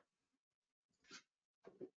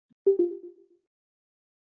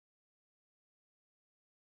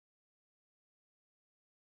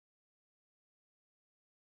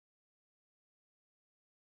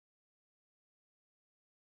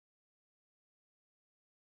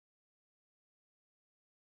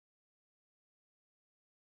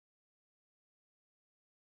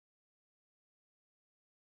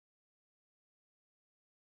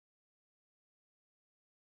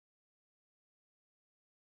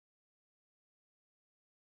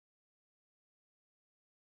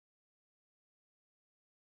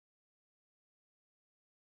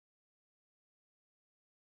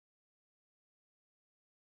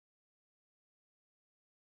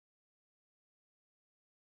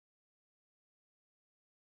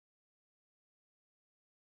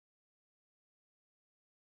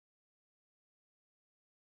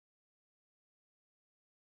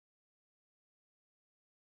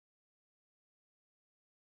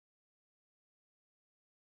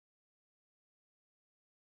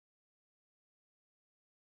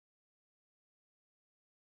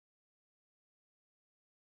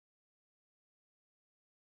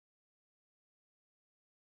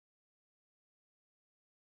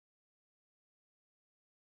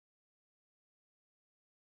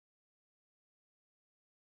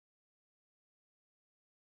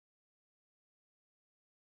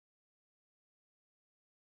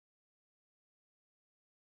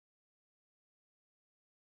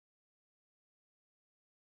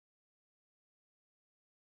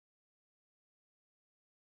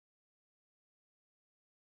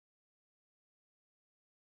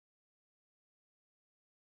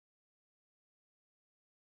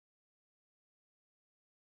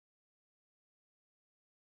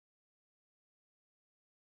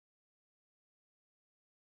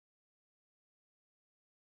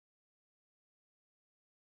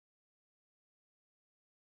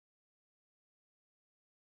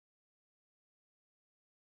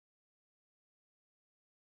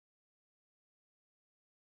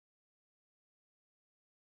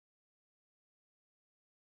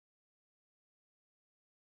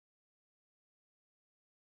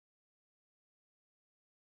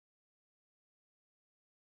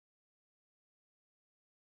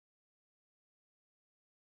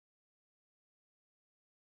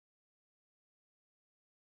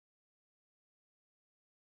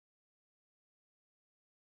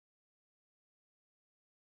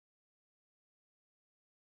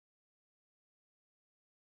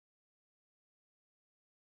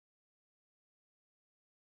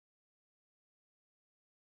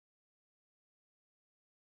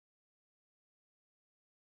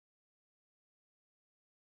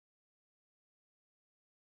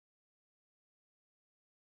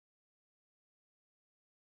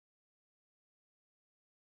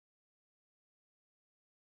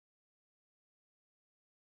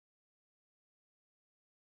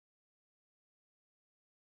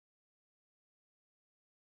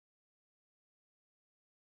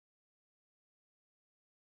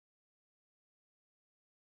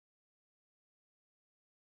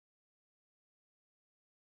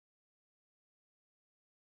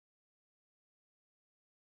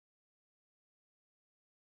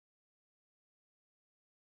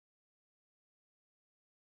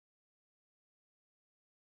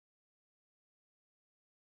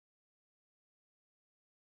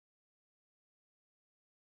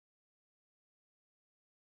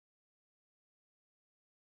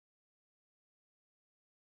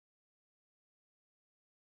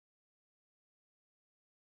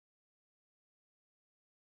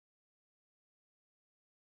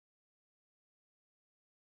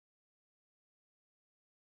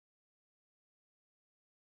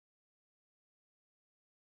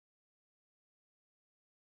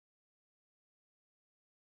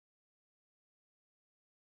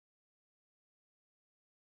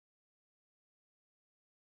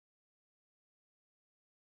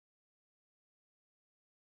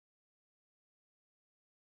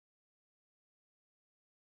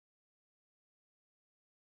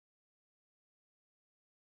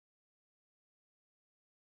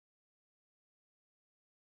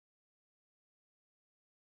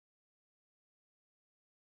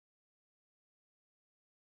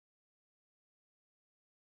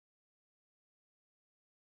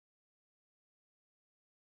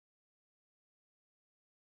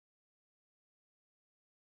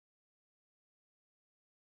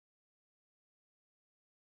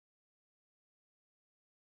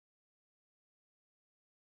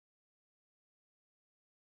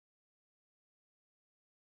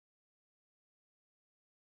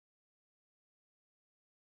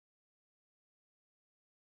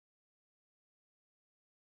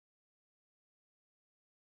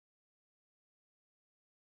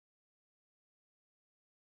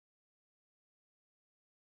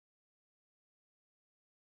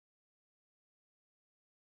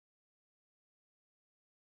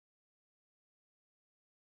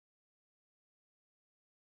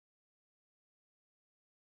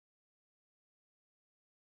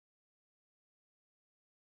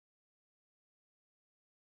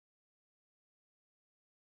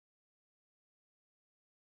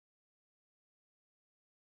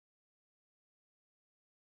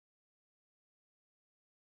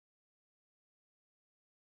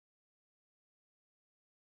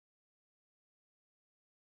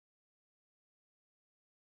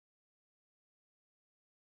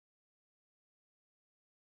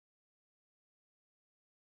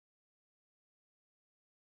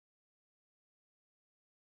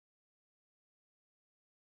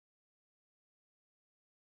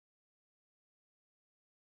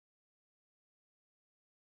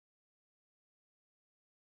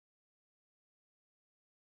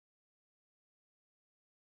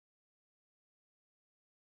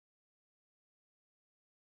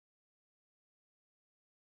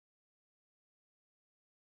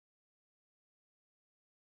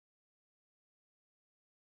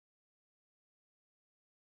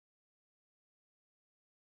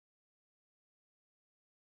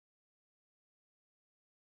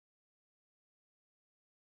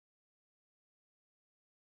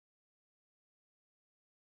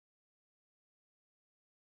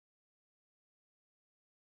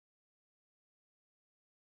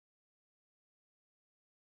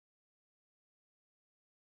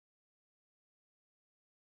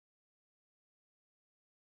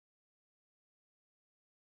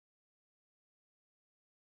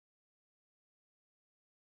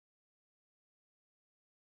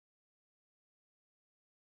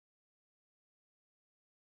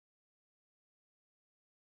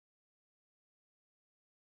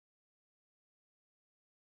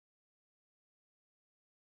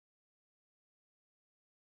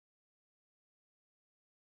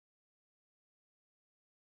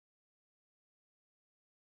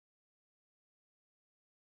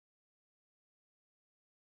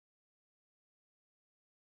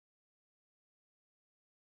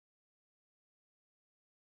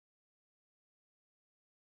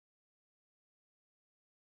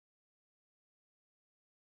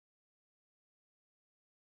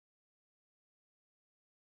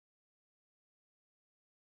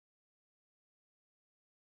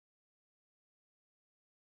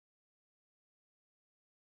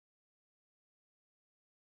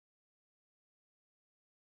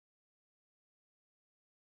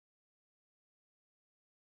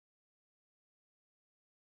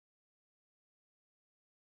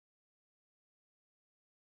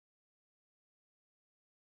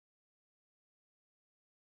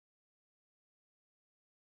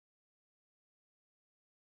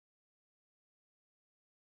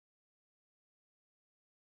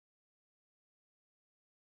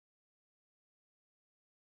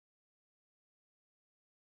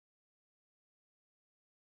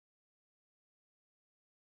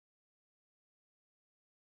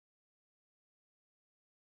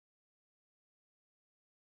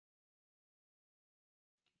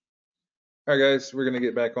 All right, guys, we're gonna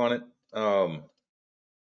get back on it. I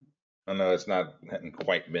know it's not hadn't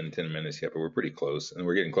quite been 10 minutes yet, but we're pretty close, and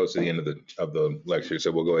we're getting close to the end of the lecture,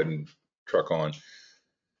 so we'll go ahead and truck on.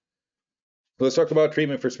 Let's talk about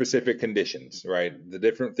treatment for specific conditions, right? The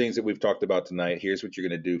different things that we've talked about tonight. Here's what you're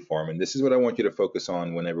going to do for them, and this is what I want you to focus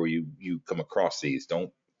on whenever you come across these.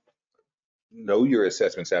 Don't know your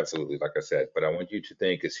assessments absolutely, like I said, but I want you to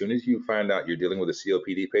think as soon as you find out you're dealing with a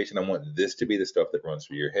COPD patient, I want this to be the stuff that runs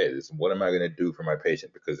through your head. Is what am I going to do for my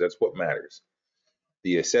patient? Because that's what matters.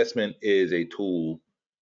 The assessment is a tool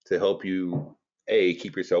to help you A,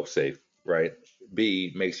 keep yourself safe, right?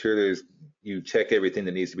 B, make sure you check everything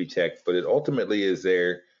that needs to be checked, but it ultimately is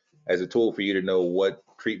there as a tool for you to know what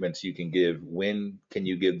treatments you can give, when can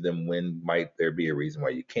you give them, when might there be a reason why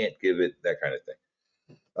you can't give it, that kind of thing.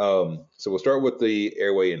 So we'll start with the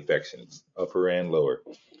airway infections, upper and lower.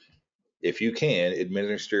 If you can,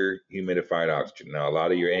 administer humidified oxygen. Now, a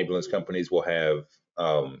lot of your ambulance companies will have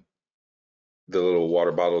the little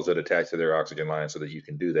water bottles that attach to their oxygen line so that you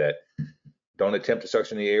can do that. Don't attempt to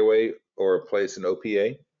suction the airway or place an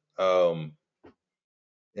OPA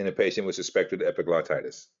in a patient with suspected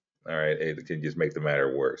epiglottitis. All right, it can just make the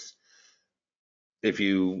matter worse. If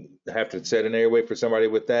you have to set an airway for somebody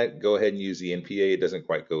with that, go ahead and use the NPA. It doesn't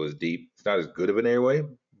quite go as deep. It's not as good of an airway,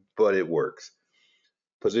 but it works.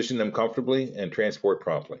 Position them comfortably and transport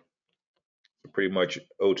promptly. Pretty much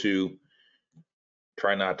O2.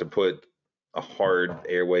 Try not to put a hard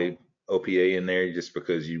airway OPA in there just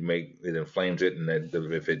because it inflames it, and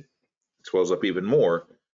if it swells up even more,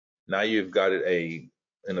 now you've got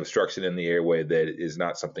an obstruction in the airway that is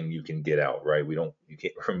not something you can get out, right? You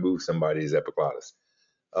can't remove somebody's epiglottis.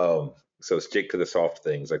 So stick to the soft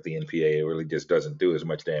things like the NPA. It really just doesn't do as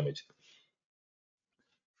much damage.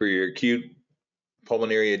 For your acute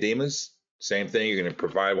pulmonary edemas, same thing. You're going to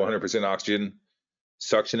provide 100% oxygen,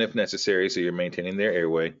 suction if necessary, so you're maintaining their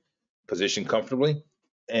airway. Position comfortably,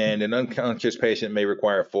 and an unconscious patient may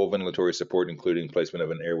require full ventilatory support, including placement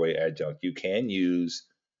of an airway adjunct. You can use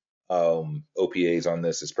OPAs on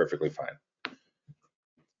this, is perfectly fine.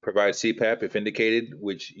 Provide CPAP if indicated,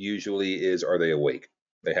 which usually is, are they awake?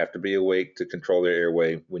 They have to be awake to control their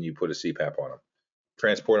airway when you put a CPAP on them.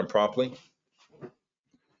 Transport them promptly.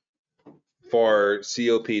 For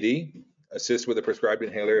COPD, assist with a prescribed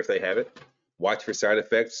inhaler if they have it. Watch for side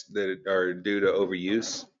effects that are due to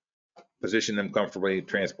overuse. Position them comfortably,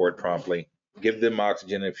 transport promptly. Give them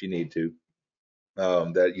oxygen if you need to.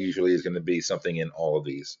 That usually is going to be something in all of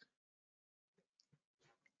these.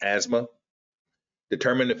 Asthma.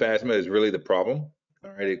 Determine if asthma is really the problem. All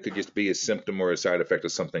right, it could just be a symptom or a side effect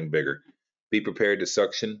of something bigger. Be prepared to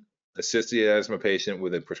suction. Assist the asthma patient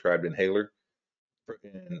with a prescribed inhaler.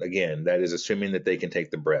 And again, that is assuming that they can take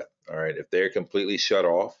the breath. All right, if they're completely shut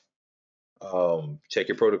off, check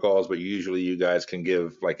your protocols, but usually you guys can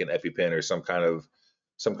give like an EpiPen or some kind of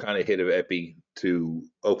hit of epi to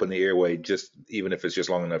open the airway, just even if it's just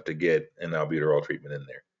long enough to get an albuterol treatment in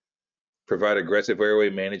there. Provide aggressive airway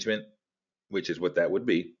management, which is what that would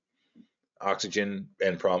be. Oxygen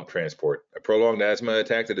and prompt transport. A prolonged asthma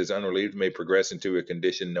attack that is unrelieved may progress into a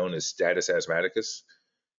condition known as status asthmaticus,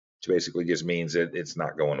 which basically just means that it's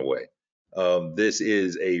not going away. This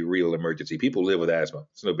is a real emergency. People live with asthma.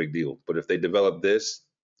 It's no big deal. But if they develop this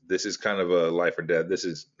is kind of a life or death. This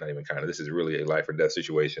is not even kind of, this is really a life or death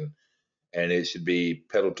situation. And it should be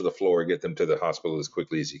pedaled to the floor, get them to the hospital as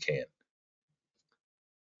quickly as you can.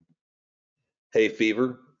 Hay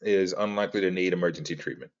fever is unlikely to need emergency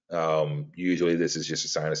treatment. Usually this is just a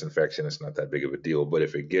sinus infection. It's not that big of a deal. But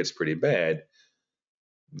if it gets pretty bad,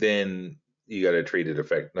 then you got to treat it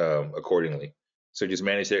accordingly. So just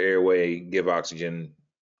manage their airway, give oxygen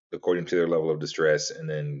according to their level of distress, and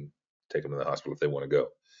then take them to the hospital if they want to go.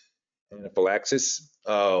 Anaphylaxis,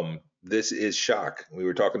 this is shock. We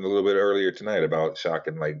were talking a little bit earlier tonight about shock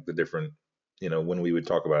and like the different, when we would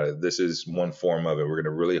talk about it. This is one form of it. We're going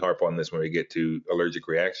to really harp on this when we get to allergic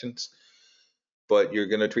reactions, but you're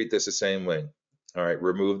going to treat this the same way. All right,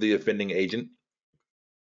 remove the offending agent.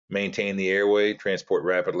 Maintain the airway, transport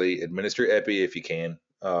rapidly, administer epi if you can,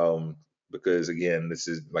 because again, this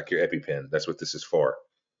is like your EpiPen. That's what this is for.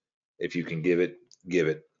 If you can give it, give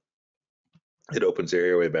it. It opens their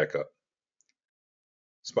airway back up.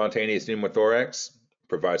 Spontaneous pneumothorax,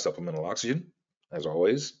 provide supplemental oxygen, as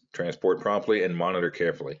always, transport promptly, and monitor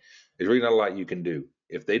carefully. There's really not a lot you can do.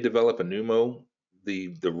 If they develop a pneumo,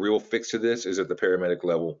 the real fix to this is at the paramedic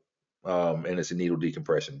level, and it's a needle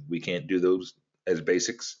decompression. We can't do those as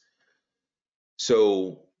basics.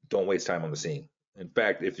 So don't waste time on the scene. In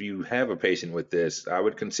fact, if you have a patient with this, I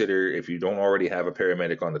would consider, if you don't already have a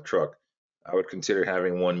paramedic on the truck, I would consider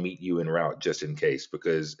having one meet you en route just in case,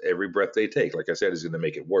 because every breath they take, like I said, is going to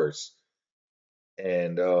make it worse.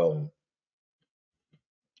 And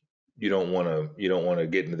you don't want to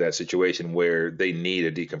get into that situation where they need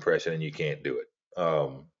a decompression and you can't do it.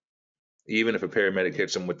 Even if a paramedic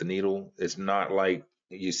hits them with the needle, it's not like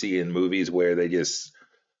you see in movies where they just,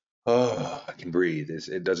 oh, I can breathe.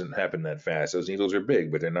 It doesn't happen that fast. Those needles are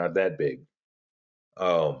big, but they're not that big.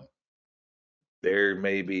 Um, there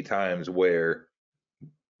may be times where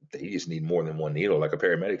they just need more than one needle. Like a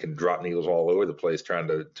paramedic can drop needles all over the place trying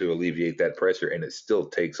to alleviate that pressure, and it still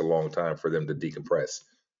takes a long time for them to decompress.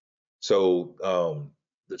 So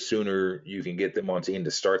the sooner you can get them on scene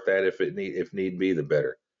to start that, if need be, the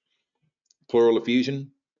better. Pleural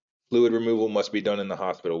effusion, fluid removal must be done in the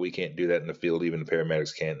hospital. We can't do that in the field. Even the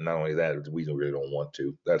paramedics can't. Not only that, we really don't want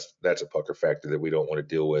to. That's a pucker factor that we don't want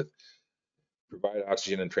to deal with. Provide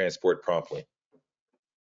oxygen and transport promptly.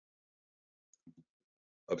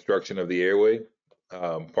 Obstruction of the airway.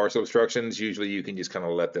 Partial obstructions, usually you can just kind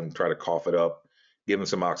of let them try to cough it up, give them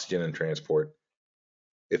some oxygen and transport.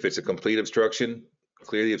 If it's a complete obstruction,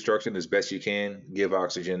 clear the obstruction as best you can, give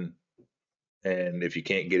oxygen, and if you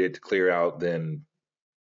can't get it to clear out, then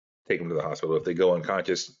take them to the hospital. If they go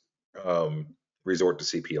unconscious, resort to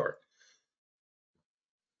CPR.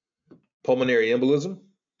 Pulmonary embolism,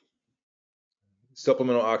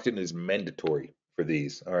 supplemental oxygen is mandatory for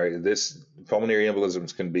these. All right, this pulmonary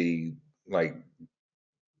embolisms can be like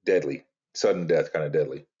deadly, sudden death kind of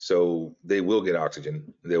deadly. So they will get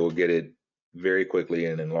oxygen. They will get it very quickly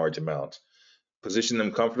and in large amounts. Position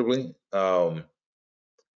them comfortably.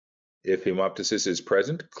 If hemoptysis is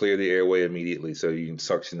present, clear the airway immediately so you can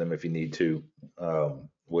suction them if you need to,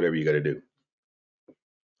 whatever you got to do.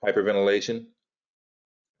 Hyperventilation,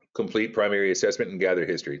 complete primary assessment and gather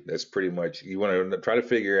history. That's pretty much, you want to try to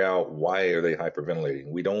figure out why are they hyperventilating.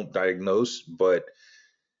 We don't diagnose, but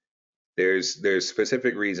there's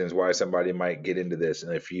specific reasons why somebody might get into this,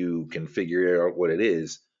 and if you can figure out what it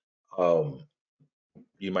is, um,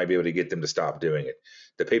 you might be able to get them to stop doing it.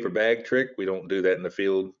 The paper bag trick, we don't do that in the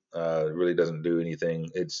field. It really doesn't do anything.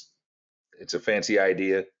 It's a fancy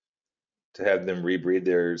idea to have them rebreathe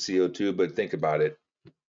their CO2, but think about it.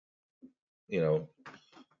 You know,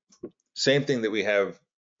 same thing that we have,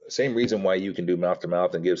 same reason why you can do mouth to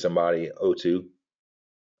mouth and give somebody O2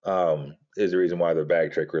 is the reason why the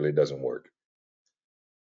bag trick really doesn't work.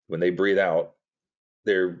 When they breathe out,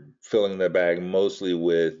 they're filling the bag mostly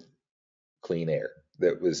with clean air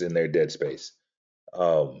that was in their dead space.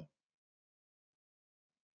 Um,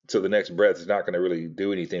 so the next breath is not going to really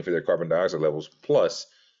do anything for their carbon dioxide levels. Plus,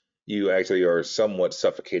 you actually are somewhat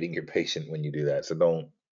suffocating your patient when you do that. So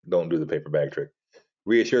don't do the paper bag trick.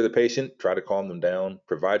 Reassure the patient, try to calm them down,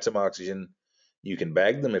 provide some oxygen. You can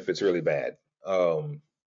bag them if it's really bad. And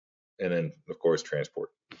then, of course, transport.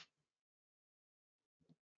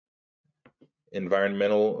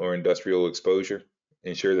 Environmental or industrial exposure.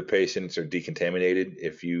 Ensure the patients are decontaminated.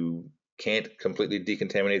 If you can't completely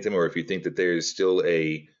decontaminate them, or if you think that there's still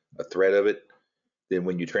a threat of it, then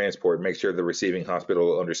when you transport, make sure the receiving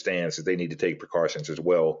hospital understands that they need to take precautions as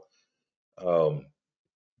well, um,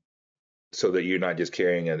 so that you're not just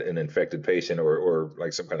carrying an infected patient or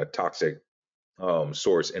like some kind of toxic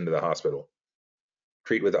source into the hospital.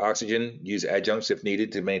 Treat with oxygen, use adjuncts if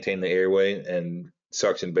needed to maintain the airway, and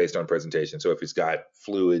suction based on presentation. So if he's got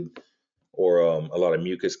fluid or a lot of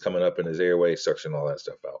mucus coming up in his airway, suction all that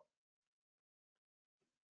stuff out.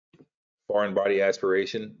 Foreign body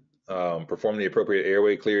aspiration, perform the appropriate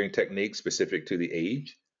airway clearing technique specific to the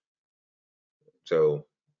age. So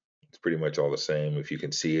it's pretty much all the same. If you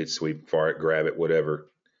can see it, sweep, fart, grab it, whatever.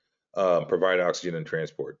 Provide oxygen and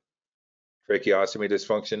transport. Tracheostomy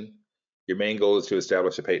dysfunction. Your main goal is to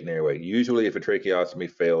establish a patent airway. Usually, if a tracheostomy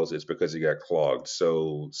fails, it's because it got clogged.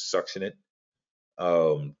 So suction it,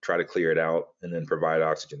 try to clear it out, and then provide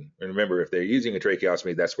oxygen. And remember, if they're using a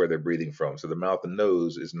tracheostomy, that's where they're breathing from. So the mouth and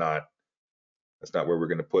nose is not, that's not where we're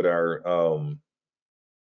going to put our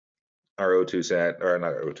O2 sat, or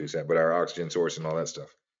not our O2 sat, but our oxygen source and all that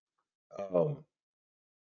stuff.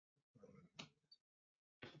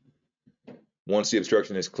 Once the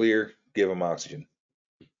obstruction is clear, give them oxygen.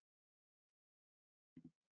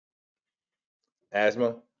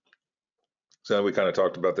 Asthma. So we kind of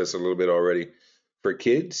talked about this a little bit already. For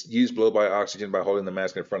kids, use blow-by oxygen by holding the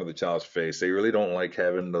mask in front of the child's face. They really don't like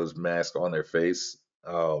having those masks on their face.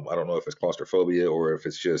 I don't know if it's claustrophobia or if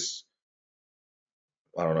it's just,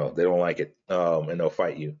 I don't know. They don't like it, and they'll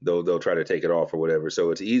fight you. They'll try to take it off or whatever.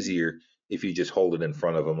 So it's easier if you just hold it in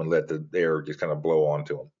front of them and let the air just kind of blow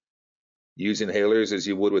onto them. Use inhalers as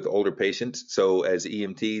you would with older patients. So as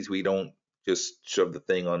EMTs, we don't just shove the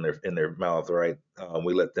thing on their in their mouth, right?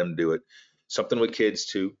 We let them do it. Something with kids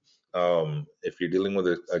too. If you're dealing with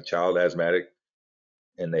a child asthmatic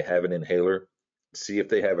and they have an inhaler, see if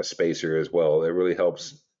they have a spacer as well. It really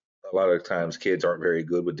helps. A lot of times, kids aren't very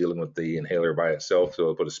good with dealing with the inhaler by itself, so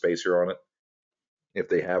they'll put a spacer on it. If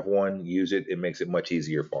they have one, use it. It makes it much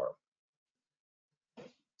easier for them.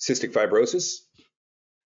 Cystic fibrosis.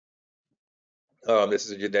 This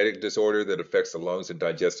is a genetic disorder that affects the lungs and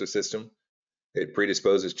digestive system. It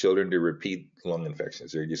predisposes children to repeat lung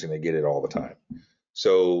infections. They're just going to get it all the time.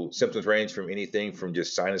 So symptoms range from anything from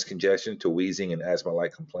just sinus congestion to wheezing and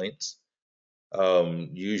asthma-like complaints.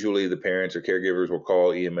 Usually the parents or caregivers will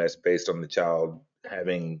call EMS based on the child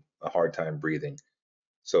having a hard time breathing.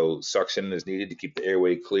 So suction is needed to keep the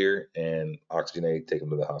airway clear and oxygenate, take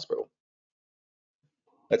them to the hospital.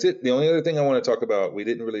 That's it. The only other thing I want to talk about, we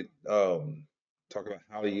didn't really talk about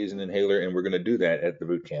how to use an inhaler, and we're going to do that at the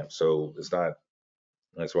boot camp. So it's not,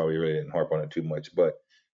 that's why we really didn't harp on it too much. But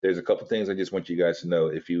there's a couple things I just want you guys to know.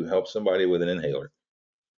 If you help somebody with an inhaler,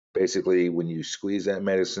 basically when you squeeze that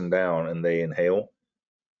medicine down and they inhale,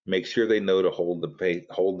 make sure they know to hold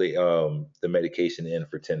the medication in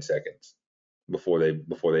for 10 seconds before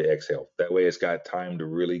they exhale. That way it's got time to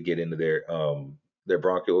really get into their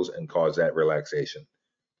bronchioles and cause that relaxation.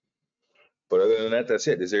 But other than that, that's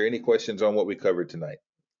it. Is there any questions on what we covered tonight?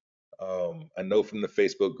 I know from the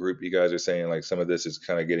Facebook group, you guys are saying like some of this is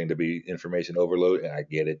kind of getting to be information overload, and I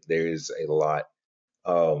get it. There is a lot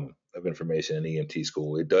of information in EMT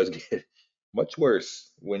school. It does get much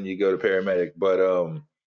worse when you go to paramedic, but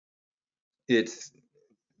it's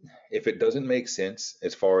if it doesn't make sense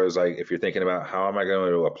as far as like if you're thinking about how am I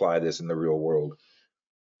going to apply this in the real world,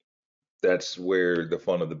 that's where the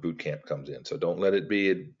fun of the boot camp comes in. So don't let it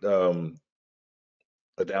be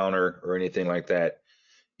a downer or anything like that.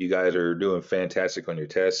 You guys are doing fantastic on your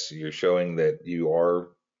tests. You're showing that you are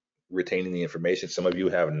retaining the information. Some of you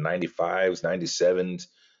have 95s, 97s.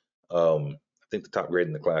 I think the top grade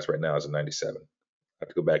in the class right now is a 97. I have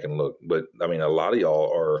to go back and look, but I mean, a lot of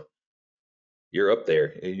y'all are you're up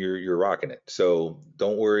there and you're rocking it. So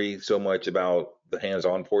don't worry so much about the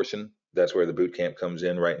hands-on portion. That's where the boot camp comes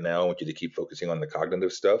in right now. I want you to keep focusing on the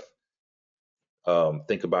cognitive stuff.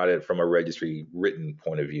 Think about it from a registry written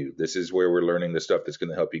point of view. This is where we're learning the stuff that's going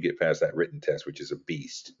to help you get past that written test, which is a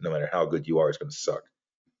beast. No matter how good you are, it's going to suck.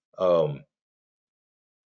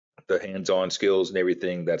 The hands-on skills and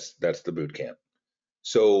everything, that's the boot camp.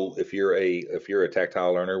 So if you're a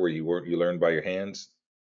tactile learner where you learn by your hands,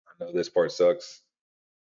 I know this part sucks,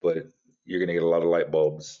 but you're going to get a lot of light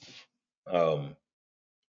bulbs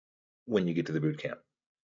when you get to the boot camp.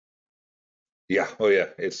 Yeah, oh yeah,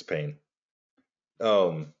 it's a pain.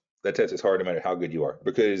 That test is hard no matter how good you are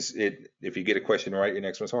because if you get a question right, your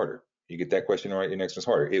next one's harder. You get that question right, your next one's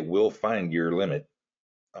harder. It will find your limit,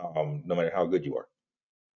 no matter how good you are.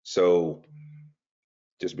 So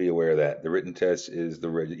just be aware of that. The written test is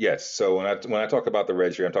yes. So when I talk about the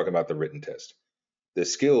registry, I'm talking about the written test. The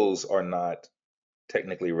skills are not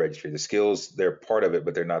technically registry. The skills, they're part of it,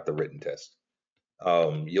 but they're not the written test.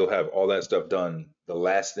 You'll have all that stuff done. The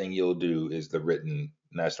last thing you'll do is the written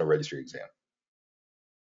national registry exam.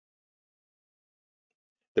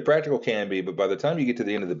 The practical can be, but by the time you get to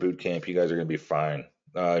the end of the boot camp, you guys are going to be fine.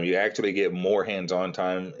 You actually get more hands-on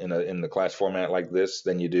time in the class format like this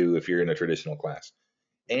than you do if you're in a traditional class.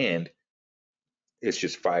 And it's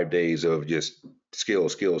just 5 days of just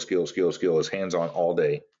skills, hands-on all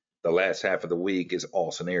day. The last half of the week is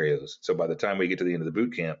all scenarios. So by the time we get to the end of the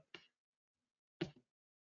boot camp,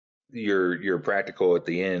 your practical at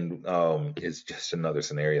the end is just another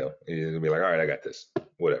scenario. You're gonna be like, all right, I got this,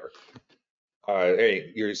 whatever. All right,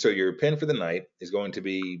 hey, your pen for the night is going to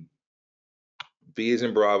be B as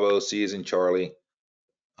in Bravo, C as in Charlie,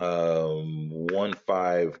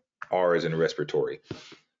 15R is in respiratory.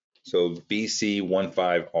 So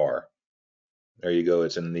BC15R. There you go.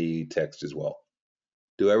 It's in the text as well.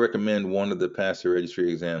 Do I recommend one of the pass the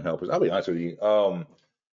registry exam helpers? I'll be honest with you.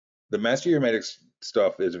 The Master Your Medics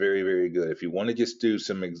stuff is very, very good. If you want to just do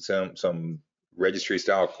some registry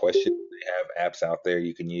style questions, they have apps out there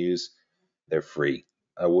you can use. They're free.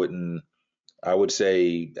 I would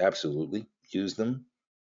say absolutely use them,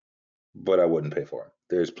 but I wouldn't pay for them.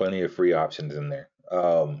 There's plenty of free options in there.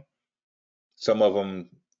 Some of them,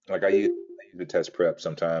 like I use the test prep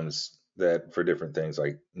sometimes that for different things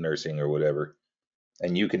like nursing or whatever,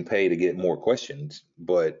 and you can pay to get more questions,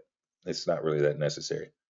 but it's not really that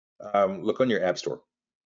necessary. Look on your app store,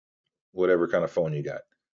 whatever kind of phone you got.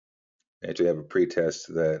 They actually have a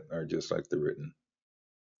pre-test that are just like the written.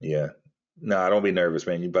 Yeah. No, don't be nervous,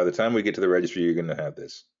 man. By the time we get to the registry, you're going to have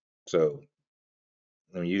this. So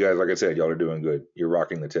I mean, you guys, like I said, y'all are doing good. You're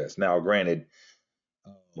rocking the test. Now, granted,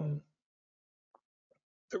 um,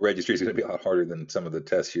 the registry is going to be a lot harder than some of the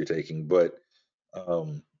tests you're taking, but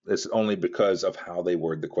it's only because of how they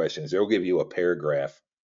word the questions. They'll give you a paragraph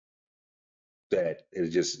that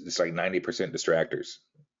is just, it's like 90% distractors.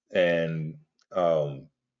 And um,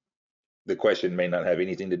 the question may not have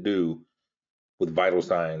anything to do with vital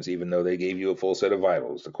signs, even though they gave you a full set of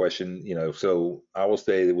vitals. The question, so I will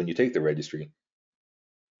say that when you take the registry,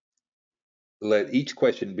 let each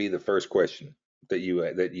question be the first question that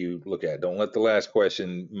you look at. Don't let the last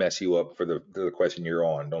question mess you up for the question you're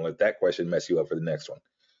on. Don't let that question mess you up for the next one.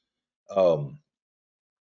 Um,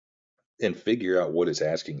 and figure out what it's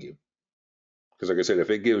asking you. Because, like I said, if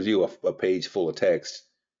it gives you a page full of text,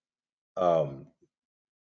 um,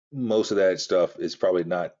 most of that stuff is probably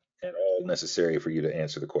not at all necessary for you to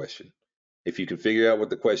answer the question. If you can figure out what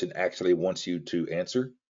the question actually wants you to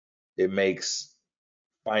answer, it makes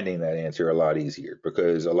finding that answer a lot easier,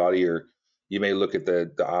 because a lot of you may look at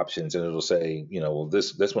the options and it'll say, well,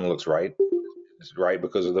 this one looks right. It's right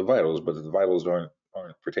because of the vitals, but if the vitals aren't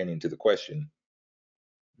pertaining to the question,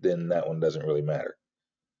 then that one doesn't really matter.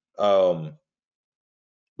 Um,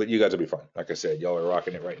 but you guys will be fine. Like I said, y'all are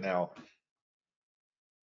rocking it right now.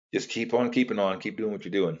 Just keep on keeping on, keep doing what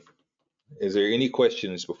you're doing. Is there any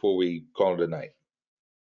questions before we call it a night?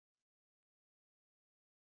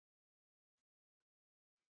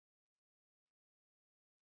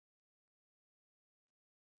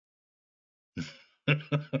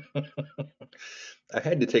 I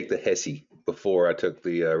had to take the HESI before I took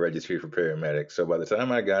the registry for paramedics. So by the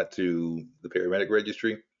time I got to the paramedic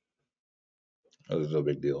registry, it was no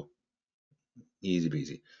big deal. Easy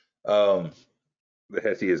peasy. Um, the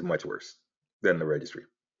HESI is much worse than the registry.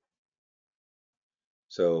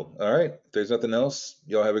 So, all right. If there's nothing else,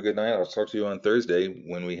 y'all have a good night. I'll talk to you on Thursday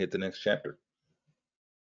when we hit the next chapter.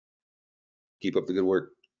 Keep up the good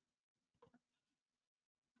work.